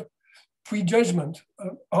any kind of prejudgment.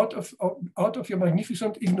 Out of your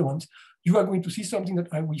magnificent ignorance, you are going to see something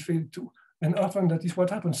that we failed to. And often that is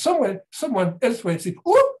what happens. Somewhere, someone elsewhere says,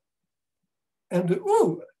 "Ooh!" And the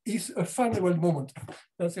 "ooh" is a Phaneron moment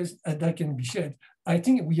that says that can be shared. I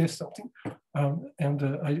think we have something.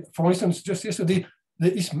 For instance, just yesterday,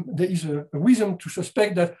 there is a reason to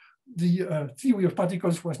suspect that the theory of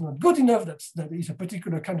particles was not good enough, that there is a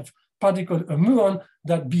particular kind of particle, a muon,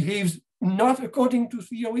 that behaves not according to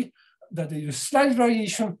theory, that there is a slight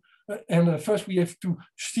variation. First we have to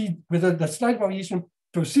see whether that slight variation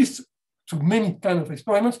persists to many kinds of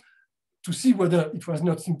experiments to see whether it was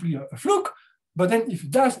not simply a fluke. But then if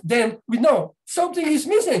it does, then we know something is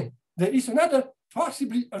missing. There is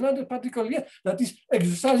possibly another particle here that is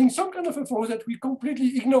exercising some kind of a force that we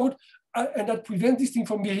completely ignored, and that prevents this thing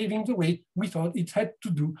from behaving the way we thought it had to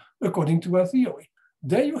do according to our theory.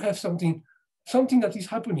 There you have something that is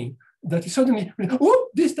happening, that is suddenly, oh,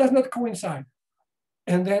 this does not coincide.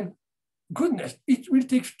 And then, goodness, it will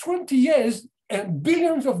take 20 years and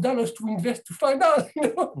billions of dollars to invest to find out,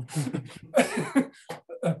 you know?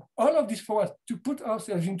 All of this for us to put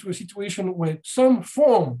ourselves into a situation where some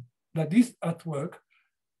form that is at work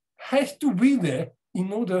has to be there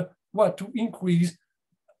in order to increase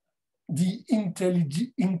the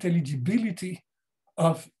intelligibility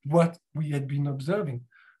of what we had been observing.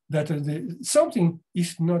 That something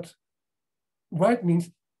is not right means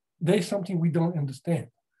there is something we don't understand.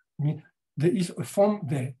 I mean, there is a form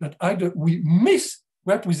there that either we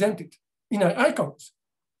misrepresent it in our icons,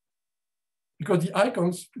 because the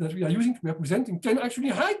icons that we are using to representing can actually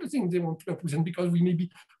hide the thing they want to represent, because we may be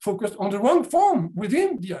focused on the wrong form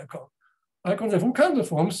within the icon. Icons have all kinds of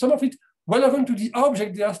forms, some of it relevant to the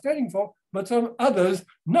object they are standing for, but some others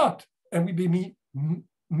not. And we may be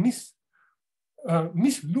mislooking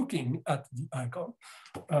at the icon,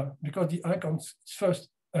 because the icon is first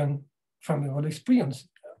an ephemeral experience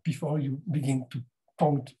before you begin to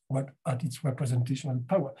point at its representational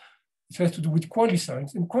power. It has to do with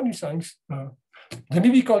quasi-signs, and quasi-signs, they may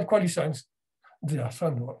be called quasi-signs, they are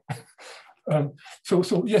Phaneron.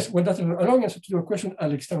 So yes, well, that's a long answer to your question,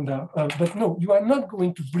 Alexander, but no, you are not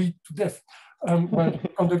going to bleed to death while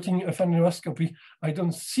conducting a phaneroscopy. I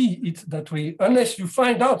don't see it that way, unless you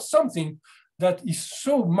find out something that is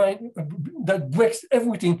so that breaks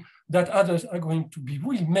everything that others are going to be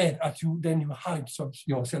really mad at you, then you hide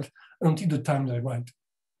yourself until the time is right.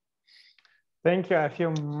 Thank you, I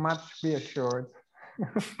feel much reassured.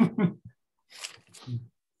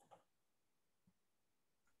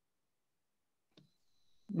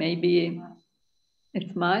 Maybe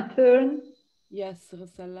it's my turn. Yes,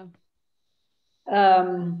 Rossella.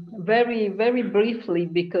 Very, very briefly,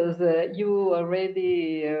 because you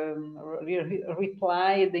already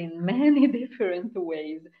replied in many different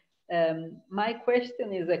ways. My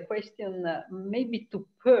question is a question maybe to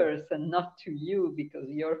Peirce and not to you, because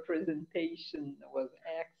your presentation was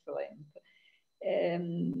excellent.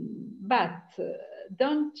 But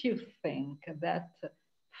don't you think that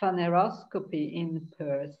phaneroscopy in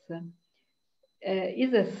Peirce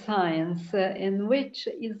is a science in which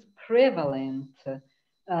is prevalent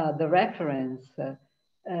the reference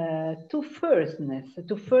to firstness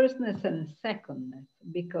and secondness,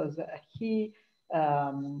 because he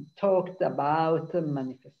talked about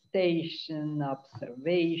manifestation,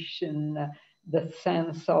 observation, the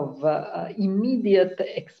sense of immediate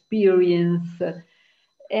experience.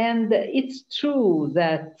 And it's true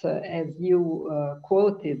that, as you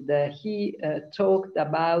quoted, he talked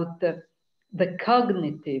about the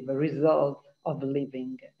cognitive result of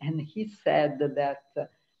living. And he said that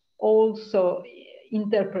also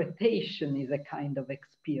interpretation is a kind of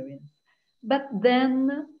experience. But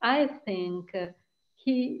then I think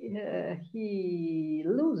he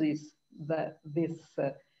loses this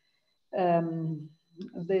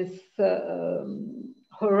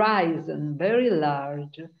horizon very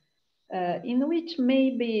large, in which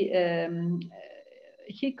maybe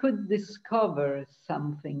he could discover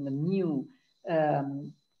something new.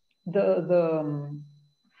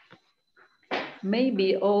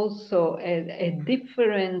 Maybe also a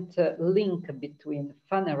different link between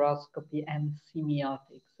phaneroscopy and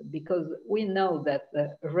semiotics, because we know that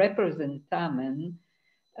the representamen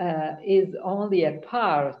is only a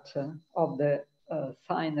part of the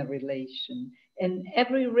sign relation, and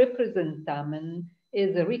every representamen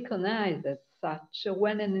is recognized as such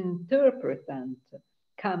when an interpretant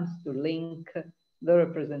comes to link the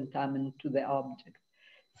representamen to the object.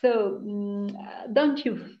 So don't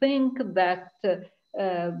you think that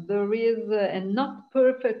there is a not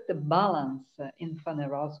perfect balance in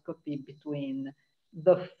phaneroscopy between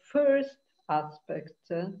the first aspect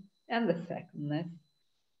and the secondness,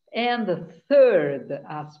 and the third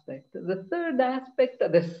aspect? The third aspect,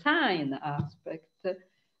 the sign aspect,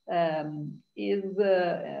 is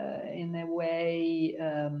in a way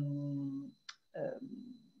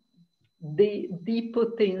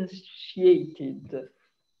depotentiated.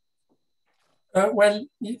 Well,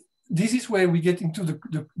 this is where we get into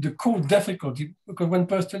the core difficulty, because when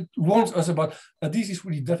Peirce warns us about this is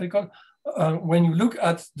really difficult, when you look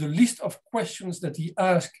at the list of questions that he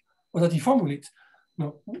asks or that he formulates, you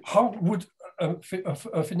know, how would a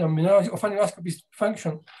phenomenology or phaneroscopist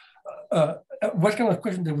function? What kind of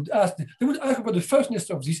question they would ask? They would ask about the firstness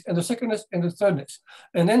of this and the secondness and the thirdness.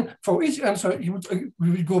 And then for each answer, we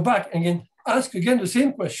would go back and again ask again the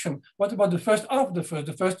same question. What about the first of the first,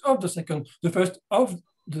 the first of the second, the first of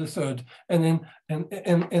the third? And then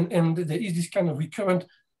and there is this kind of recurrent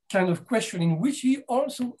kind of questioning, which he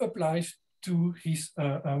also applies to his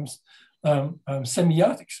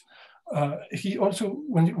semiotics. He also,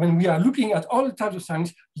 when we are looking at all the types of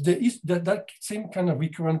science, there is that same kind of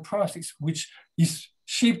recurrent process, which is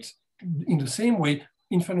shaped in the same way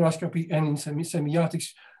in phaneroscopy and in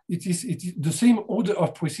semiotics. It is the same order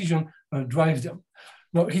of precision drives them.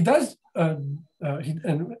 Now he does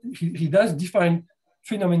define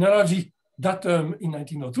phenomenology, that term in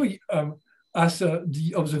 1903, as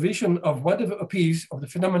the observation of whatever appears of the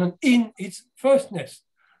phenomenon in its firstness,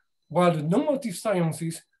 while the normative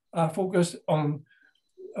sciences are focused on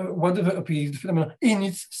whatever appears the phenomenon in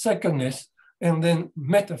its secondness, and then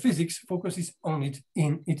metaphysics focuses on it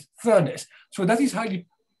in its thirdness. So that is highly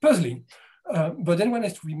puzzling. But then one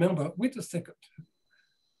has to remember, wait a second,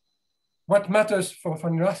 what matters for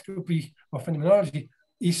phaneroscopy or phenomenology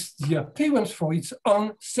is the appearance for its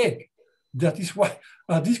own sake. That is why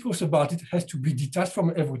our discourse about it has to be detached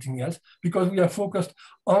from everything else, because we are focused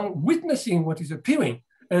on witnessing what is appearing.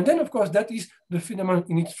 And then, of course, that is the phenomenon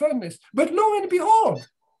in its firmness. But lo and behold,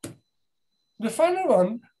 the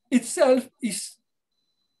Phaneron itself is,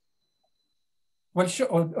 well,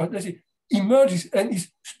 or let's say, emerges and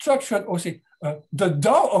is structured, or say, the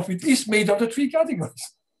DAO of it is made of the three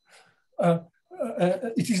categories.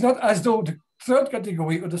 It is not as though the third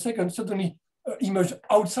category or the second suddenly emerge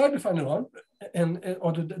outside the Phaneron,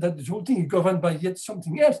 or that the whole thing is governed by yet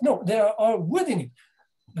something else. No, they are all within it.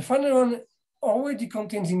 The Phaneron already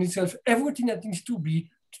contains in itself everything that needs to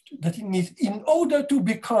be, that it needs in order to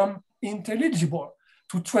become intelligible,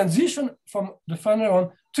 to transition from the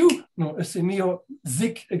Phaneron to a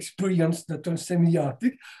semiotic experience that is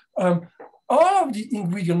semiotic. All of the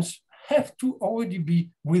ingredients have to already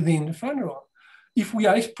be within the Phaneron. If we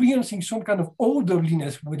are experiencing some kind of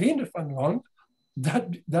orderliness within the Phaneron,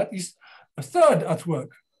 that is a third at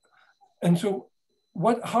work. And so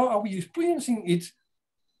how are we experiencing it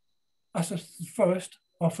as a first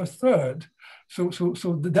of a third? So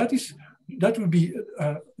that will be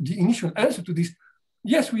the initial answer to this.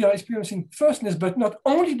 Yes, we are experiencing firstness, but not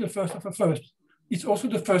only the first of a first, it's also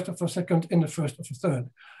the first of a second and the first of a third.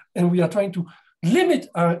 And we are trying to limit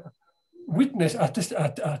our witness, our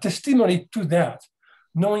testimony to that,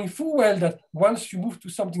 knowing full well that once you move to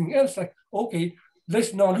something else, like, okay,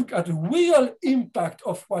 let's now look at the real impact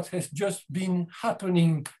of what has just been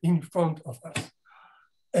happening in front of us.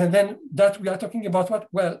 And then that we are talking about what?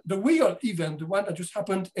 Well, the real event, the one that just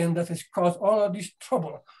happened and that has caused all of this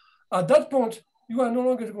trouble. At that point, you are no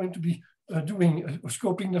longer going to be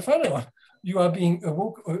scoping the Phaneron. You are being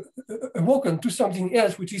awoken to something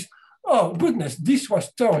else, which is, oh goodness, this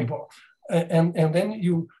was terrible. And then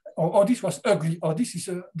you, or this was ugly, or this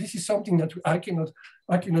is something that I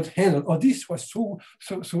cannot handle, or this was or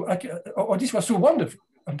this was so wonderful.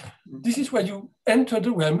 This is where you enter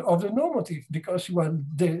the realm of the normative, because you are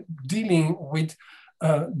dealing with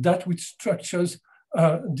that which structures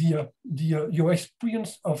your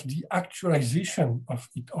experience of the actualization of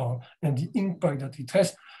it all and the impact that it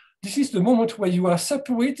has. This is the moment where you are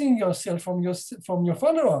separating yourself from your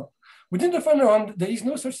Phaneron. Within the Phaneron, there is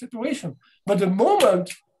no such separation. But the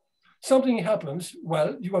moment something happens,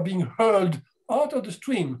 well, you are being hurled out of the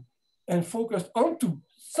stream and focused onto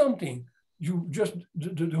something. You just,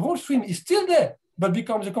 the whole stream is still there, but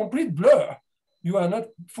becomes a complete blur. You are not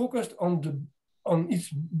focused on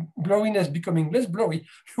its blurriness becoming less blurry.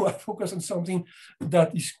 You are focused on something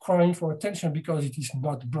that is crying for attention because it is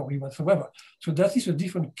not blurry whatsoever. So that is a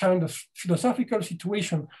different kind of philosophical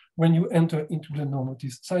situation when you enter into the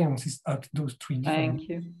normative sciences at those three different. Thank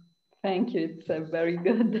you. Thank you. It's a very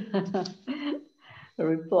good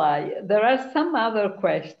reply. There are some other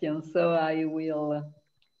questions, so I will,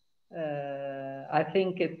 I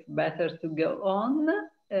think it's better to go on.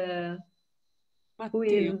 Who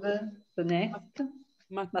is the next?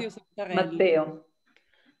 Matteo.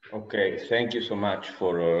 Okay, thank you so much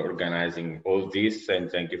for organizing all this, and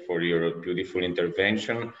thank you for your beautiful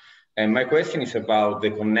intervention. And my question is about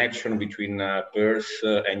the connection between Peirce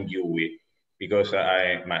and Dewey, because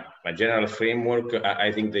my general framework,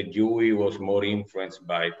 I think that Dewey was more influenced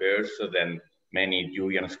by Peirce than many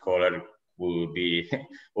Deweyan scholars will be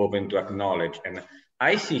open to acknowledge. And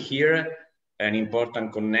I see here an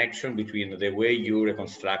important connection between the way you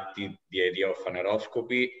reconstructed the idea of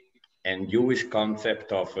phaneroscopy and Dewey's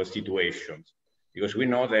concept of situations. Because we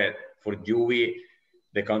know that for Dewey,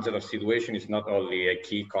 the concept of situation is not only a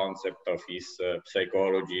key concept of his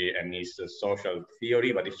psychology and his social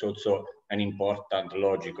theory, but it's also an important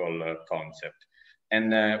logical concept.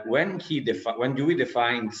 And when Dewey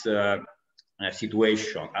defines a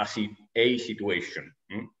situation as a situation,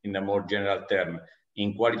 in a more general term,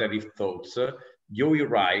 in qualitative thoughts, Dewey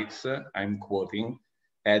writes, I'm quoting,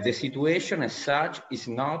 the situation as such is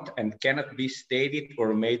not and cannot be stated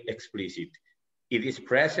or made explicit. It is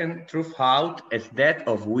present throughout as that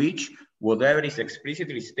of which whatever is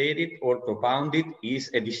explicitly stated or propounded is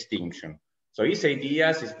a distinction. So his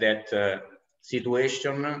ideas is that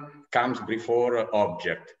situation comes before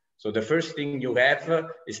object. So the first thing you have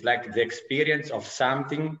is like the experience of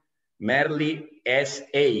something merely as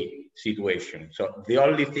a situation. So the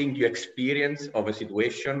only thing you experience of a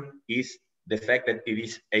situation is the fact that it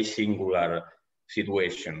is a singular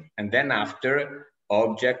situation. And then after,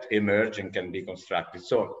 object emerge and can be constructed.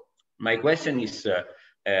 So my question is,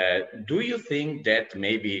 do you think that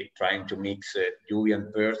maybe trying to mix Dewey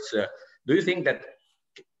and Peirce, do you think that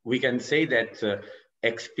we can say that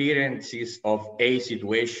experiences of a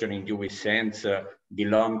situation in Dewey's sense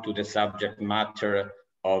belong to the subject matter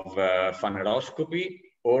of phaneroscopy,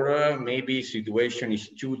 or maybe situation is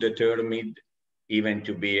too determined even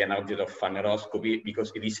to be an object of phaneroscopy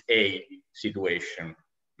because it is a situation?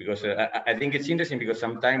 Because I think it's interesting because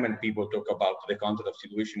sometimes when people talk about the concept of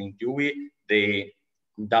situation in Dewey, they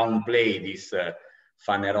downplay this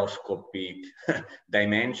phaneroscopic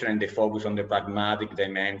dimension and they focus on the pragmatic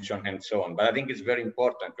dimension and so on. But I think it's very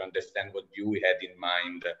important to understand what Dewey had in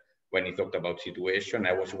mind when he talked about situation.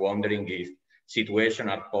 I was wondering if situation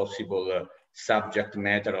are possible subject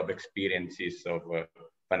matter of experiences of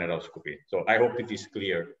phaneroscopy. So I hope it is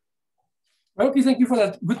clear. Okay, thank you for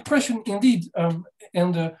that. Good question indeed.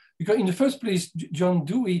 Because in the first place, John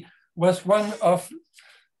Dewey was was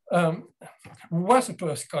a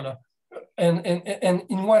Peirce scholar. And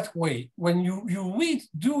in what way? When you read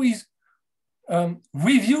Dewey's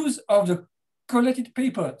reviews of the collected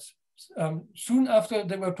papers soon after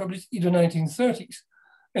they were published in the 1930s,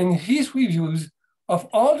 and his reviews of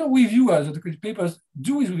all the reviewers of the collected papers,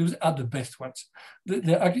 Dewey's reviews are the best ones.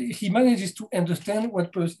 He manages to understand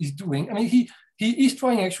what Peirce is doing. I mean, he is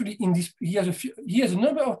trying actually in this, he has a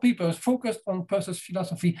number of papers focused on Peirce's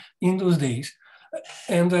philosophy in those days.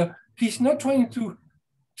 And he's not trying to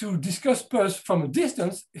discuss Peirce from a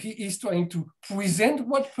distance. He is trying to present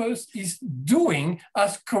what Peirce is doing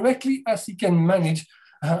as correctly as he can manage,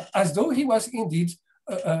 as though he was indeed,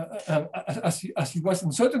 as he was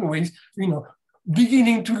in certain ways,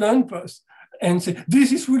 beginning to learn Peirce and say,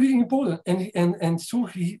 this is really important. And so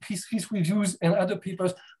his reviews and other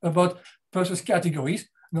papers about Peirce's categories,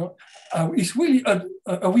 is really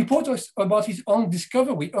a report about his own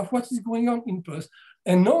discovery of what is going on in Peirce,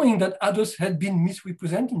 and knowing that others had been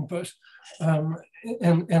misrepresenting Peirce, and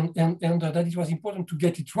that it was important to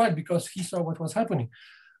get it right because he saw what was happening.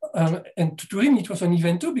 And to him, it was an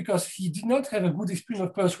event too, because he did not have a good experience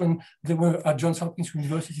of Peirce when they were at Johns Hopkins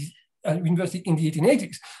University in the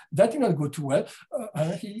 1880s. That did not go too well.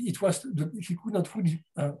 He could not really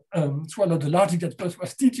swallow the logic that Peirce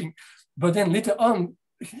was teaching. But then later on,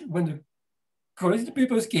 when the correlated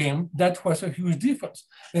papers came, that was a huge difference.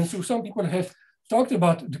 And so some people have talked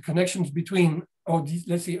about the connections between, or these,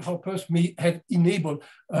 let's say, how Peirce may have enabled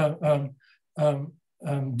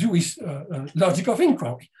Dewey's logic of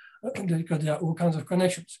inquiry, because there are all kinds of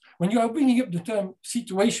connections. When you are bringing up the term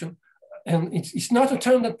situation, and it's not a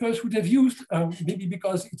term that Peirce would have used, maybe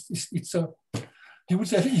because it's a, he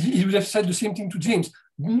would have said the same thing to James,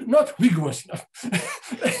 not rigorous enough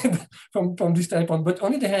from this type on, but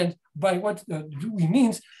on the other hand, by what Dewey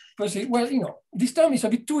means, Peirce say, well, you know, this term is a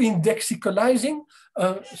bit too indexicalizing.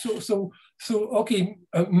 So okay,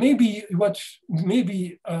 maybe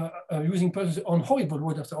using Peirce's unhorrible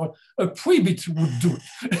word after all, a pre-bit would do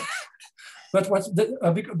it. But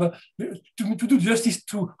to do justice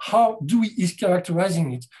to how Dewey is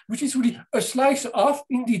characterizing it, which is really a slice of,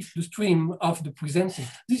 indeed, the stream of the presenting.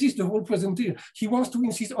 This is the whole presentation. He wants to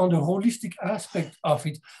insist on the holistic aspect of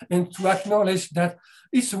it and to acknowledge that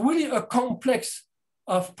it's really a complex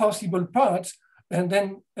of possible parts, and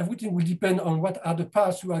then everything will depend on what are the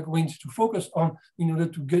parts we are going to focus on in order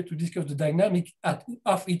to get to discuss the dynamic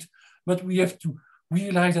of it. But we have to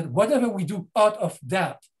realize that whatever we do out of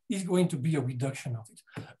that is going to be a reduction of it.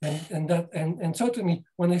 And certainly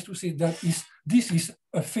one has to say that this is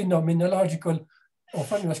a phenomenological or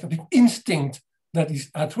phaneroscopic instinct that is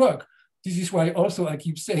at work. This is why also I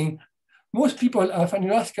keep saying most people are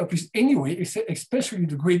phaneroscopists anyway, especially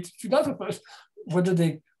the great philosophers, whether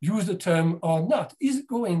they use the term or not, is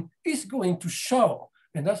going to show.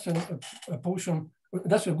 And that's a portion,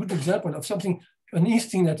 that's a good example of something, an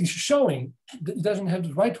instinct that is showing. It doesn't have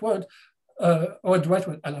the right word, or the right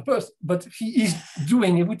word à la Peirce, but he is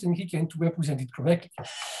doing everything he can to represent it correctly.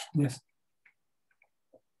 Yes.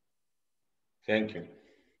 Thank you.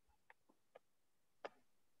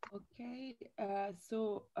 Okay,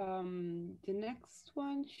 so the next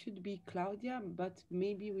one should be Claudia, but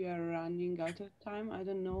maybe we are running out of time. I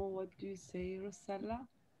don't know. What do you say, Rossella?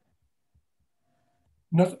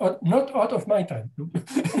 Not out of my time.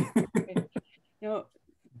 Okay. No.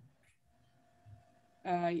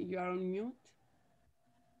 You are on mute.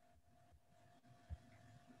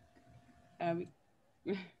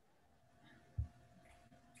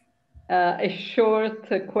 A short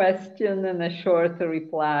question and a short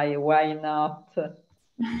reply. Why not?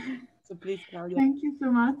 So please, Claudia. Thank you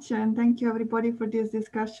so much, and thank you everybody for this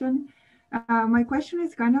discussion. My question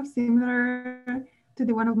is kind of similar to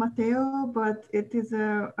the one of Matteo, but it is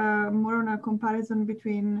more on a comparison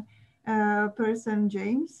between Peirce and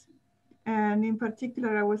James. And in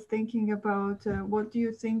particular, I was thinking about what do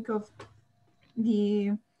you think of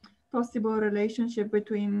the possible relationship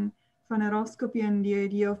between phaneroscopy and the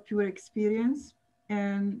idea of pure experience.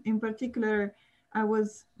 And in particular, I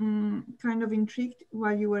was kind of intrigued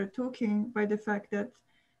while you were talking by the fact that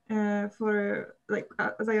for, like,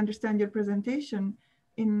 as I understand your presentation,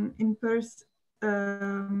 in Peirce,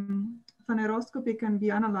 phaneroscopy can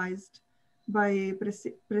be analyzed by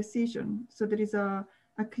precision. So there is a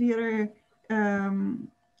clearer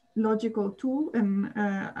logical tool and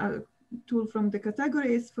a tool from the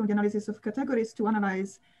categories, from the analysis of categories to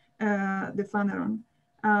analyze the Phaneron.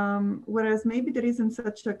 Whereas maybe there isn't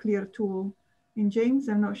such a clear tool in James,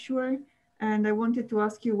 I'm not sure. And I wanted to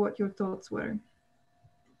ask you what your thoughts were.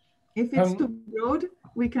 If it's too broad,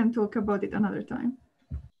 we can talk about it another time.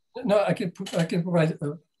 No, I can provide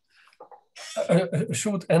a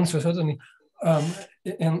short answer, certainly. I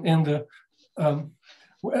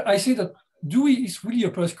say that Dewey is really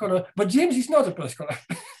a Peirce scholar, but James is not a Peirce scholar.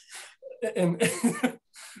 And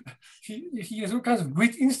he has all kinds of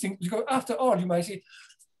great instincts, because after all, you might say,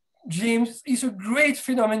 James is a great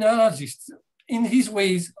phenomenologist in his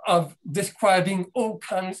ways of describing all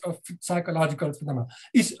kinds of psychological phenomena.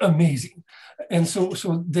 It's amazing. And so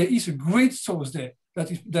there is a great source there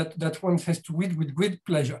that one has to read with great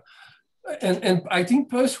pleasure. And I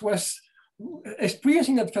think Peirce was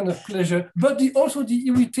experiencing that kind of pleasure, but also the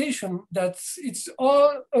irritation that it's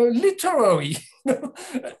all literary.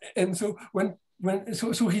 And so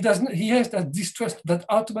he has that distrust, that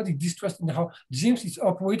automatic distrust in how James is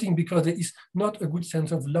operating, because there is not a good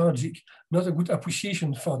sense of logic, not a good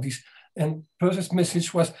appreciation for this. And Peirce's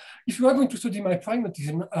message was, if you are going to study my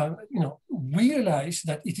pragmatism, realize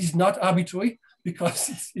that it is not arbitrary,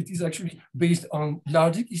 because it is actually based on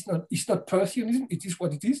logic. It's not Peirceanism, it is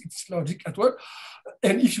what it is, it's logic at work.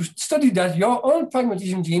 And if you study that, your own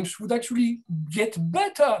pragmatism, James, would actually get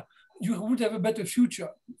better. You would have a better future.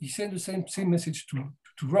 He sent the same message to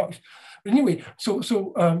Ross. Anyway, so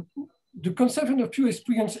the conception of pure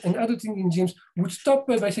experience and other things in James would stop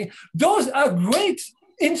by saying, those are great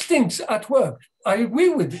instincts at work. I agree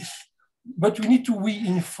with this, but we need to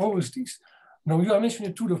reinforce this. Now, you are mentioning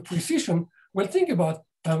a tool of precision. Well, think about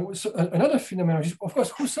another phenomenology, of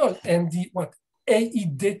course, Husserl and the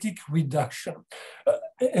eidetic reduction.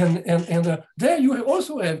 There you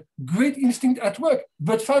also have great instinct at work,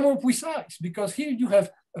 but far more precise, because here you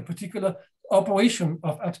have a particular operation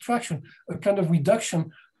of abstraction, a kind of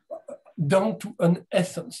reduction down to an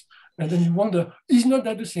essence. And then you wonder, is not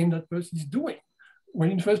that the same that Peirce is doing?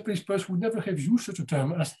 When in the first place, Peirce would never have used such a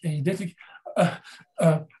term as eidetic,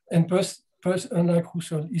 and Peirce, unlike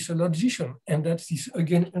Husserl, is a logician, and that is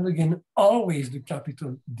again and again always the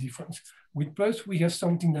capital difference. With Peirce, we have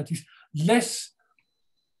something that is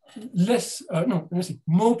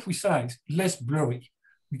more precise, less blurry.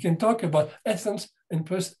 We can talk about essence, and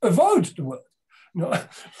Peirce avoids the word.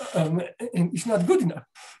 And it's not good enough.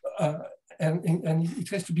 And it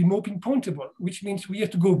has to be more pinpointable, which means we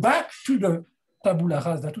have to go back to the tabula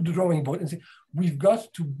rasa, to the drawing board, and say, we've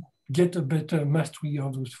got to get a better mastery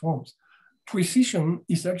of those forms. Precision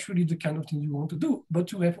is actually the kind of thing you want to do,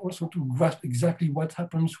 but you have also to grasp exactly what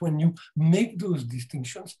happens when you make those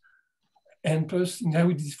distinctions. And Peirce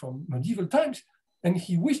inherited this from medieval times, and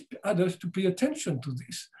he wished others to pay attention to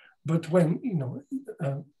this. But when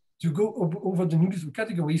you go over the new list of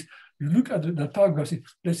categories, you look at the paragraph, say,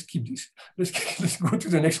 let's keep this, let's go to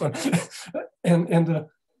the next one. and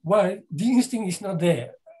why the instinct is not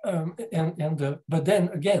there. But then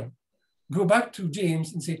again, go back to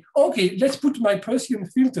James and say, okay, let's put my Peircean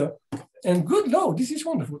filter, and good Lord, this is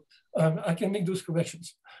wonderful. I can make those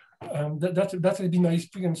corrections. That has been my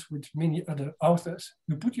experience with many other authors.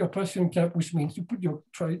 You put your Peircean cap, which means you put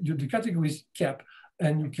the categories cap,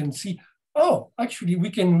 and you can see, oh, actually, we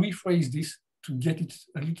can rephrase this to get it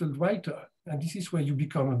a little righter. And this is where you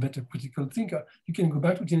become a better critical thinker. You can go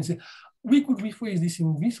back to it and say, we could rephrase this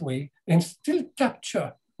in this way and still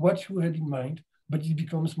capture what you had in mind, but it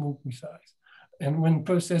becomes more precise. And when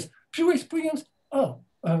Peirce says, pure experience,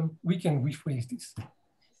 we can rephrase this.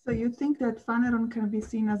 So you think that Phaneron can be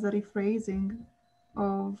seen as a rephrasing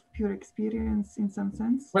of pure experience in some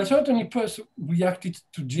sense? Well, certainly Peirce reacted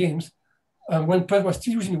to James when Peirce was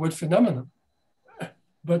still using the word phenomenon.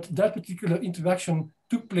 But that particular interaction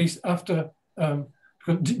took place after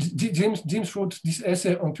James wrote this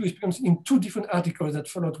essay on pure experience in two different articles that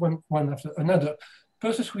followed one after another.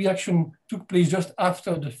 Peirce's reaction took place just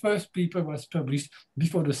after the first paper was published,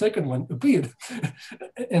 before the second one appeared.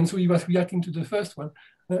 And so he was reacting to the first one.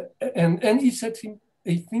 And it set him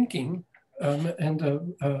a thinking. Part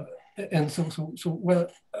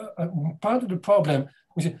of the problem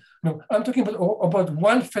was, I'm talking about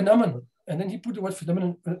one phenomenon. And then he put the word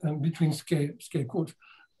phenomenon between scale quotes,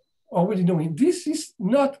 already knowing this is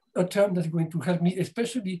not a term that's going to help me,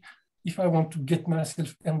 especially if I want to get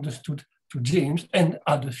myself understood to James and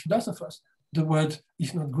other philosophers. The word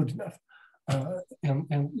is not good enough.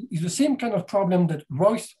 And it's the same kind of problem that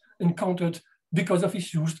Royce encountered because of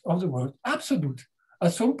his use of the word absolute.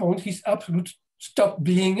 At some point, his absolute stopped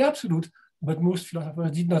being absolute, but most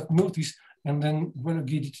philosophers did not notice and then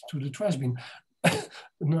relegated to the trash bin.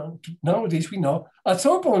 Nowadays, we know, at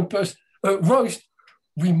some point, Royce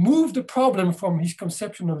removed the problem from his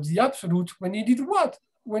conception of the absolute when he did what?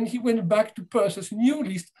 When he went back to Peirce's new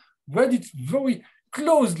list, read it very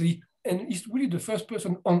closely, and is really the first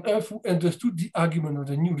person on earth who understood the argument of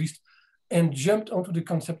the new list and jumped onto the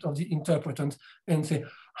concept of the interpretant and say,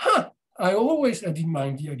 I always had in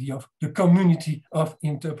mind the idea of the community of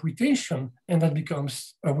interpretation, and that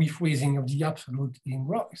becomes a rephrasing of the absolute in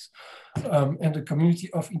Royce. And the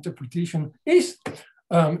community of interpretation is,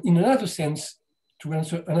 in another sense, to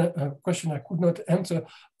answer a question I could not answer,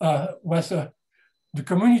 the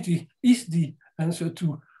community is the answer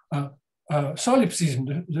to solipsism,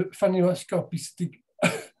 the phaneroscopistic,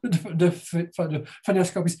 the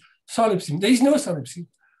phaneroscopist solipsism. There is no solipsism.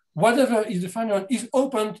 Whatever is the Phaneron is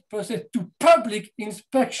open per se to public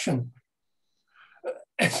inspection.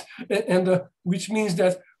 Which means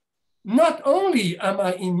that not only am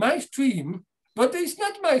I in my stream, but it's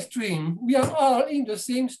not my stream. We are all in the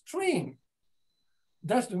same stream.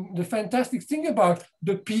 That's the fantastic thing about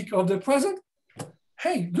the peak of the present.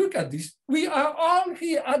 Hey, look at this. We are all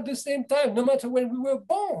here at the same time, no matter when we were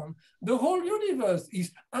born. The whole universe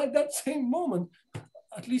is at that same moment,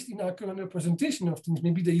 at least in our current representation of things.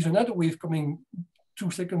 Maybe there is another wave coming 2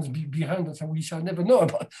 seconds behind us and we shall never know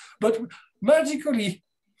about. But magically,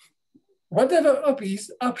 whatever up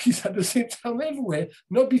is at the same time everywhere,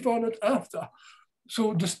 not before, not after.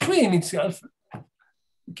 So the stream itself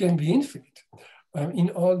can be infinite in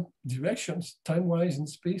all directions, time-wise and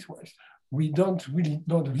space-wise. We don't really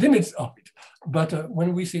know the limits of it. But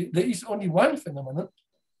when we say there is only one phenomenon,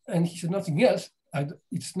 and he said nothing else,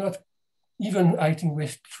 it's not even, I think,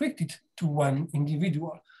 restricted to one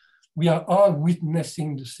individual. we are all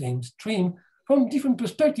witnessing the same stream from different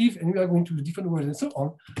perspectives, and we are going to different worlds and so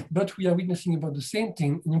on, but we are witnessing about the same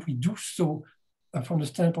thing, and if we do so from the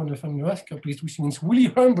standpoint of phaneroscopist, which means really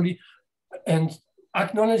humbly and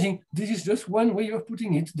acknowledging this is just one way of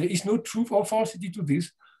putting it, there is no truth or falsity to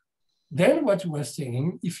this, then what you were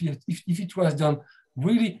saying, if it was done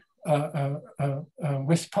really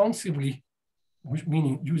responsibly, which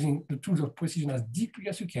meaning using the tools of precision as deeply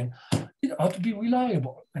as you can, it ought to be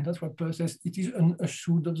reliable. And that's what Peirce says, it is an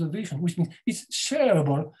assured observation, which means it's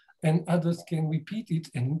shareable and others can repeat it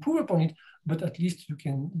and improve upon it, but at least you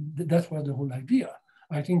can, that's what the whole idea.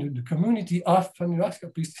 I think that the community of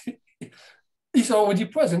phaneroscopists is already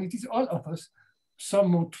present, it is all of us.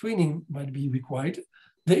 Some more training might be required.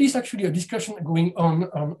 There is actually a discussion going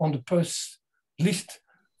on the Peirce list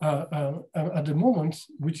at the moment,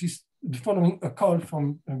 which is following a call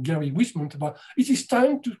from Gary Wishmont about it is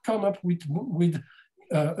time to come up with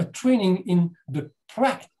a training in the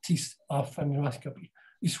practice of phaneroscopy.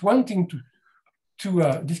 It's one thing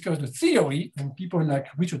to discuss the theory, and people like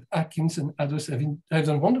Richard Atkins and others have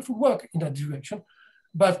done wonderful work in that direction.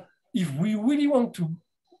 But if we really want to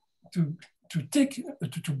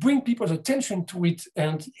bring people's attention to it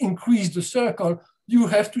and increase the circle, you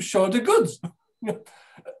have to show the goods.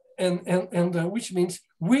 and which means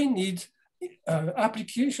we need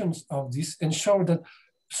applications of this and show that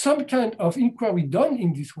some kind of inquiry done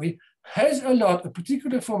in this way has allowed a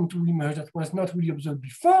particular form to emerge that was not really observed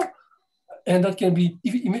before. And that can be,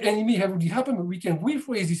 and it may have already happened, but we can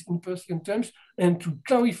rephrase this in Peircean terms and to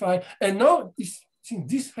clarify. And now,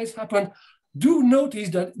 since this has happened, do notice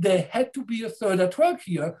that there had to be a third at work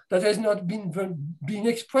here that has not been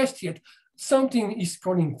expressed yet. Something is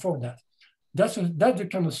calling for that. That's the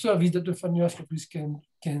kind of service that the phaneroscopist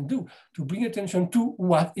can do, to bring attention to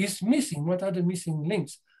what is missing, what are the missing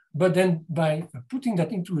links. But then by putting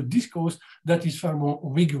that into a discourse that is far more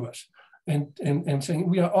rigorous and saying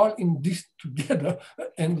we are all in this together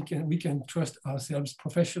and we can trust ourselves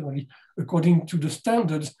professionally according to the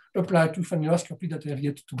standards applied to phaneroscopy that have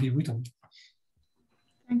yet to be written.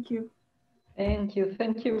 Thank you. Thank you.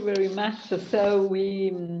 Thank you very much. So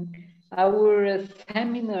our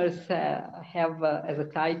seminars have as a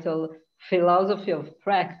title, Philosophy of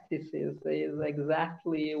Practices, is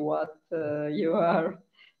exactly what you are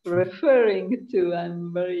referring to.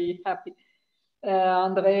 I'm very happy.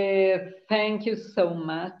 André, thank you so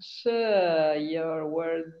much. Your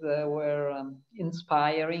words were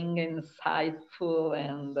inspiring, insightful,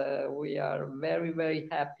 and we are very, very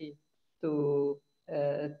happy to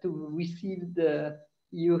receive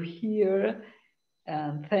you here.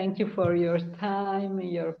 And thank you for your time,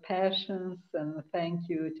 your passions, and thank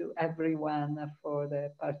you to everyone for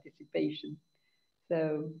the participation.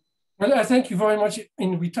 So, well, I thank you very much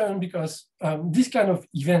in return, because this kind of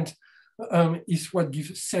event is what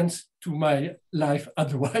gives sense to my life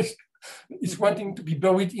otherwise. It's one thing to be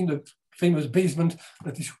buried in the famous basement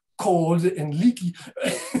that is cold and leaky.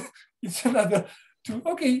 It's another to,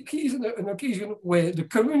 okay, here's an occasion where the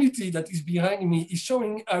community that is behind me is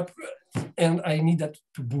showing up, and I need that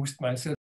to boost myself.